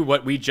want to do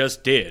what we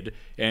just did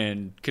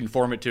and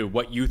conform it to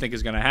what you think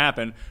is going to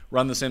happen,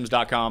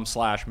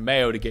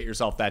 runthesims.com/Mayo to get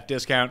yourself that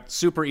discount.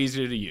 Super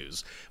easy to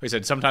use. Like I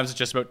said, sometimes it's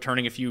just about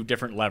turning a few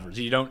different levers.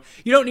 You don't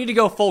need to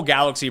go full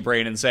galaxy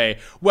brain and say,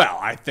 well,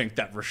 I think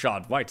that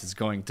Rachaad White is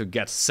going to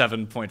get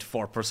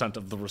 7.4%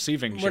 of the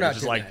receiving We're share. not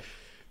Just doing that.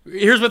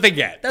 Here's what they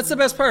get. That's the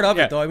best part of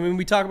it, though. I mean,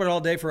 we talk about it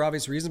all day for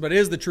obvious reasons, but it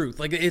is the truth.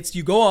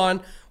 You go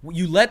on,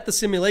 you let the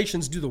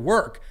simulations do the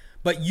work.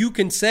 But you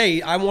can say,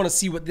 I want to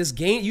see what this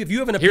game. If you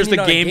have an opinion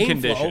on a game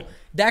condition flow,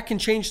 that can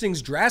change things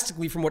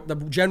drastically from what the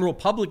general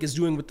public is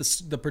doing with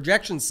the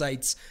projection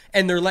sites,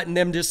 and they're letting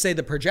them just say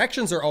the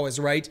projections are always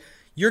right.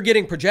 You're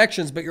getting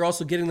projections, but you're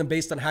also getting them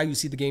based on how you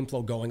see the game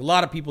flow going. A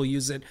lot of people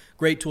use it.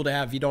 Great tool to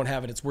have. If you don't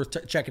have it, it's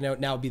worth checking out.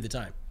 Now would be the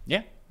time.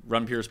 Yeah,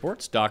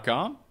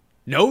 runpuresports.com.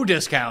 No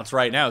discounts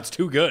right now. It's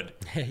too good.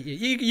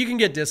 You can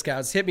get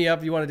discounts. Hit me up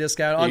if you want a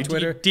discount on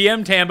Twitter.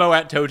 DM Tambo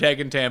at Toe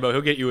and Tambo.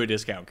 He'll get you a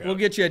discount code. We'll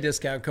get you a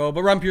discount code.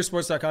 But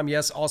runpuresports.com,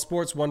 yes, all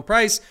sports, one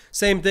price.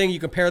 Same thing. You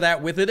compare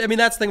that with it. I mean,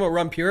 that's the thing about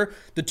Run Pure.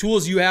 The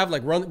tools you have,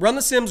 like Run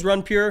the Sims,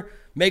 Run Pure,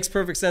 makes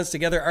perfect sense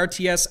together.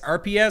 RTS,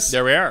 RPS.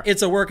 There we are.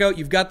 It's a workout.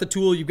 You've got the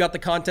tool. You've got the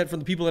content from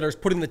the people that are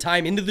putting the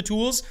time into the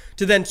tools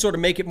to then sort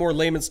of make it more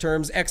layman's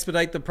terms,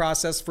 expedite the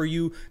process for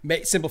you,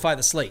 simplify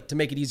the slate to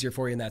make it easier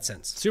for you in that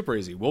sense. Super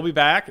easy. We'll be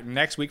back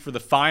next week for the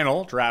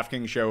final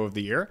DraftKings show of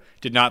the year.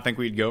 Did not think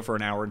we'd go for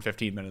an hour and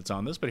 15 minutes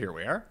on this, but here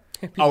we are.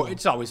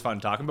 It's always fun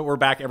talking, but we're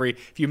back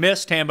if you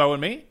miss Tambo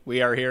and me,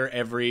 we are here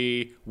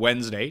every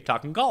Wednesday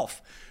talking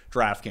golf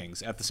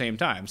DraftKings at the same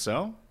time.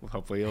 So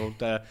hopefully you'll...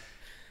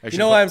 You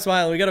know why I'm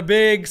smiling? We got a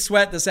big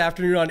sweat this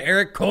afternoon on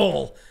Eric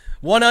Cole.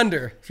 1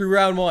 under through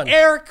round 1.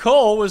 Eric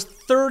Cole was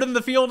third in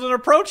the field in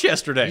approach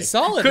yesterday. He's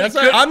solid. That's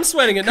why I'm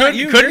sweating it. Not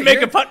you. Couldn't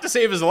make a putt to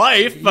save his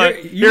life,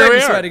 but you might be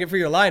sweating it for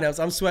your lineups.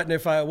 I'm sweating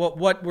if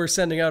what we're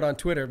sending out on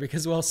Twitter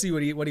because we'll see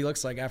what he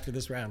looks like after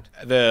this round.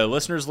 The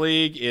Listeners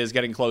League is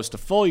getting close to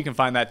full. You can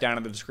find that down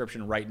in the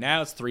description right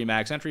now. It's 3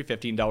 max entry,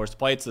 $15 to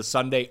play. It's the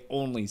Sunday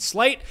only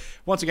slate.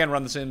 Once again,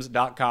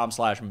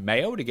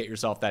 runthesims.com/Mayo to get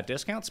yourself that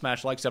discount.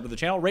 Smash like, sub to the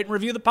channel, rate and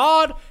review the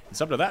pod, and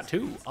sub to that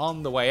too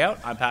on the way out.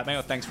 I'm Pat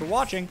Mayo. Thanks for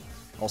watching.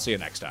 I'll see you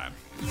next time.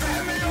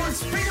 Pat Mayo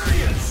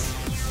Experience!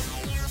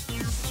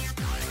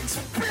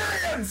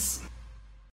 Experience!